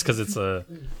 I guess because it's a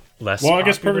less Well, I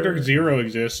guess popular... Perfect Dark Zero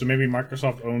exists, so maybe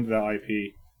Microsoft owned that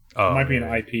IP. Oh, it might be an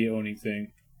IP-owning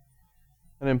thing.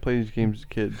 I didn't play these games as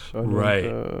kids. So right.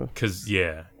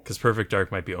 Because Perfect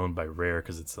Dark might be owned by Rare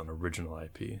because it's an original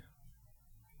IP.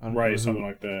 Right, something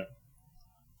like that.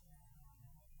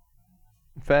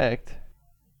 In fact,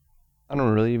 I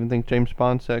don't really even think James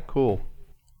Bond's that cool.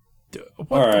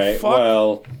 Alright,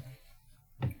 well,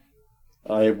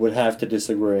 I would have to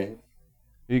disagree.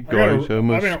 You guys I've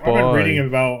been reading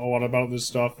about a lot about this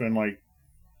stuff, and like,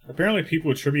 apparently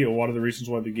people attribute a lot of the reasons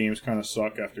why the games kind of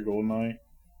suck after GoldenEye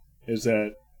is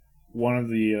that one of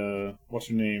the what's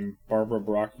her name, Barbara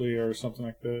Broccoli or something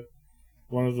like that,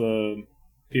 one of the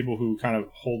people who kind of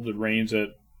hold the reins at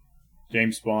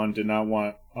James Bond did not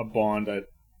want a Bond that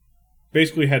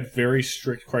basically had very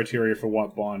strict criteria for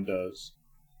what Bond does,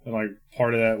 and like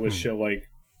part of that was shit like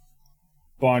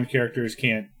Bond characters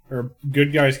can't, or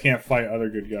good guys can't fight other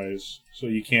good guys, so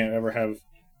you can't ever have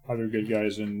other good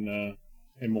guys in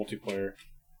multiplayer.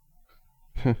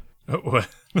 What?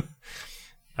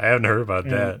 I haven't heard about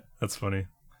that. That's funny.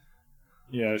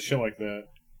 Yeah, shit like that.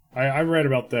 I read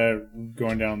about that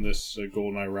going down this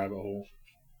GoldenEye rabbit hole.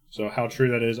 So how true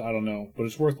that is, I don't know, but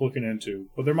it's worth looking into.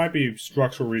 But there might be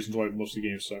structural reasons why most of the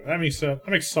games suck. I mean, so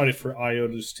I'm excited for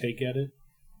IOTA's take at it.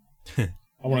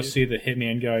 I want to see the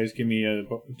Hitman guys give me a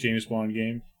James Bond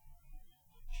game.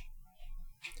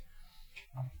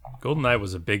 GoldenEye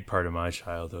was a big part of my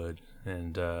childhood,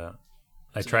 and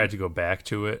I tried to go back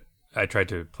to it. I tried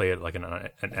to play it like an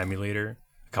emulator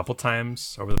a couple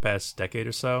times over the past decade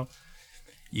or so.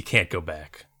 You can't go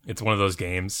back. It's one of those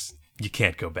games you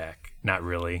can't go back. Not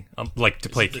really. Like to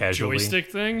play casually.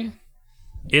 Joystick thing.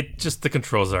 It just the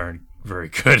controls aren't very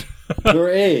good. They're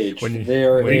aged. They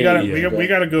are. We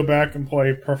gotta go back and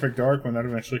play Perfect Dark when that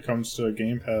eventually comes to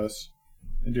Game Pass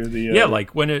and do the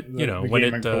like when it when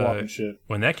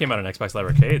that came out on Xbox Live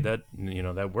Arcade, that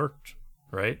that worked,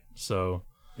 right? So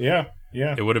yeah,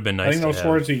 it would have been nice. I think that was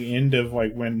towards the end of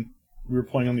like when we were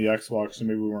playing on the Xbox, and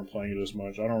maybe we weren't playing it as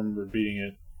much. I don't remember beating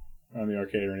it on the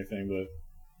arcade or anything, but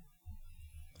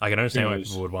I can understand why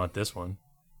people would want this one,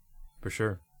 for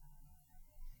sure.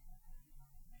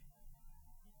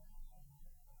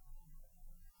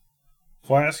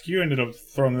 Flask, you ended up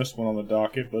throwing this one on the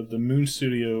docket, but the Moon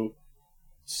Studio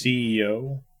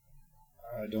CEO,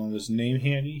 I don't have his name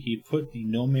handy, he put the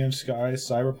No Man's Sky,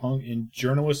 Cyberpunk, and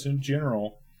journalists in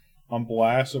general on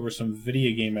blast over some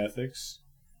video game ethics.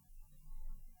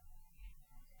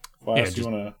 Flask, you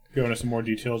want to go into some more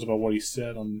details about what he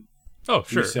said on... Oh,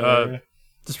 sure. Just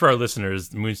for our listeners,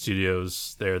 the Moon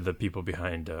Studios, they're the people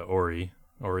behind Ori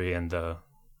and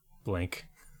Blank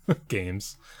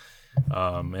games.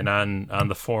 And on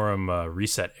the forum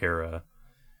Reset Era,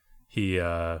 he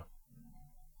I'll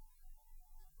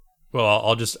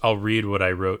read what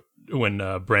I wrote when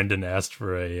Brendan asked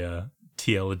for a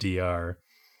TLDR,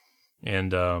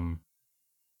 and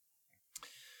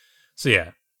so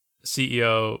yeah,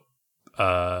 CEO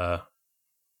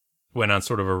went on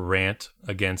sort of a rant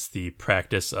against the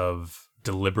practice of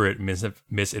deliberate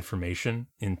misinformation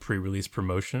in pre-release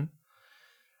promotion.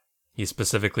 He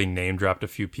specifically name-dropped a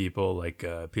few people like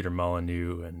Peter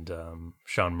Molyneux and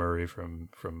Sean Murray from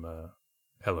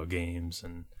Hello Games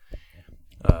and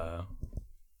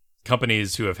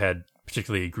companies who have had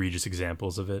particularly egregious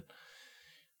examples of it.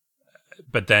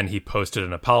 But then he posted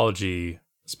an apology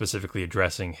specifically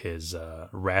addressing his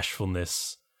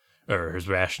rashness,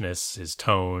 his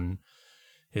tone,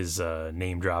 his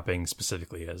name-dropping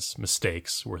specifically as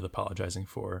mistakes worth apologizing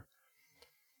for.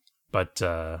 But...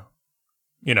 that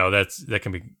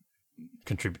can be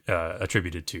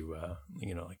attributed to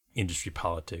like industry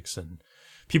politics and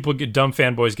people dumb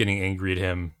fanboys getting angry at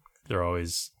him. They're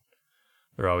always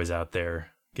out there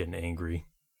getting angry.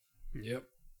 Yep.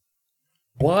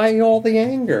 Why all the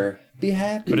anger? Be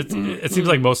happy. But it seems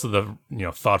like most of the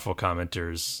thoughtful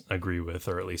commenters agree with,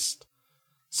 or at least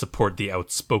support the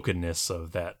outspokenness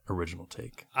of that original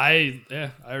take. I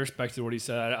respected what he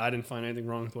said. I didn't find anything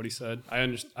wrong with what he said.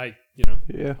 I'm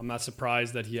not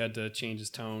surprised that he had to change his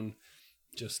tone.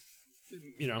 Just,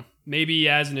 maybe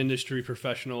as an industry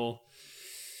professional,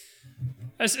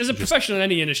 as a professional in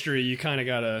any industry, you kind of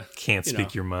gotta can't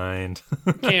speak your mind.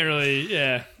 Can't really,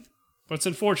 yeah. But it's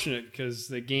unfortunate because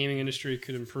the gaming industry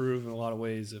could improve in a lot of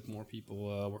ways if more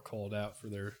people were called out for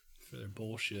their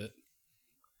bullshit.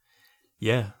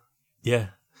 Yeah.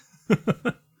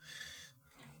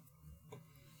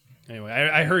 Anyway,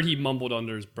 I heard he mumbled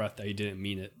under his breath that he didn't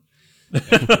mean it.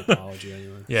 Apology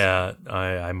anyway. Yeah,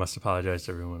 I must apologize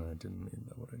to everyone. I didn't mean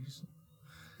that. What I just said.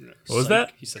 What was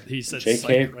that? He said JK,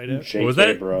 psych right after. What was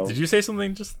that? Bro. Did you say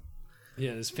something? Just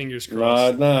yeah, his fingers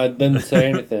crossed. No, I didn't say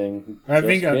anything. I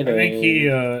think he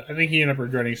ended up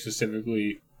regretting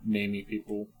specifically naming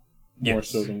people more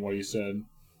so than what he said,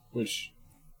 which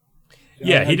he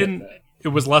didn't. That. It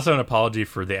was less of an apology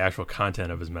for the actual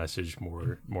content of his message,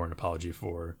 more an apology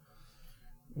for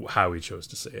how he chose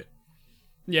to say it.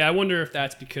 Yeah, I wonder if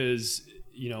that's because,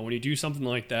 when you do something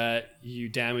like that, you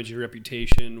damage your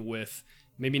reputation with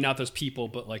maybe not those people,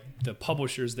 but like the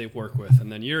publishers they work with.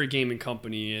 And then you're a gaming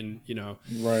company and,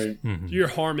 right. You're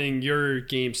harming your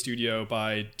game studio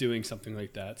by doing something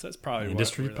like that. So that's probably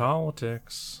industry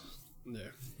politics. Yeah.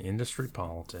 Industry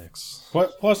politics.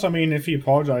 Plus, I mean, if he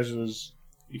apologizes,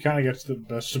 he kind of gets the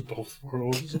best of both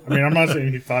worlds. I mean, I'm not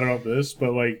saying he thought about this,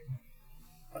 but like,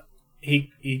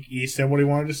 he said what he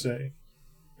wanted to say,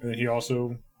 and then he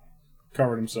also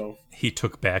covered himself. He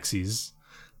took backsies.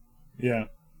 Yeah.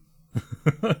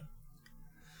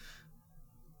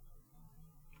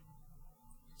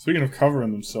 Speaking of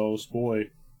covering themselves,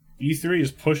 boy, E3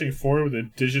 is pushing forward with a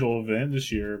digital event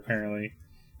this year, apparently.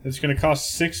 It's going to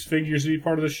cost 6 figures to be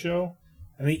part of the show,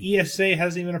 and the ESA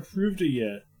hasn't even approved it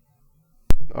yet.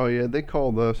 Oh yeah, they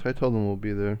called us. I told them we'll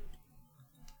be there.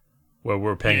 Well,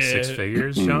 we're paying 6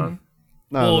 figures, John.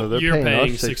 No, they're you're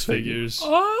paying us six figures.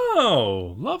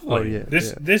 Oh, lovely. Oh yeah,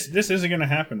 This isn't going to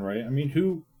happen, right? I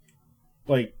mean,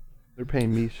 they're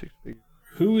paying me 6 figures.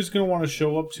 who is going to want to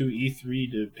show up to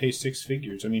E3 to pay 6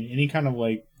 figures? I mean, any kind of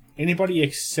anybody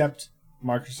except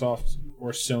Microsoft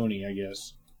or Sony, I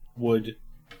guess, would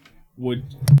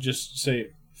just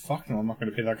say, "Fuck no, I'm not going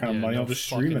to pay that kind of money. I'll just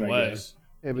stream it." I guess.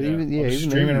 Yeah, but I'll just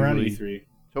stream it around E3.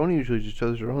 Sony usually just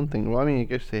does their own thing. Well, I mean, I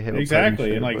guess they have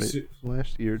Exactly, and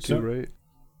last year too, right?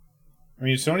 I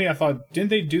mean, Sony. I thought didn't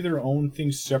they do their own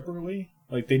things separately?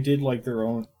 Like they did their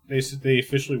own. They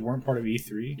officially weren't part of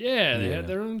E3. Yeah, they had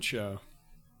their own show.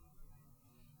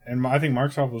 And I think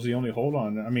Microsoft was the only hold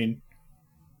on. I mean,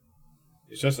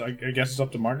 it's just I guess it's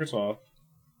up to Microsoft.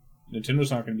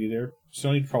 Nintendo's not going to be there.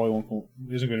 Sony probably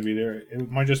isn't going to be there. It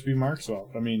might just be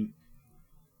Microsoft. I mean,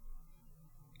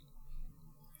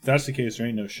 if that's the case, there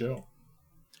ain't no show.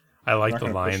 I like the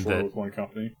line that with one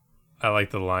company. I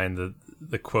like the line that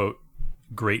the quote,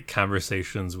 "Great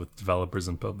conversations with developers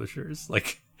and publishers."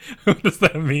 Like, what does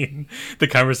that mean? The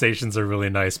conversations are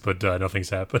really nice, but nothing's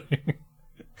happening.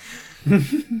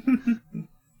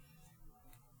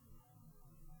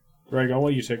 Greg, I'll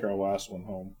let you take our last one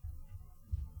home.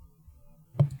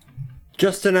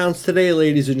 Just announced today,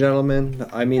 ladies and gentlemen.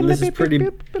 I mean, this is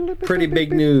pretty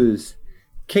big news.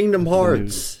 Kingdom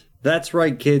Hearts. That's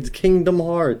right, kids. Kingdom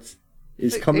Hearts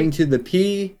is coming to the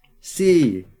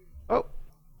PC. Oh,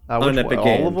 on Epic all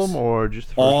Games. of them or just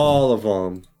the first all one? of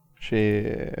them?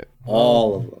 Shit,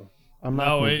 all of them. I'm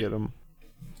not gonna get them.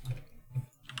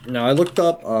 No, I looked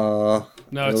up. No,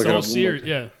 it's the whole series.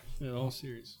 Yeah, the whole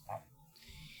series.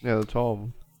 Yeah, that's all of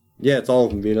them. Yeah, it's all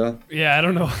of them, Vito. Yeah, I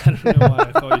don't know why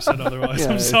I thought you said otherwise.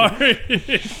 I'm sorry.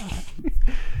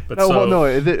 But no.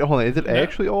 Is it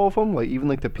actually all of them? Like even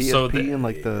like the PSP and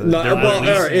like the. No,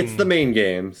 it's the main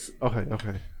games. Okay.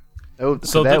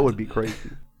 That would be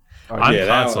crazy. On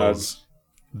consoles,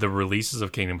 the releases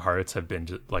of Kingdom Hearts have been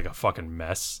just like a fucking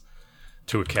mess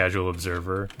to a casual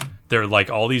observer. They're like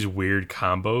all these weird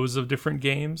combos of different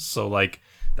games. So like,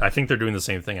 I think they're doing the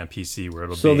same thing on PC where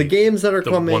it'll be the games that are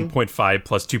coming 1.5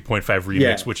 plus 2.5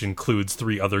 remix, which includes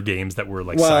 3 other games that were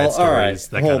like side stories. All right,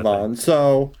 that hold kind of on.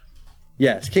 So,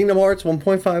 yes, Kingdom Hearts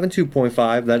 1.5 and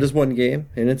 2.5. That is one game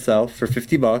in itself for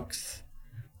 $50.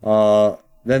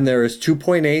 Then there is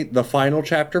 2.8, the final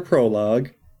chapter prologue,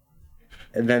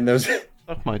 and then there's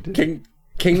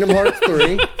Kingdom Hearts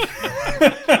 3.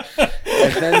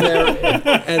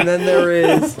 and then there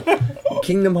is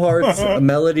Kingdom Hearts: A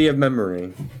Melody of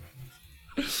Memory.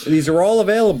 These are all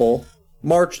available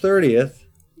March 30th,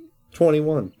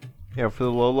 21. Yeah, for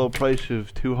the low price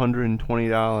of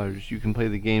 $220, you can play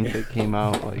the games that came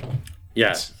out like.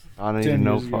 Yes. I don't even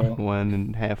know fucking when,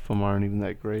 and half of them aren't even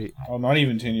that great. Oh, not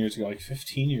even 10 years ago, like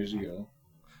 15 years ago.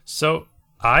 So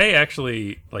I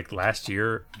actually last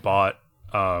year bought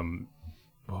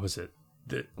what was it?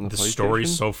 The story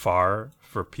so far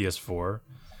for PS4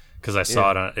 because I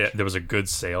saw there was a good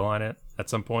sale on it at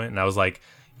some point, and I was like,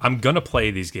 I'm gonna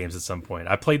play these games at some point.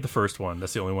 I played the first one;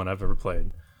 that's the only one I've ever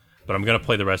played, but I'm gonna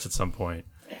play the rest at some point.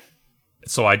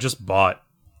 So I just bought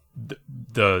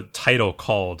the title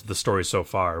called "The Story So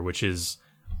Far," which is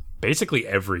basically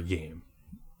every game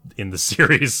in the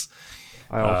series.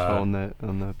 I also own that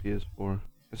on the PS4.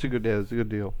 It's a good deal. It's a good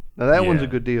deal. Now that one's a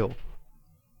good deal.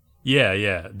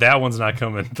 Yeah. That one's not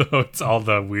coming though. It's all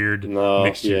the weird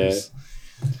mixtures.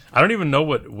 Yeah. I don't even know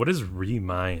what is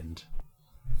Remind.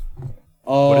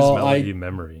 What is Melody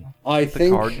Memory? I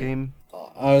think the card game.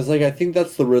 I was like, I think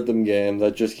that's the rhythm game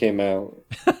that just came out.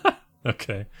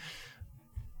 Okay.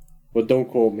 But don't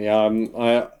quote me.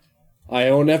 I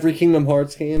own every Kingdom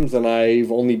Hearts games, and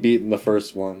I've only beaten the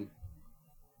first one.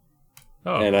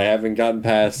 Oh. And I haven't gotten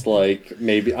past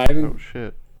maybe I haven't. Oh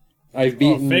shit! I've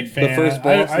beaten the first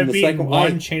boss and the second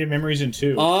one. Chain of Memories and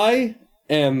 2. I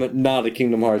am not a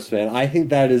Kingdom Hearts fan. I think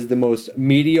that is the most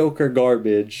mediocre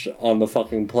garbage on the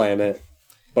fucking planet.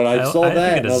 But I saw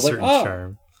that and I was like, oh.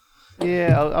 Charm.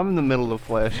 Yeah, I'm in the middle of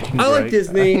Flash. I like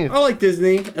Disney. I like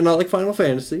Disney, and I like Final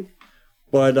Fantasy.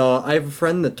 But I have a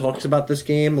friend that talks about this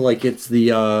game like it's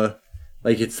the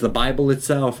Bible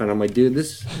itself, and I'm like, dude,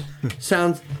 this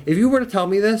sounds. If you were to tell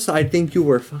me this, I'd think you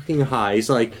were fucking high. He's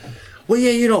like, well,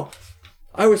 yeah,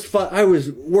 I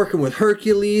was working with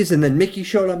Hercules, and then Mickey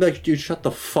showed up. I'm like, dude, shut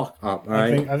the fuck up. All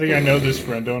right. I think I know this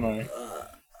friend, don't I?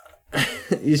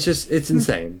 It's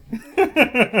insane.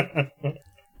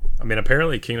 I mean,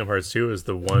 apparently Kingdom Hearts 2 is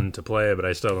the one to play, but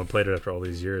I still haven't played it after all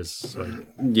these years. So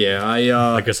yeah,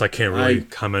 I guess I can't really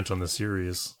comment on the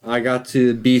series. I got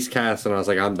to Beast Cast and I was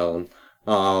like, I'm done.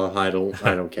 I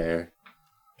don't care.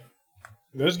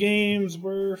 Those games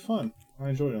were fun. I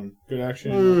enjoyed them. Good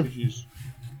action RPGs.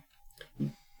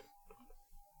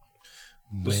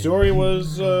 The story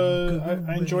was,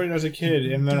 I enjoyed it as a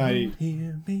kid, and then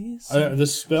the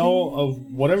spell of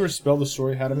whatever spell the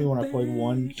story had on me when I played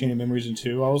 1, Chain of Memories, and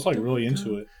 2, I was like really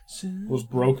into it. It was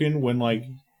broken when like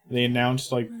they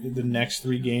announced like the next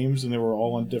 3 games, and they were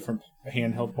all on different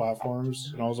handheld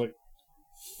platforms, and I was like,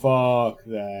 fuck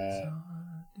that.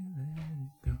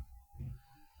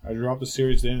 I dropped the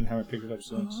series then and haven't picked it up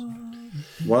since.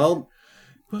 Well,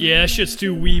 yeah, that shit's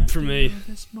too weeb for me.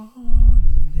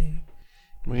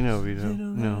 We know, Vito.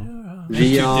 No.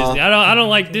 Disney. I don't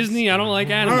like Disney. I don't like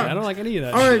anime. I don't like any of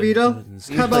that. All right, shit. Vito.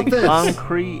 How about this?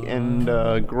 Concrete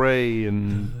and gray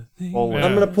and all Yeah.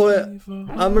 I'm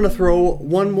gonna throw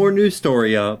one more news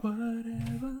story up.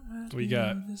 What we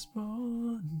got?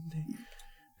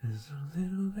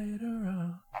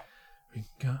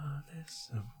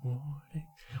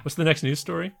 What's the next news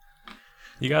story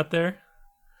you got there?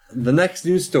 The next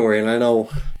news story, and I know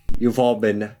you've all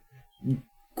been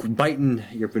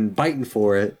biting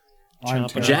for it.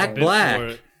 Jack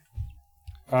Black.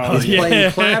 He's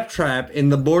playing Claptrap in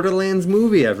the Borderlands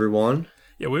movie, everyone.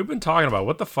 Yeah, we've been talking about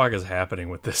what the fuck is happening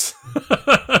with this.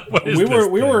 We were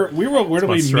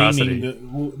literally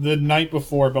memeing the night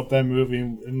before about that movie,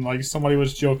 and like somebody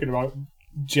was joking about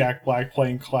Jack Black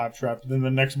playing Claptrap. And then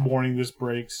the next morning, this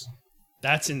breaks.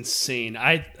 That's insane.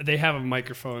 They have a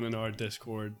microphone in our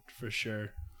Discord for sure.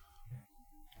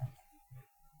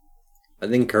 I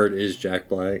think Kurt is Jack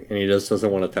Black, and he just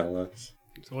doesn't want to tell us.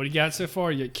 So what do you got so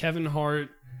far? You got Kevin Hart.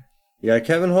 You got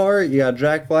Kevin Hart, you got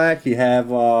Jack Black, you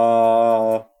have,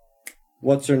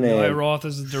 what's her name? Eli Roth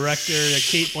is the director. You got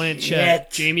Kate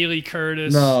Blanchett. Jamie Lee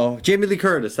Curtis. No, Jamie Lee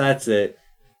Curtis, that's it.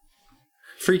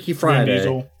 Freaky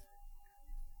Friday.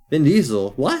 Vin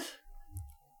Diesel. What?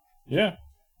 Yeah.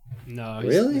 No,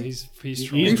 really? He's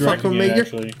directing it,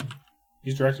 actually.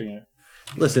 He's directing it.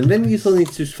 Listen, Vin Diesel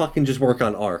needs to fucking just work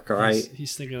on Ark, alright?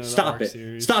 He's thinking of the Stop Ark it.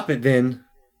 series. Stop it, Vin.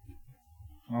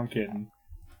 I'm kidding.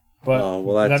 But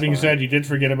that being said, you did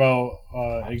forget about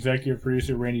executive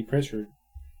producer Randy Pitchford.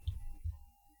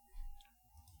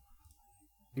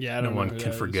 Yeah, I no don't know one who can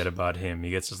that forget is. about him.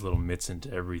 He gets his little mitts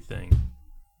into everything.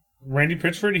 Randy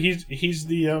Pitchford, he's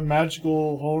the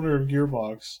magical owner of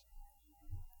Gearbox.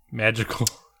 Magical.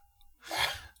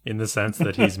 In the sense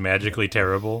that he's magically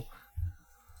terrible.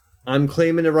 I'm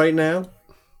claiming it right now.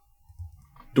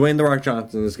 Dwayne The Rock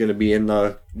Johnson is going to be in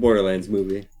the Borderlands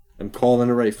movie. I'm calling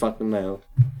it right fucking now.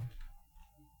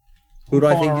 Who do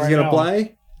I think he's going to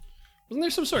play? Wasn't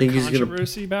there some sort of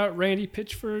controversy about Randy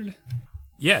Pitchford?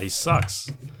 Yeah, he sucks.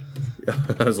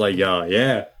 I was like,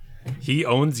 yeah. He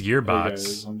owns Gearbox. Hey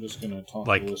guys, I'm just going to talk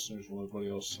to listeners while everybody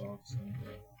else talks.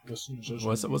 Listeners,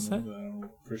 what's that? I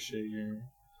appreciate your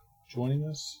joining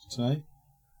us tonight.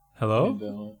 Hello?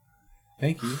 And,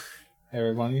 thank you,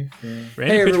 everybody.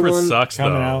 Randy Pitchford sucks,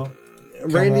 coming though. out.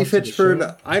 Randy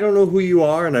Pitchford, I don't know who you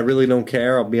are, and I really don't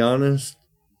care, I'll be honest.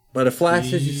 But if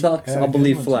Flash says he sucks, I'll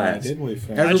believe Flash. I don't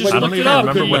even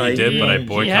remember what he did, but I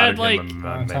boycotted him in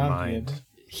my mind.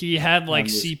 He had like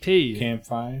CP.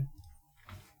 Campfire.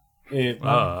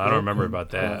 I don't remember about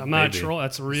that. I'm not sure.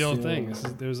 That's a real thing.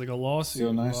 There's like a lawsuit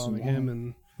involving him.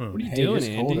 And what are you doing,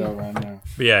 Andy? Right now.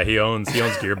 But yeah, he owns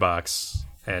Gearbox,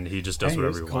 and he just does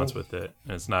whatever he wants with it.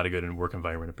 And it's not a good work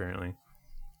environment, apparently.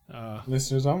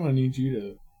 Listeners, I'm gonna need you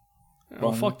to.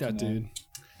 Oh, fuck that dude.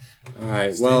 All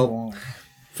right, well,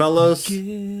 fellas,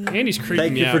 Andy's creeping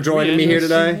thank you me for out. joining me here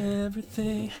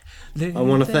today. I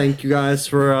want to thank you guys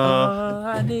for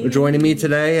joining me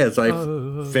today as I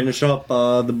finish up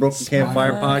the Broken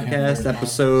Campfire podcast,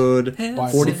 episode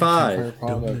 45.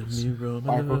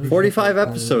 45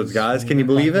 episodes, guys. Can you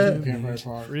believe it?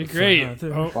 Pretty great.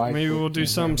 Oh, maybe we'll do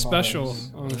something special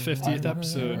on the 50th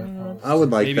episode. I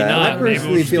would like that. Not. I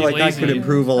personally Maybe feel we'll like I be could lazy.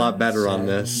 improve a lot better on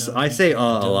this. I say a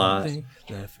lot.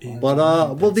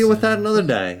 But we'll deal with that another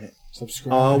day.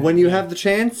 When you have the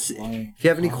chance, if you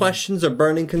have any questions or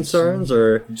burning concerns,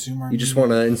 or you just want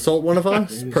to insult one of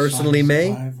us, personally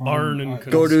me,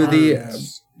 go to the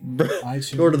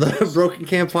Broken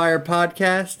Campfire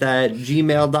podcast at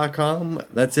gmail.com.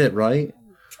 That's it, right?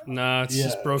 Nah, it's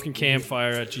just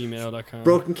brokencampfire@gmail.com.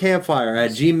 Brokencampfire at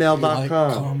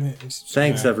gmail.com.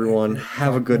 Thanks, everyone.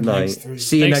 Have a good night.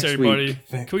 See you Thanks, next everybody. week.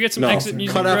 Can we get some No, exit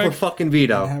music, cut out Greg? for fucking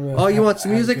Vito. Oh, you want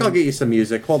some music? I'll get you some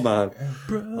music. Hold on.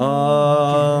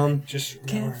 Just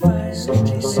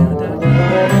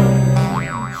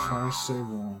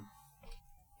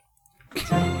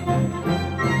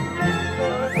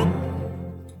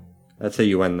That's how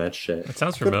you end that shit. That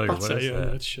sounds familiar. What is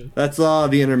that? That shit. That's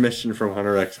the intermission from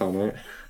Hunter x Hunter.